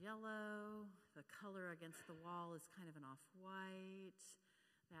lights are yellow. The color against the wall is kind of an off-white.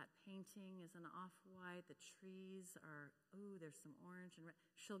 That painting is an off-white. The trees are, there's some orange and red.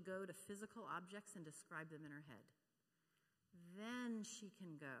 She'll go to physical objects and describe them in her head. Then she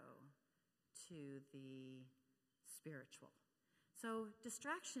can go to the spiritual. So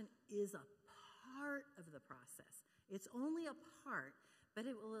distraction is a part of the process. It's only a part, but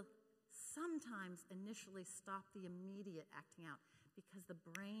it will sometimes initially stop the immediate acting out, because the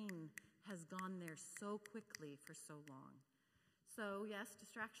brain has gone there so quickly for so long. So yes,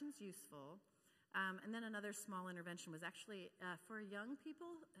 distraction's useful. And then another small intervention was actually for young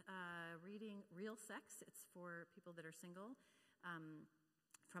people reading Real Sex. It's for people that are single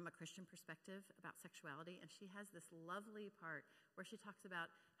from a Christian perspective about sexuality. And she has this lovely part where she talks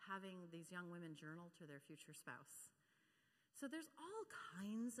about having these young women journal to their future spouse. So there's all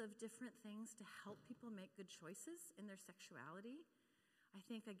kinds of different things to help people make good choices in their sexuality. I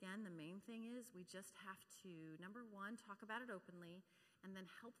think, again, the main thing is we just have to, number one, talk about it openly, and then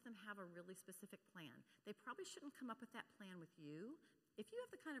help them have a really specific plan. They probably shouldn't come up with that plan with you. If you have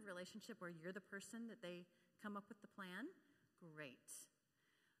the kind of relationship where you're the person that they come up with the plan, great.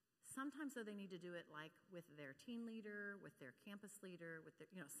 Sometimes, though, they need to do it like with their teen leader, with their campus leader, with their,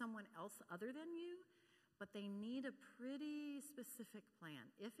 someone else other than you, but they need a pretty specific plan.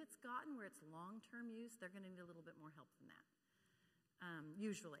 If it's gotten where it's long-term use, they're going to need a little bit more help than that,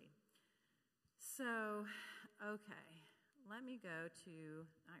 usually. So, okay, let me go to,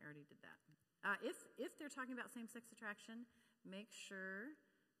 I already did that. If they're talking about same-sex attraction, make sure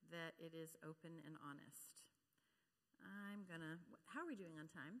that it is open and honest. How are we doing on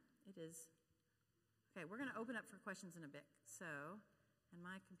time? It is, okay, we're going to open up for questions in a bit. So, and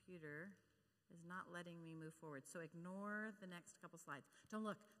my computer is not letting me move forward. So ignore the next couple slides. Don't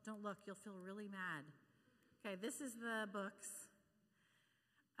look. You'll feel really mad. Okay, this is the books.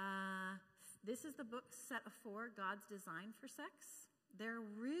 This is the book set of 4, God's Design for Sex. They're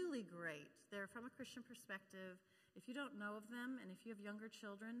really great. They're from a Christian perspective. If you don't know of them, and if you have younger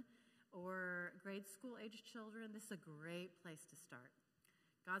children or grade school age children, this is a great place to start.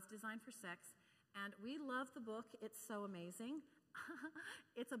 God's Design for Sex. And we love the book. It's so amazing.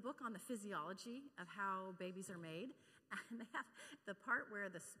 It's a book on the physiology of how babies are made. And they have the part where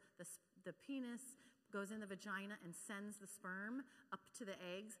the penis goes in the vagina and sends the sperm up to the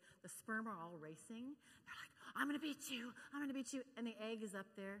eggs. The sperm are all racing. They're like, I'm going to beat you. And the egg is up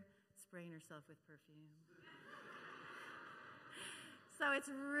there spraying herself with perfume. So it's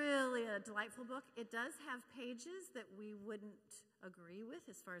really a delightful book. It does have pages that we wouldn't agree with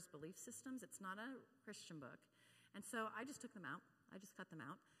as far as belief systems. It's not a Christian book. And so I just took them out. I just cut them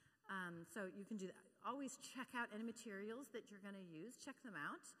out. So you can do that. Always check out any materials that you're going to use. Check them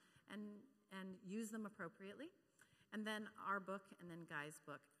out and use them appropriately. And then our book and then Guy's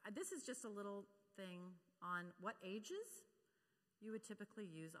book. This is just a little thing on what ages you would typically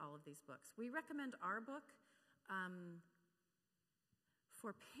use all of these books. We recommend our book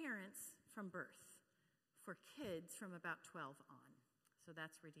for parents from birth, for kids from about 12 on. So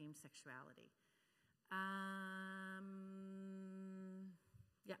that's Redeemed Sexuality.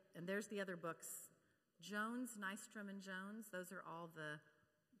 Yeah, and there's the other books. Jones, Nystrom, and Jones, those are all the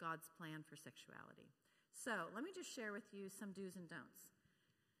God's plan for sexuality. So let me just share with you some do's and don'ts,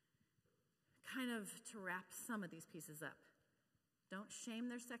 kind of to wrap some of these pieces up. Don't shame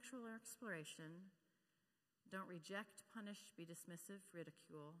their sexual exploration. Don't reject, punish, be dismissive,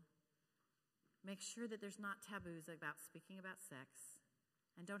 ridicule. Make sure that there's not taboos about speaking about sex.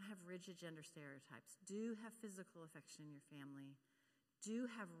 And don't have rigid gender stereotypes. Do have physical affection in your family. Do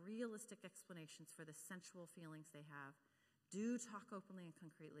have realistic explanations for the sensual feelings they have. Do talk openly and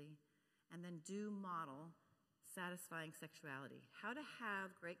concretely. And then do model satisfying sexuality. How to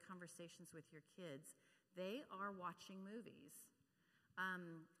have great conversations with your kids. They are watching movies.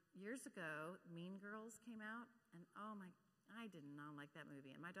 Years ago, Mean Girls came out, and I did not like that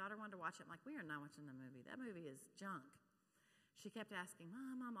movie. And my daughter wanted to watch it. I'm like, we are not watching the movie. That movie is junk. She kept asking,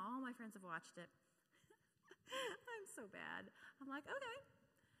 Mom, all my friends have watched it. I'm so bad. I'm like, okay.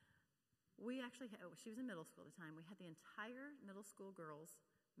 We actually she was in middle school at the time. We had the entire middle school girls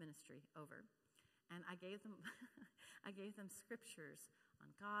ministry over. And I gave them scriptures on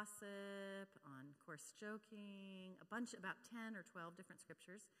gossip, on coarse joking, about 10 or 12 different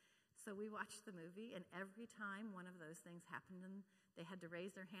scriptures. So we watched the movie, and every time one of those things happened, and they had to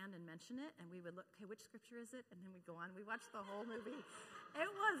raise their hand and mention it, and we would look, okay, which scripture is it? And then we'd go on. We watched the whole movie. It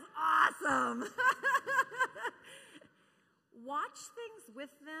was awesome. Watch things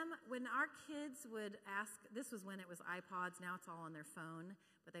with them. When our kids would ask, this was when it was iPods, now it's all on their phone,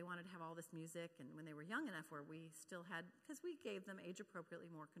 but they wanted to have all this music, and when they were young enough where we still had, because we gave them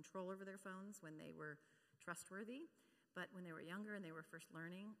age-appropriately more control over their phones when they were trustworthy, but when they were younger and they were first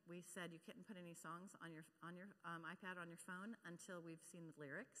learning, we said you couldn't put any songs on your iPad on your phone until we've seen the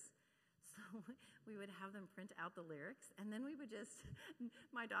lyrics. So we would have them print out the lyrics, and then we would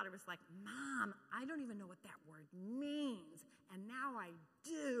my daughter was like, Mom, I don't even know what that word means, and now I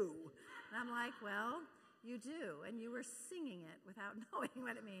do. And I'm like, well, you do, and you were singing it without knowing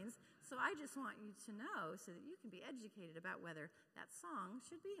what it means. So I just want you to know so that you can be educated about whether that song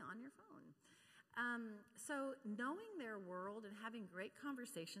should be on your phone. So knowing their world and having great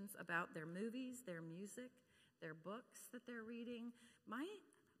conversations about their movies, their music, their books that they're reading. My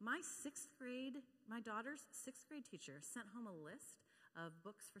daughter's sixth grade teacher sent home a list of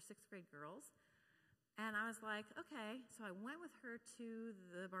books for sixth grade girls. And I was like, okay. So I went with her to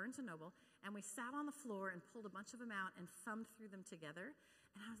the Barnes & Noble, and we sat on the floor and pulled a bunch of them out and thumbed through them together.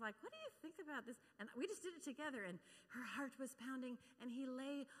 And I was like, what do you think about this? And we just did it together, and her heart was pounding, and he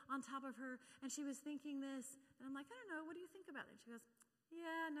lay on top of her, and she was thinking this. And I'm like, I don't know, what do you think about it? And she goes,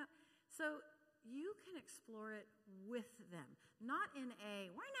 yeah, no. So you can explore it with them, not in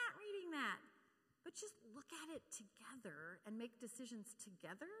we're not reading that, but just look at it together and make decisions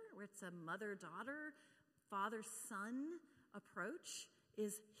together, where it's a mother-daughter, father-son approach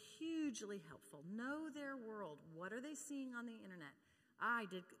is hugely helpful. Know their world. What are they seeing on the internet? I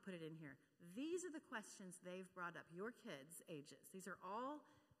did put it in here. These are the questions they've brought up, your kids' ages. These are all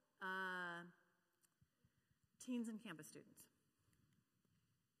teens and campus students.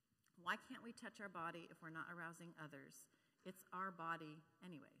 Why can't we touch our body if we're not arousing others? It's our body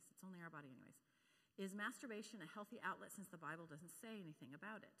anyways. It's only our body anyways. Is masturbation a healthy outlet since the Bible doesn't say anything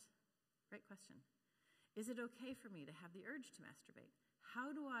about it? Great question. Is it okay for me to have the urge to masturbate? How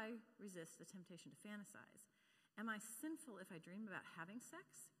do I resist the temptation to fantasize? Am I sinful if I dream about having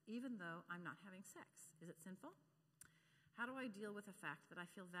sex, even though I'm not having sex? Is it sinful? How do I deal with the fact that I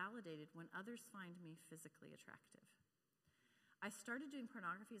feel validated when others find me physically attractive? I started doing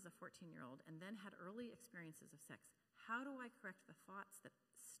pornography as a 14-year-old and then had early experiences of sex. How do I correct the thoughts that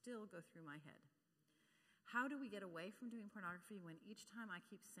still go through my head? How do we get away from doing pornography when each time I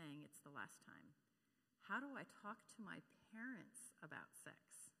keep saying it's the last time? How do I talk to my parents about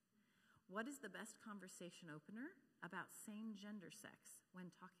sex? What is the best conversation opener about same-gender sex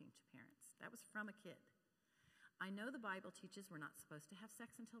when talking to parents? That was from a kid. I know the Bible teaches we're not supposed to have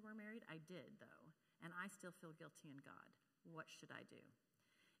sex until we're married. I did, though, and I still feel guilty in God. What should I do?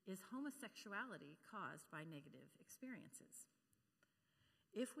 Is homosexuality caused by negative experiences?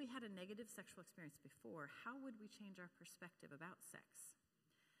 If we had a negative sexual experience before, how would we change our perspective about sex?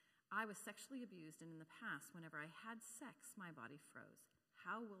 I was sexually abused, and in the past, whenever I had sex, my body froze.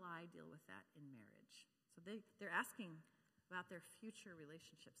 How will I deal with that in marriage? So they're asking about their future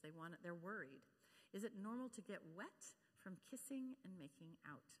relationships. They're worried. Is it normal to get wet from kissing and making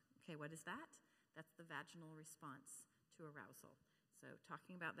out? Okay, what is that? That's the vaginal response to arousal. So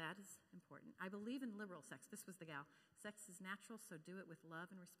talking about that is important. I believe in liberal sex. This was the gal. Sex is natural, so do it with love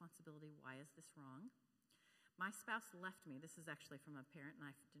and responsibility. Why is this wrong? My spouse left me. This is actually from a parent, and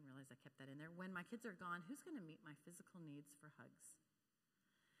I didn't realize I kept that in there. When my kids are gone, who's going to meet my physical needs for hugs?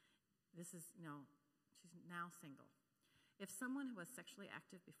 This is, she's now single. If someone who was sexually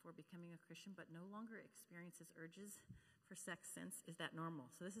active before becoming a Christian but no longer experiences urges for sex since, is that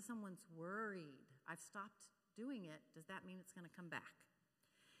normal? So this is someone's worried. I've stopped doing it. Does that mean it's going to come back?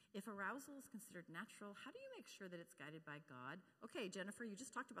 If arousal is considered natural, how do you make sure that it's guided by God? Okay, Jennifer, you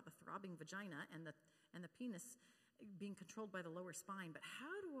just talked about the throbbing vagina and the penis being controlled by the lower spine, but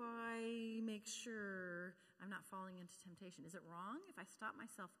how do I make sure I'm not falling into temptation? Is it wrong if I stop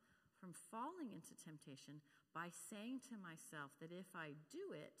myself from falling into temptation by saying to myself that if I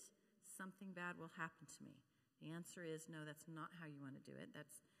do it, something bad will happen to me? The answer is no, that's not how you want to do it.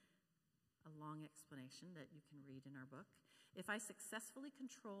 That's a long explanation that you can read in our book. If I successfully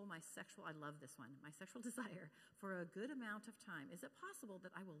control my sexual desire for a good amount of time, is it possible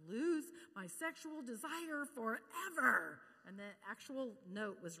that I will lose my sexual desire forever? And the actual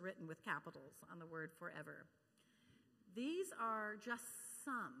note was written with capitals on the word forever. These are just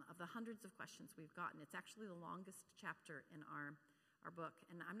some of the hundreds of questions we've gotten. It's actually the longest chapter in our book,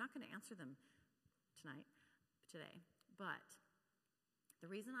 and I'm not going to answer them today, but the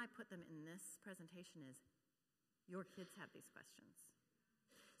reason I put them in this presentation is your kids have these questions.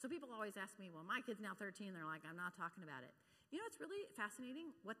 So people always ask me, well, my kid's now 13. They're like, I'm not talking about it. You know, it's really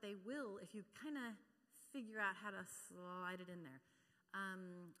fascinating what they will if you kind of figure out how to slide it in there.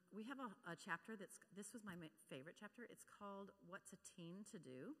 We have a chapter this was my favorite chapter. It's called What's a Teen to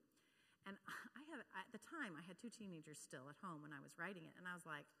Do? And at the time, I had 2 teenagers still at home when I was writing it. And I was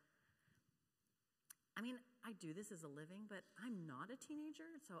like, I do this as a living, but I'm not a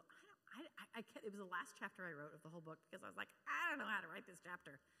teenager, so it was the last chapter I wrote of the whole book because I was like, I don't know how to write this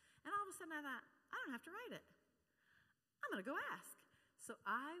chapter. And all of a sudden I thought, I don't have to write it. I'm going to go ask. So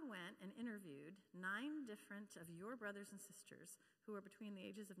I went and interviewed 9 different of your brothers and sisters who were between the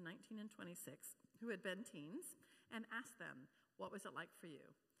ages of 19 and 26, who had been teens, and asked them, what was it like for you?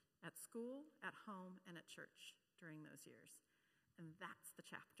 at school, at home, and at church during those years. And that's the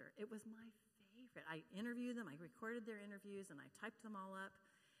chapter. It was my favorite. I interviewed them, I recorded their interviews, and I typed them all up.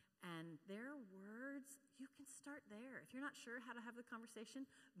 And their words, you can start there. If you're not sure how to have the conversation,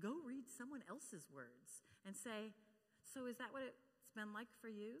 go read someone else's words and say, so is that what it's been like for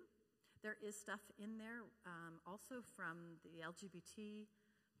you? There is stuff in there also from the LGBT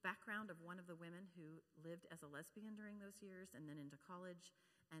background of one of the women who lived as a lesbian during those years and then into college,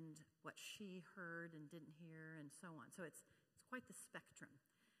 and what she heard and didn't hear and so on. So it's quite the spectrum.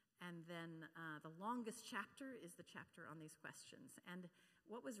 And then the longest chapter is the chapter on these questions. And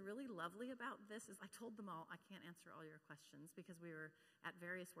what was really lovely about this is I told them all, I can't answer all your questions because we were at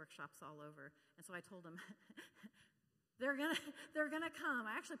various workshops all over. And so I told them, they're gonna come.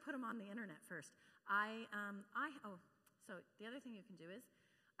 I actually put them on the internet first. So the other thing you can do is,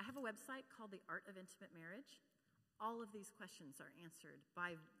 I have a website called The Art of Intimate Marriage. All of these questions are answered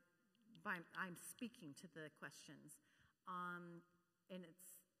by I'm speaking to the questions. And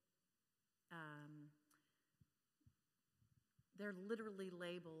it's, they're literally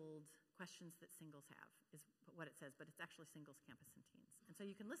labeled questions that singles have, is what it says, but it's actually Singles Campus and Teens. And so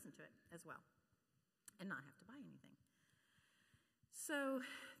you can listen to it as well and not have to buy anything. So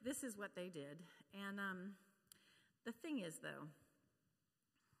this is what they did. And the thing is, though,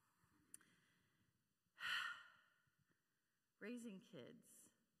 raising kids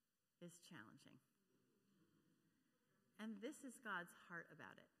is challenging. And this is God's heart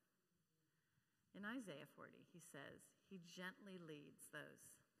about it. In Isaiah 40, he says, he gently leads those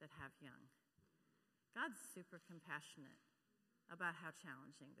that have young. God's super compassionate about how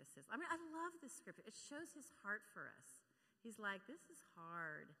challenging this is. I mean, I love this scripture. It shows his heart for us. He's like, this is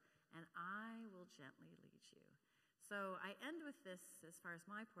hard, and I will gently lead you. So I end with this as far as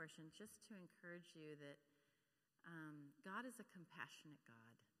my portion, just to encourage you that God is a compassionate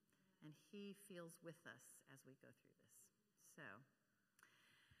God, and he feels with us as we go through this. So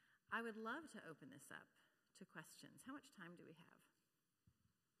I would love to open this up to questions. How much time do we have?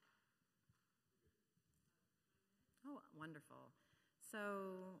 Oh, wonderful.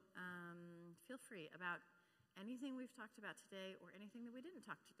 So feel free about anything we've talked about today or anything that we didn't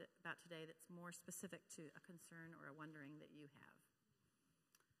talk about today that's more specific to a concern or a wondering that you have.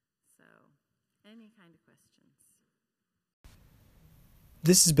 So any kind of questions.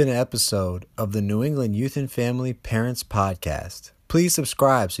 This has been an episode of the New England Youth and Family Parents Podcast. Please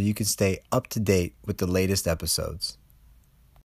subscribe so you can stay up to date with the latest episodes.